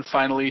Nelson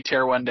finally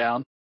tear one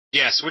down.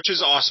 Yes, which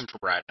is awesome for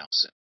Brad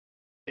Nelson.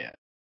 Yeah.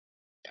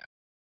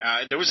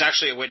 Yeah. There was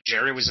actually,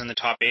 Jerry was in the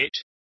top 8?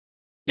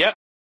 Yep.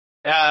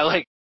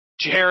 Like,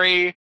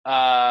 Jerry,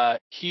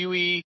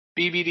 Huey,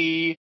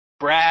 BBD,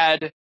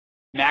 Brad,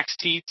 Max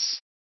Teets.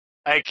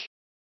 Like,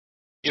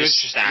 it was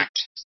just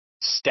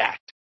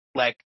stacked.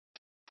 Like,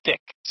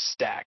 thick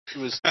stacked. It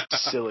was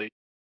silly.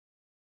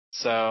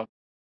 So,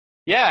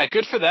 yeah,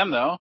 good for them,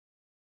 though.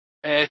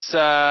 It's,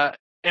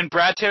 and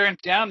Brad tearing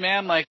it down,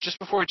 man, like, just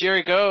before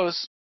Jerry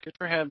goes. Good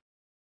for him.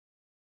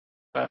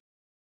 But,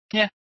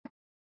 yeah.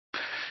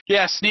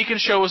 Yeah, Sneak and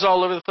Show was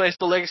all over the place.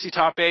 The Legacy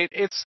top 8.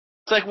 It's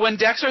like when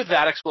decks are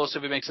that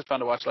explosive, it makes it fun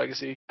to watch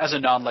Legacy as a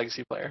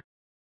non-Legacy player.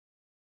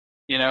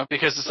 You know,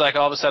 because it's like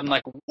all of a sudden,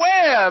 like,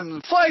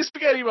 wham! Flying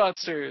spaghetti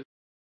monsters!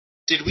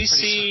 Did we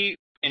see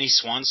any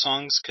swan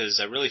songs? Because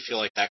I really feel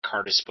like that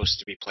card is supposed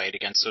to be played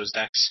against those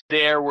decks.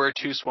 There were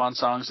 2 swan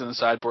songs in the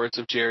sideboards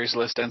of Jerry's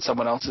list and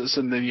someone else's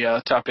in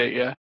the top 8,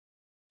 yeah.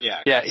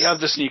 Yeah. Yeah, you have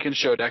the Sneak and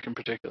Show deck in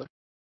particular.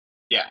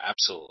 Yeah,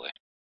 absolutely.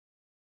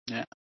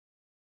 Yeah.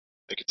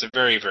 Like, it's a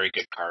very, very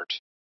good card.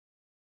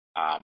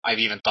 I've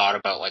even thought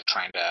about, like,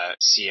 trying to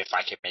see if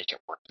I could make it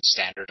work in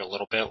Standard a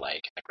little bit,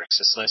 like in the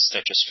Grixis list.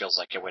 It just feels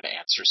like it would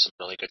answer some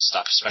really good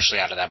stuff, especially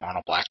out of that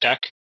mono black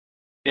deck.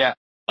 Yeah.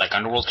 Like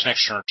Underworld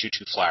Connection or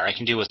 2/2 flyer. I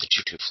can deal with the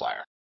 2/2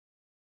 flyer.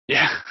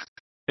 Yeah.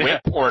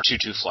 Whip or a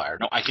 2/2 flyer.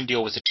 No, I can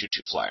deal with a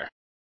 2/2 flyer.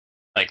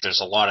 Like,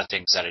 there's a lot of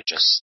things that it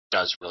just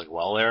does really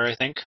well there, I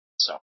think.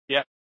 So.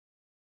 Yep,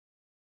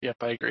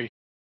 I agree.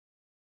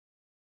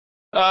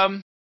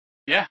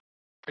 Yeah,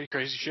 pretty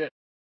crazy shit.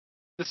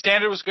 The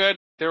Standard was good.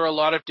 There were a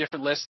lot of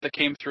different lists that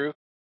came through.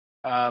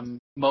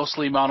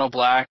 Mostly mono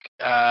black.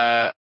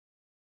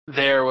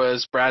 There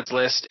was Brad's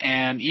list,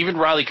 and even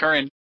Riley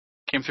Curran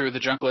came through with the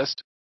junk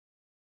list.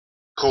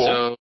 Cool.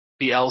 So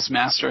the L's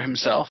master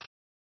himself,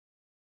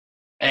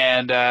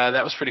 and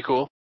that was pretty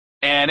cool.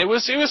 And it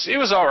was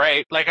all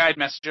right. Like, I'd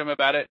messaged him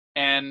about it,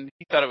 and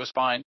he thought it was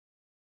fine.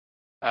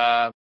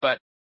 But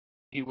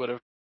he would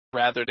have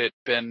rathered it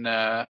been.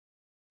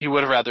 He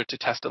would have rathered to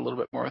test a little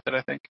bit more with it,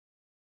 I think.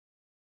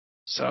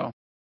 So,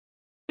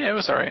 yeah, it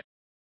was all right.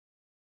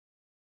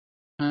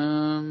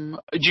 Do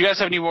you guys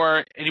have any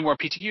more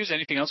PTQs?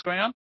 Anything else going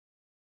on?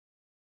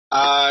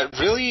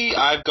 Really,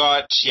 I've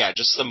got,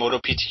 just the Moto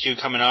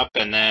PTQ coming up,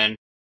 and then,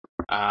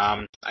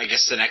 I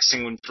guess the next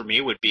thing for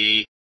me would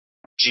be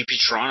GP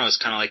Toronto is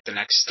kind of like the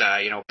next,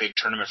 big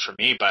tournament for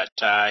me, but,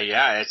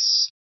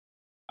 it's,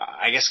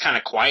 I guess kind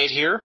of quiet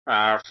here,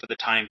 for the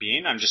time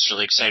being. I'm just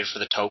really excited for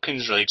the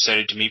tokens, really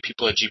excited to meet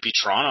people at GP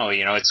Toronto.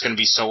 You know, it's going to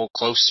be so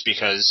close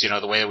because,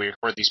 the way that we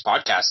record these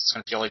podcasts, it's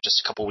going to feel like just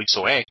a couple weeks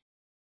away.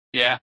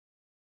 Yeah.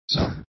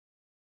 So.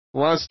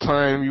 Last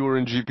time you were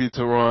in GP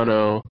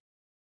Toronto,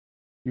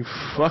 you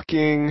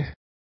fucking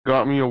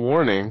got me a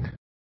warning.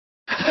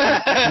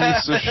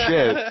 Piece of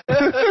shit.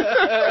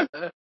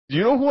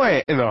 You know who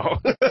I am? No.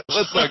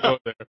 Let's not go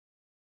there.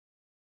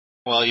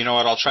 Well, you know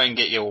what? I'll try and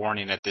get you a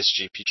warning at this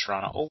GP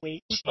Toronto. Oh,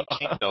 wait. You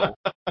can't go.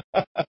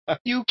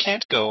 You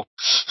can't go.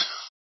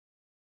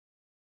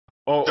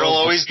 There'll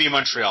always be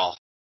Montreal.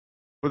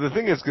 But the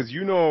thing is, because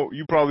you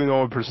probably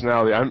know my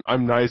personality.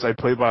 I'm nice. I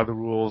play by the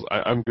rules.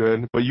 I'm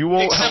good. But you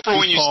won't. Except for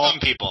when you scum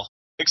people.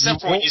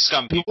 Except for when you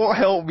scum people. You won't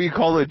help me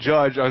call a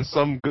judge on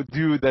some good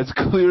dude that's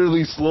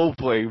clearly slow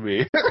playing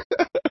me.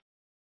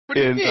 What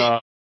do you mean?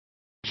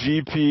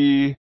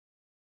 GP.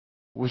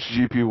 Which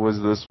GP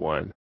was this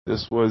one?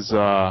 This was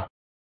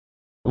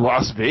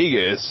Las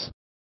Vegas.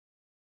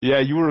 Yeah,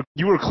 you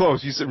were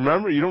close. You said,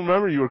 remember? You don't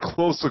remember? You were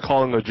close to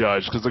calling a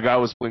judge because the guy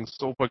was playing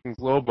so fucking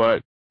slow.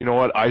 But you know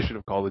what? I should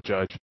have called the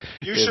judge.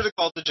 You should have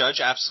called the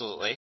judge,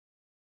 absolutely.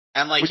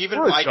 And like, even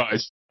my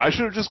judge, I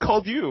should have just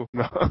called you.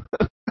 No.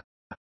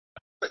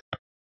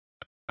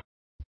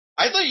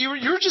 I thought you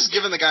were just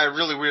giving the guy a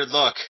really weird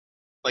look.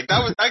 Like,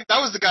 that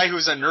was the guy who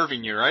was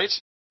unnerving you, right?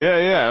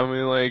 Yeah. I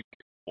mean, like,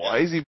 why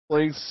is he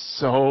playing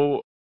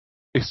so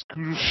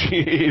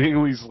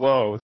excruciatingly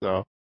slow?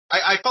 So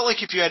I felt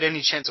like if you had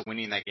any chance of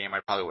winning that game, I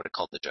probably would have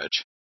called the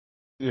judge.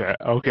 Yeah.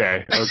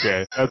 Okay. That's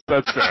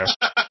fair.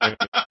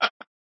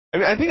 I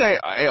mean, I think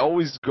I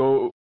always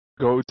go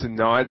to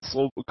not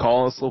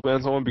call a slow play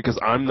on someone because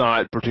I'm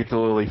not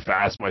particularly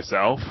fast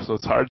myself, so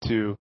it's hard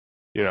to,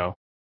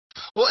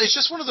 Well, it's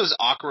just one of those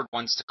awkward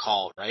ones to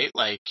call, right?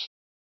 Like,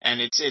 and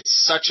it's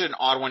such an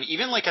odd one,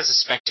 even like as a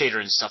spectator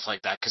and stuff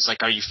like that, because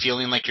like, are you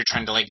feeling like you're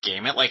trying to like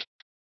game it? Like,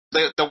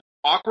 the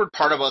awkward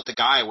part about the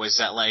guy was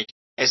that like,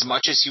 as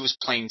much as he was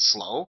playing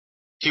slow,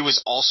 he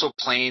was also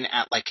playing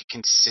at like a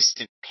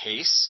consistent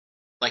pace.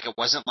 Like, it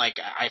wasn't like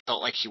I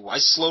felt like he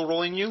was slow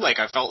rolling you. Like,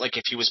 I felt like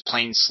if he was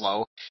playing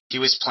slow, he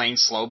was playing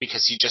slow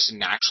because he just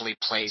naturally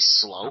plays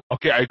slow.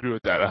 Okay, I agree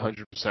with that.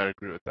 100%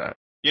 agree with that.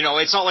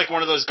 It's not like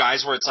one of those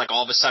guys where it's like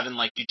all of a sudden,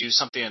 like, you do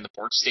something and the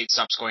board state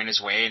stops going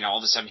his way and all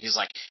of a sudden he's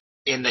like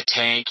in the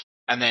tank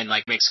and then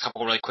like makes a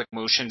couple really quick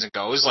motions and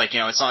goes. Like,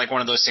 it's not like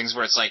one of those things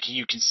where it's like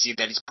you can see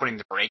that he's putting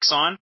the brakes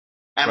on.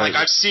 And right.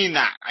 Like, I've seen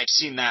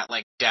that,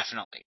 like,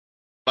 definitely.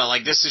 But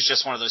like, this is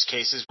just one of those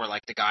cases where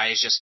like the guy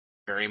is just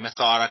very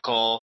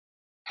methodical,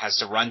 has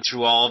to run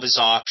through all of his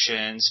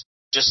options,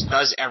 just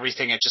does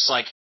everything at just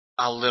like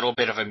a little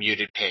bit of a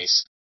muted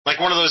pace. Like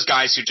one of those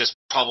guys who just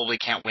probably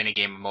can't win a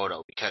game of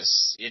Moto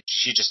because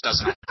she just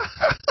doesn't.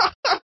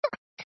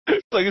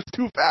 It's like it's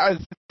too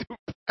fast.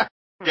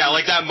 Yeah,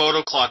 like that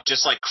Moto clock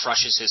just like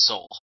crushes his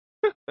soul.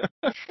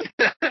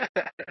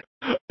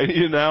 I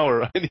need an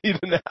hour.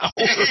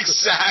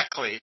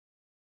 Exactly.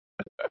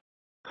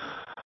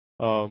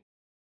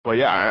 But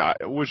yeah,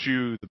 I wish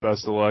you the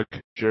best of luck,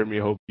 Jeremy.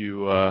 I hope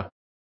you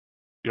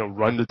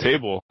run the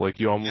table like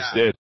you almost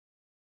did.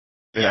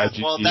 Yeah,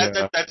 well,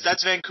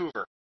 that's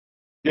Vancouver.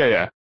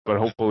 Yeah. But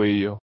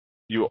hopefully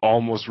you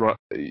almost run.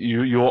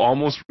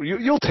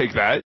 You'll take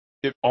that.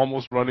 If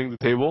almost running the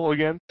table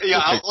again.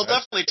 Yeah, I'll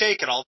definitely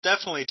take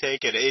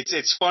it.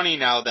 It's funny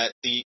now that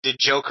the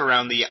joke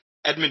around the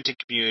Edmonton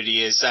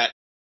community is that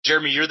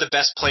Jeremy, you're the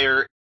best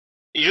player.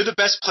 You're the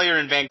best player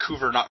in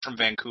Vancouver, not from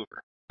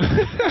Vancouver.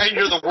 And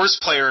you're the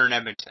worst player in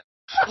Edmonton.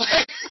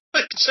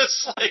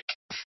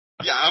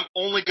 Yeah, I'm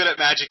only good at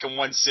Magic in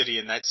one city,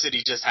 and that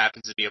city just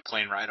happens to be a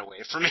plane ride away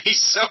from me,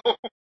 so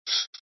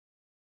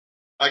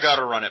I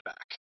gotta run it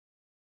back.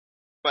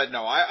 But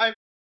no, I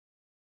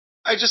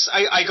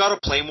gotta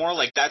play more.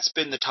 Like, that's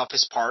been the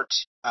toughest part,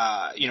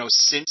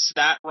 since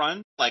that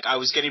run. Like, I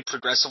was getting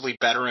progressively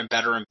better and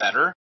better and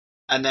better.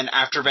 And then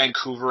after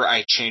Vancouver,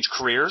 I changed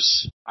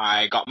careers.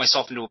 I got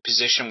myself into a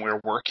position where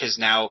work has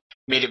now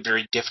made it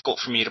very difficult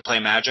for me to play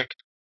Magic.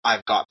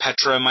 I've got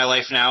Petra in my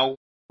life now,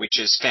 which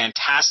is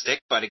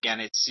fantastic, but again,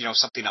 it's,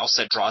 something else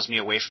that draws me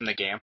away from the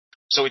game.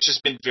 So it's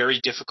just been very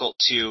difficult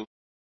to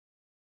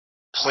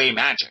play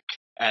Magic.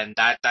 And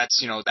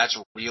that's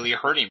really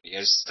hurting me,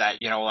 is that,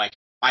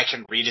 I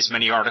can read as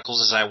many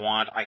articles as I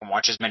want, I can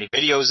watch as many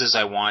videos as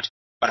I want,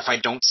 but if I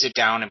don't sit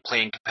down and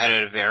play in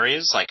competitive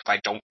areas, like if I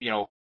don't,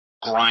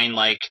 grind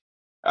like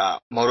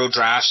Moto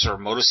Drafts or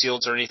Moto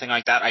Seals or anything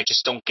like that, I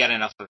just don't get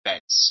enough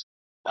events.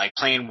 Like,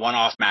 playing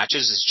one-off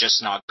matches is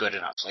just not good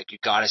enough. Like, you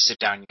gotta sit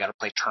down, you gotta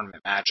play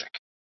tournament Magic.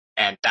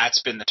 And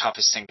that's been the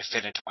toughest thing to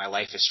fit into my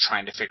life, is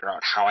trying to figure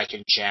out how I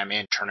can jam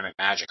in tournament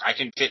Magic. I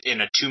can fit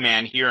in a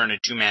 2-man here and a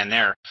 2-man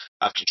there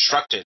of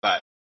Constructed,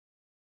 but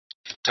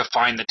to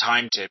find the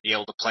time to be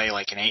able to play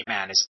like an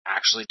 8-man is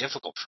actually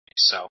difficult for me.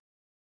 So,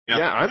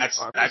 that's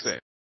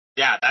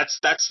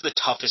the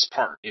toughest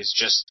part, is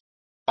just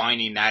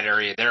finding that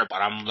area there.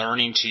 But I'm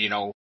learning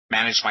to,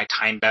 manage my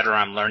time better.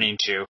 I'm learning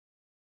to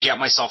get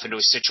myself into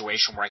a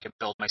situation where I can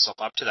build myself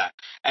up to that.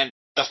 And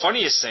the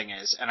funniest thing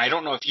is, and I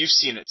don't know if you've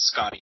seen it,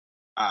 Scotty,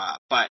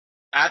 but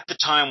at the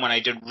time when I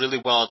did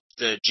really well at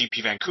the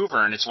GP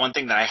Vancouver, and it's one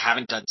thing that I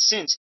haven't done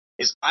since,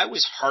 is I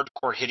was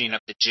hardcore hitting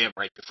up the gym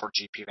right before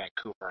GP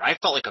Vancouver. And I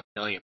felt like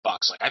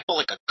 $1,000,000. Like, I felt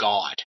like a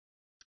god.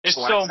 It's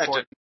so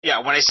important.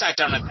 When I sat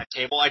down at that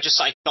table, I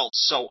felt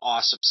so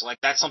awesome. So, like,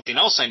 that's something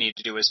else I need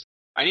to do, is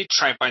I need to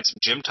try and find some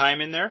gym time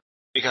in there,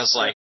 because,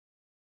 like,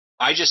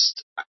 I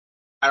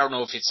don't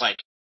know if it's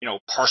like,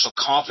 partial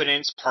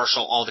confidence,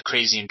 partial all the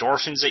crazy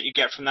endorphins that you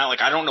get from that.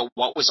 Like, I don't know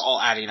what was all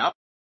adding up,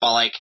 but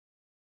like,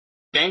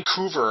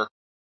 Vancouver,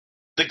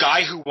 the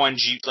guy who won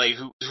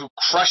who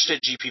crushed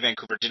at GP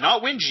Vancouver, did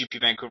not win GP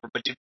Vancouver,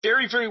 but did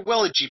very, very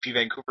well at GP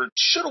Vancouver.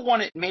 Should have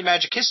won it, made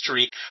Magic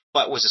history,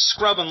 but was a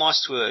scrub and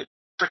lost to a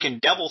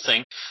freaking devil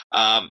thing.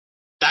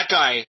 That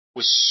guy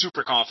was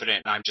super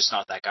confident, and I'm just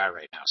not that guy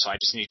right now. So I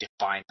just need to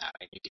find that.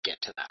 I need to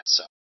get to that.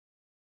 So,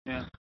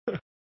 yeah.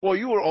 Well,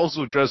 you were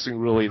also dressing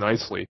really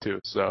nicely too,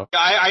 so.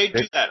 I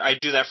do that. I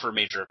do that for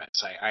major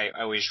events. I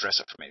always dress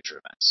up for major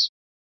events.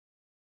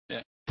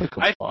 Yeah.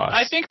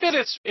 I think that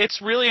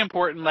it's really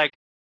important, like,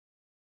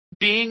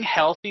 being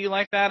healthy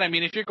like that. I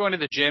mean, if you're going to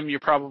the gym, you're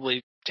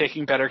probably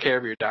taking better care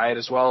of your diet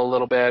as well a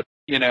little bit,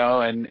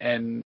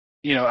 and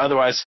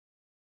otherwise,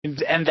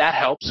 and that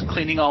helps.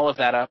 Cleaning all of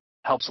that up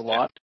helps a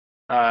lot.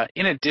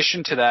 In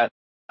addition to that,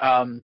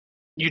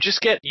 you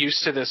just get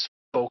used to this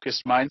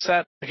focused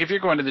mindset. Like, if you're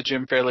going to the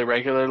gym fairly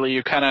regularly,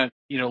 you kind of,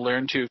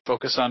 learn to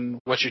focus on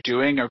what you're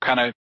doing, or kind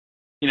of,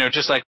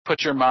 just like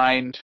put your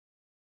mind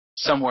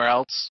somewhere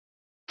else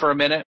for a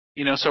minute,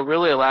 so it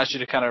really allows you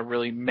to kind of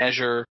really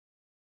measure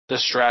the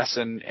stress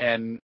and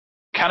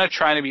kind of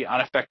trying to be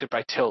unaffected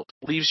by tilt.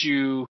 Leaves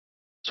you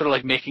sort of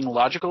like making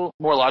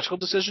more logical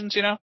decisions,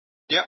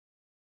 Yeah.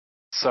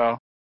 So,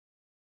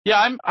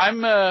 yeah,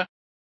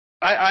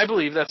 I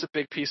believe that's a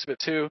big piece of it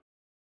too.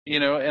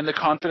 And the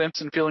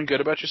confidence and feeling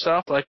good about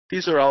yourself. Like,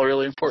 these are all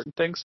really important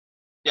things.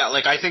 Yeah,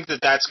 like, I think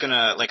that's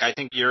gonna, like, I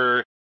think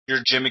your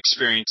gym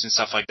experience and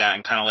stuff like that,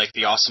 and kind of like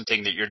the awesome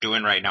thing that you're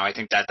doing right now, I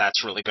think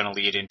that's really gonna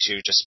lead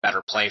into just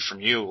better play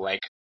from you.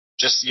 Like,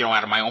 just,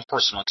 out of my own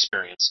personal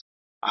experience,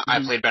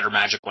 I played better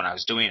Magic when I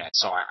was doing it.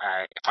 So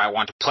if I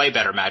want to play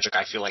better Magic,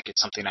 I feel like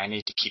it's something I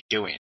need to keep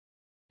doing.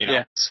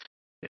 Yeah.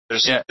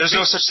 There's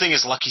no such thing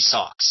as lucky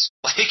socks.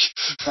 Like,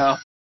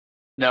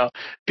 No.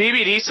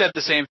 BBD said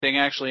the same thing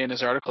actually in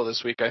his article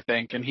this week, I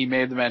think, and he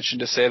made the mention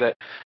to say that,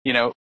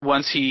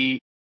 once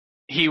he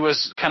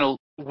was kind of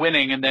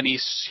winning, and then he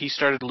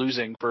started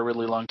losing for a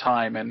really long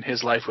time, and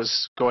his life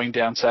was going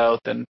down south,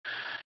 and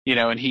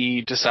and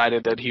he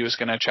decided that he was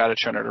going to try to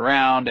turn it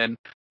around, and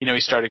he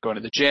started going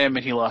to the gym,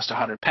 and he lost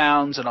 100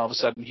 pounds, and all of a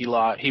sudden he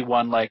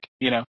won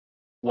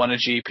won a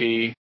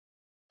GP,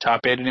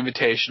 top 8 an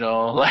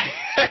invitational,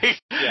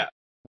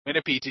 win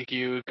a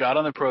PTQ, got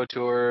on the Pro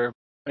Tour.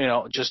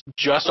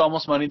 Just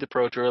almost moneyed the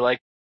Pro Tour. Like,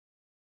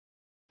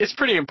 it's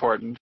pretty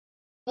important.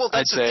 Well,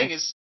 that's the thing,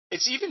 is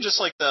it's even just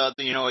like the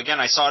again,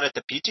 I saw it at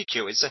the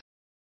PTQ. It's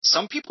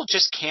some people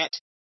just can't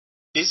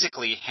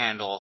physically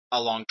handle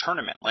a long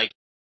tournament. Like,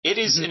 it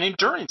is an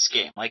endurance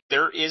game. Like,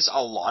 there is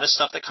a lot of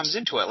stuff that comes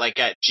into it. Like,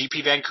 at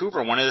GP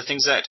Vancouver, one of the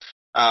things that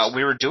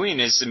we were doing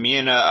is, me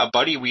and a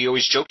buddy, we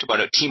always joked about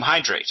it, team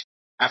hydrate.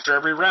 After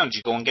every round,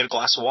 you go and get a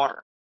glass of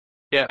water.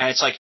 Yeah. And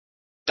it's like,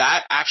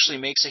 that actually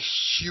makes a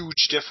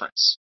huge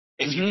difference.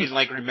 If you can,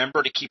 like,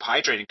 remember to keep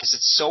hydrating, because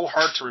it's so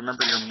hard to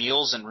remember your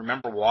meals and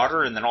remember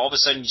water, and then all of a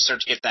sudden you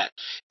start to get that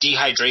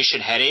dehydration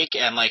headache,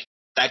 and, like,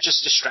 that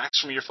just distracts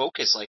from your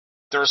focus. Like,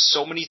 there are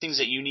so many things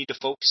that you need to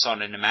focus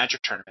on in a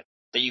Magic tournament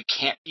that you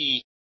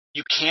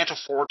can't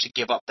afford to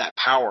give up that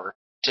power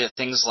to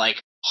things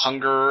like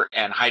hunger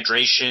and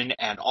hydration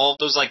and all of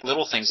those like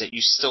little things that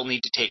you still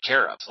need to take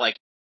care of. Like,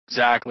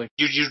 Exactly.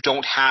 you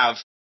don't have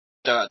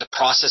the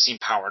processing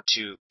power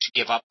to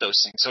give up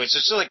those things. So it's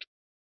just like,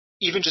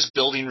 even just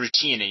building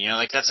routine, and you know,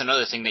 like that's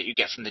another thing that you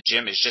get from the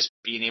gym is just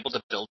being able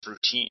to build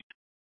routine.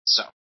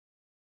 So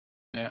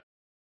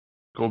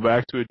Go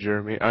back to it,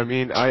 Jeremy. I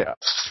mean,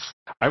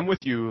 I'm with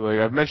you. Like,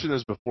 I've mentioned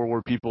this before,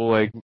 where people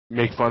like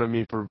make fun of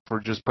me for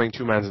just playing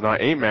 2-mans and not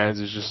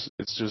 8-mans.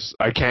 It's just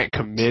I can't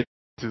commit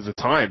to the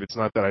time. It's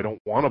not that I don't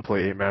want to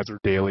play 8-mans or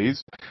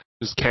dailies.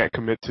 Just can't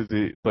commit to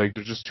there's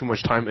just too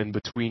much time in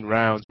between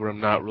rounds where I'm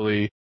not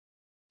really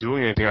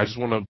doing anything. I just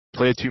want to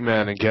play a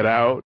 2-man and get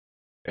out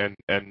and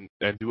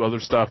do other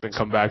stuff and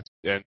come back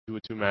and do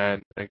a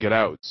 2-man and get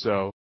out.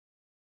 So,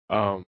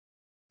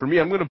 for me,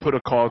 I'm going to put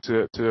a call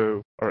to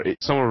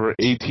some of our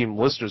A-team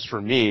listeners. For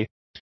me,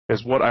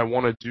 is what I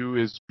want to do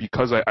is,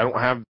 because I don't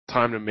have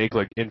time to make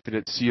like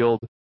infinite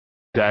sealed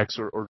decks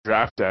or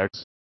draft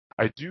decks,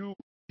 I do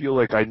feel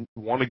like I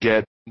want to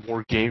get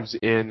more games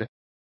in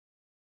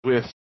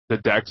with the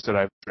decks that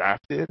I've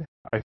drafted.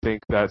 I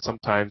think that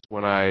sometimes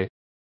when I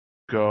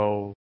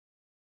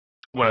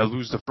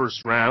lose the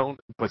first round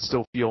but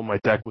still feel my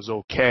deck was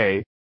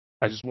okay,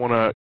 I just want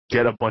to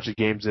get a bunch of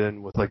games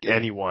in with like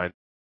anyone.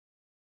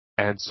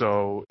 And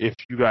so if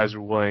you guys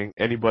are willing,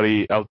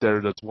 anybody out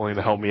there that's willing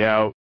to help me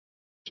out,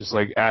 just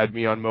like add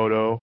me on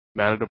Moto,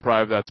 Mana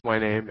Deprived, that's my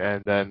name,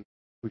 and then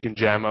we can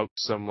jam up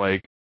some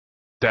like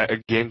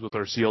games with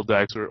our sealed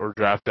decks or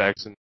draft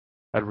decks, and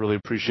I'd really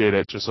appreciate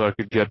it, just so I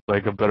could get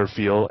like a better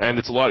feel. And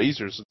it's a lot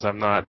easier since I'm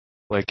not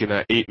like in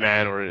an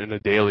 8-man or in a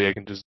daily. I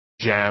can just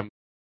jam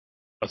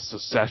a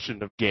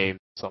succession of games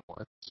with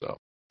someone. So,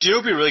 do you know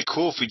what would be really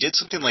cool if we did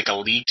something like a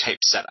league type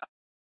setup,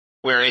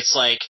 where it's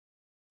like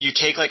you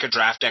take like a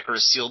draft deck or a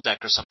sealed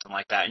deck or something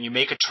like that, and you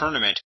make a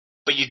tournament,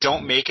 but you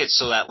don't make it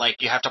so that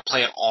like you have to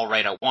play it all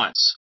right at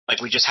once.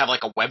 Like, we just have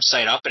like a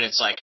website up, and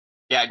it's like,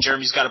 yeah,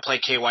 Jeremy's got to play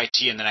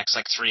KYT in the next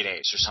like 3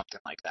 days or something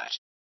like that.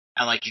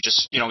 And like, you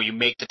just, you know, you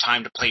make the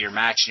time to play your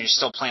match, and you're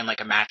still playing like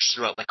a match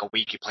throughout like a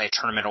week. You play a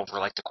tournament over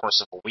like the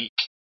course of a week.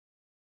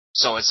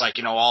 So it's like,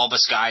 you know, all of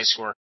us guys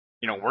who are,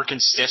 you know, working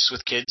stiffs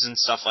with kids and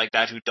stuff like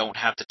that, who don't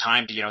have the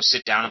time to, you know,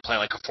 sit down and play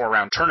like a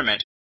 4-round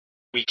tournament,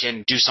 we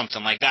can do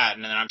something like that.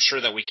 And then I'm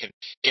sure that we can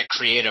get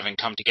creative and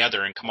come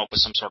together and come up with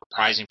some sort of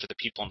prizing for the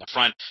people in the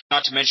front.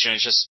 Not to mention,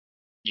 it's just,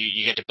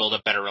 you get to build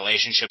up better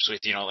relationships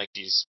with, you know, like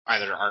these,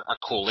 either our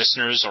cool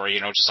listeners or,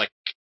 you know, just like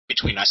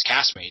between us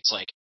castmates.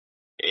 Like,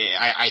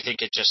 I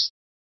think it just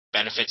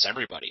benefits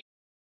everybody.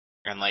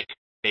 And like,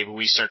 maybe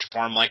we start to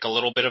form like a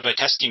little bit of a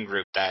testing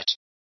group that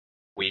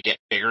we get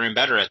bigger and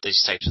better at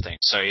these types of things.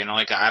 So, you know,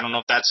 like, I don't know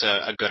if that's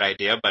a good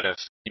idea, but if,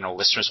 you know,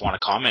 listeners want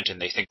to comment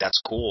and they think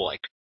that's cool,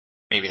 like,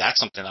 maybe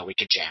that's something that we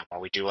could jam, or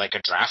we do like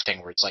a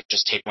drafting where it's like,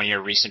 just take one of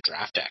your recent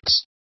draft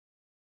decks.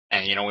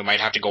 And, you know, we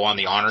might have to go on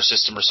the honor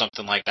system or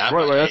something like that.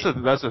 Right,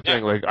 But, that's the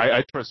thing. Like,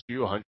 I trust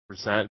you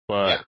 100%,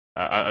 but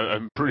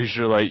I'm pretty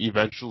sure, like,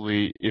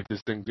 eventually, if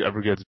this thing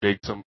ever gets big,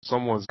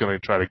 someone's gonna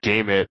try to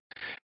game it.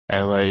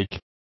 And like,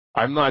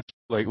 I'm not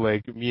like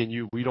me and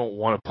you. We don't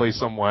want to play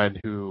someone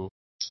who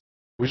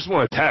we just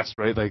want to test,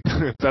 right? Like,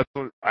 that's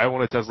what I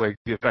want to test, like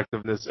the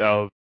effectiveness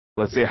of,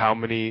 let's say, how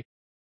many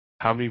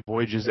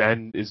voyages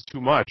end is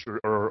too much,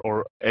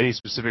 or any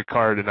specific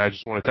card, and I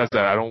just want to test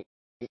that. I don't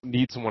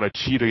need someone to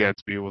cheat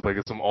against me with like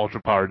some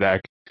ultra power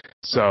deck.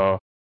 So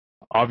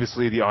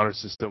obviously the honor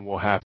system will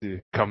have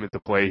to come into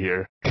play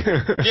here.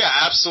 yeah,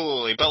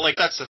 absolutely. But like,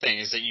 that's the thing,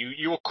 is that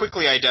you will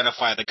quickly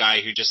identify the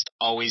guy who just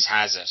always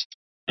has it.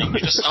 And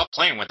you just stop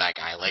playing with that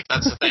guy. Like,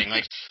 that's the thing.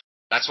 Like,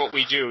 that's what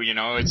we do, you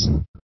know. It's,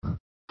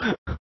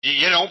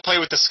 you don't play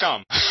with the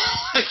scum.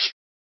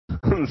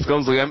 The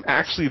scum's like, I'm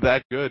actually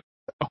that good.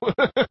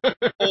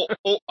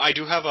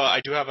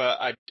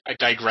 I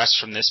digress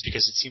from this,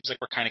 because it seems like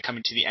we're kind of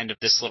coming to the end of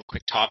this little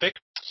quick topic,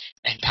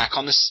 and back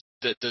on this,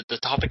 the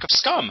topic of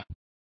scum.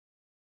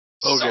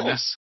 Oh, so,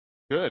 goodness.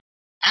 Good.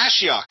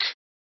 Ashiok.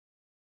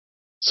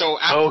 So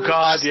after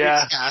God,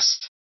 yeah.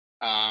 cast,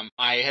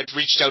 I had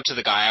reached out to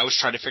the guy. I was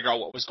trying to figure out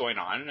what was going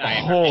on, and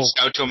I reached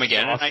out to him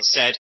again, awesome. And I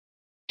said,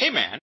 hey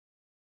man,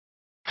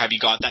 have you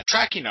got that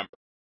tracking number?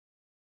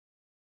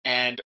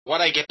 And what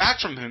I get back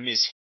from him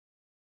is,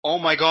 oh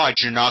my God,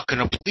 you're not going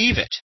to believe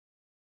it.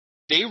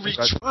 They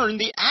returned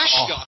the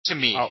Ashiok to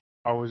me.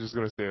 I was just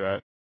going to say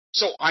that.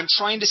 So I'm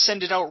trying to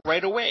send it out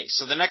right away.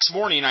 So the next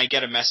morning I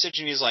get a message,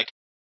 and he's like,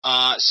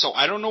 so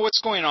I don't know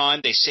what's going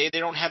on. They say they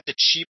don't have the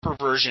cheaper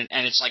version,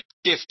 and it's like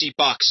 $50,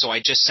 so I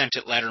just sent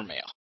it letter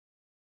mail.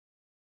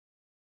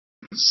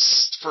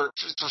 For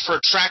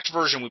a tracked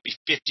version would be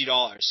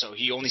 $50, so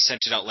he only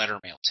sent it out letter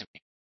mail to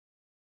me.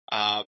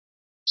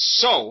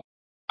 So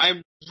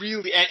I'm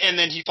really, and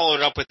then he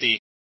followed up with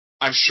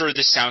I'm sure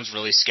this sounds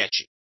really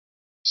sketchy.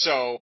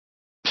 So,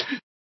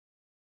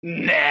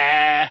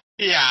 nah.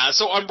 Yeah,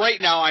 so right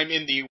now I'm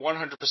in the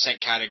 100%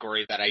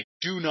 category that I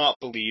do not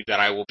believe that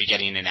I will be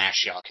getting an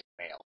Ashiok in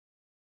the mail.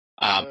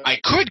 I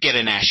could get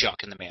an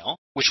Ashiok in the mail,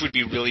 which would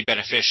be really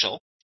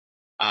beneficial.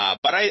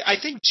 But I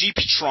think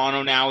GP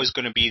Toronto now is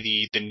going to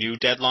be the new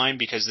deadline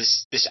because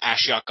this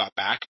Ashiok got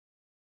back.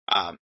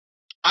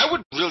 I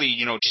would really,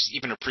 just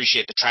even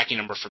appreciate the tracking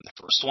number from the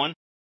first one.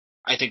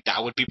 I think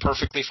that would be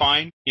perfectly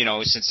fine,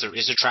 since there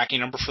is a tracking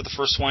number for the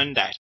first one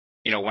that,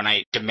 when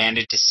I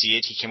demanded to see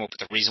it, he came up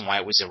with a reason why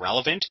it was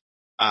irrelevant.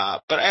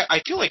 But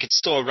I feel like it's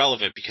still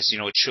irrelevant because,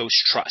 it shows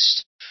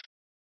trust.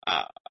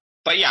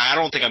 But yeah, I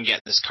don't think I'm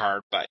getting this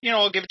card, but,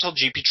 I'll give it till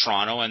GP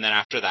Toronto, and then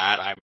after that,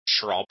 I'm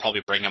sure I'll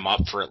probably bring him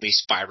up for at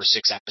least 5 or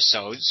 6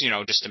 episodes,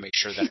 just to make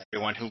sure that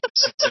everyone who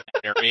listens in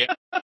that area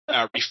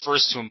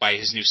refers to him by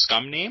his new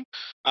scum name.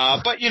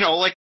 But,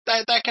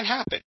 that can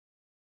happen.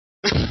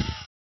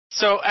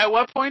 So at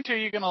what point are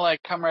you going to,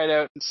 come right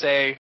out and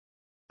say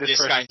this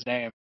person's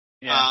name?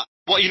 Yeah.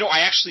 Well, I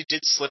actually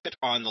did slip it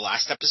on the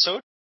last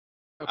episode.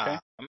 Okay.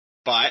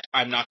 But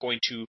I'm not going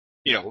to,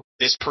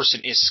 this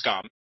person is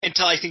scum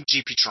until I think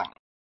GP Toronto.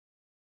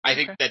 I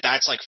think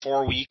that's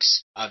 4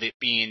 weeks of it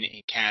being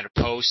a Canada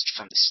Post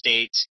from the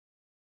States.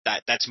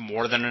 That's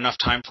more than enough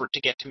time for it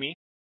to get to me.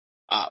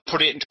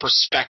 Put it into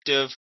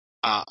perspective,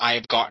 I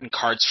have gotten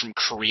cards from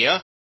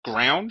Korea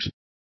ground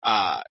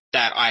that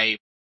I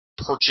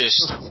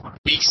purchased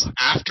weeks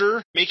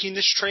after making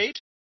this trade.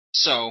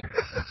 So,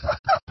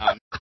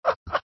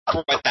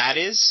 for what that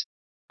is,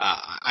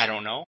 I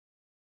don't know.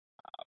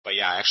 But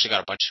yeah, I actually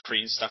got a bunch of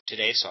Korean stuff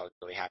today, so I was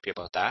really happy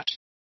about that.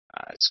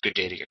 It's a good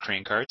day to get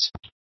Korean cards.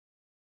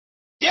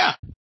 Yeah,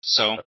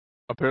 so.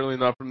 Apparently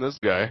not from this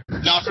guy.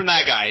 Not from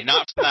that guy,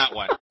 not from that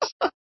one.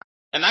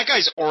 And that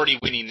guy's already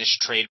winning this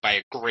trade by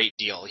a great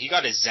deal. He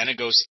got a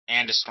Xenagos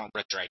and a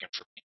Stormbreath Dragon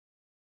for me.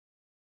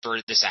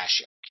 For this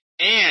Ashiok.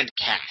 And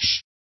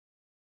cash.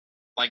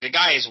 The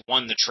guy has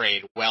won the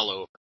trade well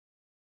over.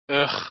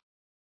 Ugh.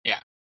 Yeah.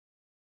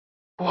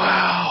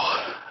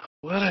 Wow.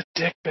 What a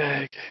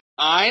dickbag.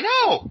 I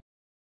know!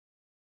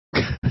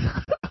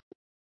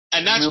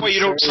 And that's why you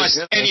don't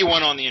trust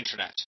anyone on the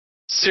internet.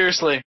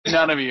 Seriously,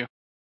 none of you.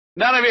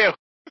 None of you!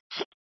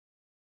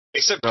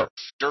 Except Durf.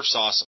 Durf's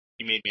awesome.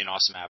 He made me an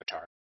awesome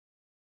avatar.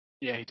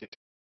 Yeah, he did.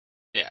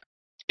 Yeah.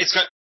 It's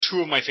got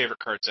 2 of my favorite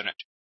cards in it.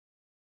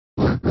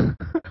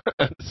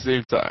 At the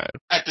same time.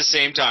 At the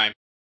same time.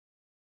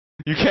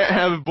 You can't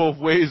have it both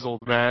ways,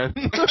 old man.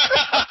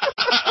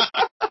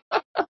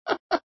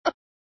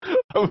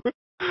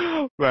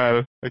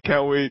 Man, I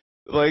can't wait.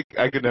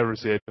 I could never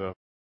say it to him.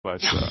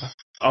 But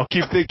I'll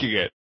keep thinking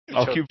it.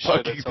 I'll keep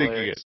fucking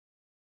thinking it.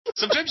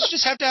 Sometimes you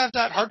just have to have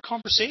that hard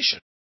conversation.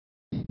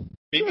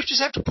 Maybe you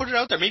just have to put it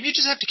out there. Maybe you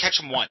just have to catch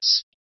him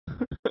once.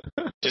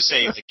 Just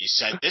say, you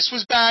said this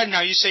was bad,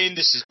 now you're saying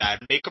this is bad.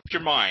 Make up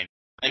your mind.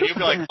 And you'll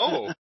be like,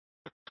 oh,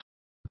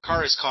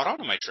 Car has caught on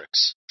to my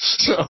tricks.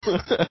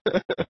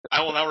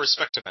 I will now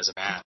respect him as a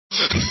man.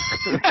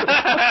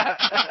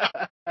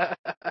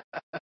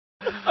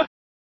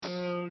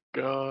 Oh,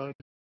 God.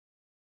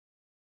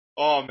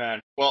 Oh,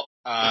 man. Well,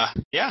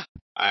 yeah.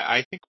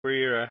 I think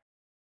we're,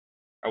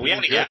 are we out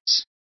of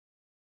guests?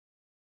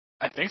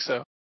 I think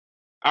so.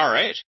 All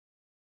right.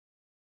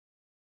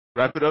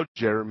 Wrap it up,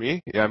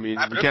 Jeremy. Yeah, I mean,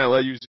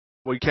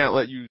 we can't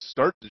let you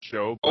start the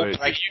show, but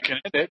you can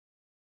end it.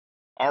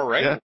 All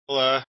right. Yeah.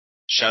 Well,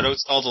 shout out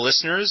to all the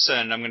listeners,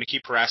 and I'm going to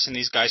keep harassing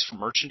these guys for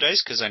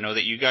merchandise because I know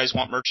that you guys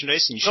want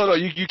merchandise. And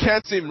you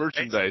can't say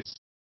merchandise.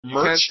 Merch.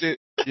 You can't say,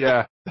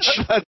 yeah,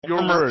 that's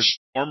your word.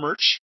 More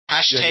merch.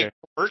 Hashtag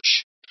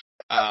merch.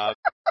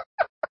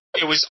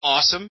 It was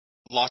awesome.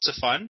 Lots of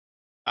fun.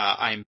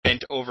 I'm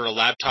bent over a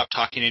laptop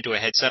talking into a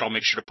headset. I'll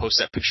make sure to post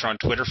that picture on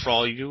Twitter for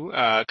all you,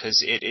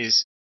 because it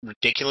is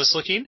ridiculous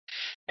looking.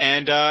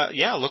 And,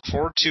 yeah, look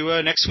forward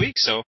to next week.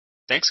 So,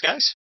 thanks,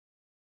 guys.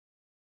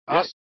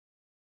 Awesome.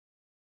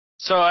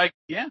 So,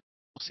 we'll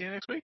see you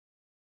next week.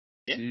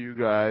 Yeah. See you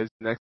guys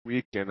next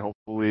week, and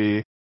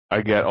hopefully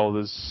I get all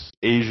this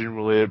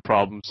Asian-related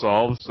problem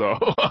solved, so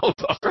I'll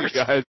talk to you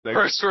guys next week.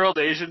 First world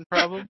Asian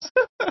problems.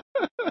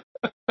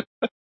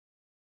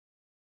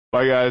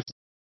 Bye, guys.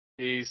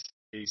 Peace.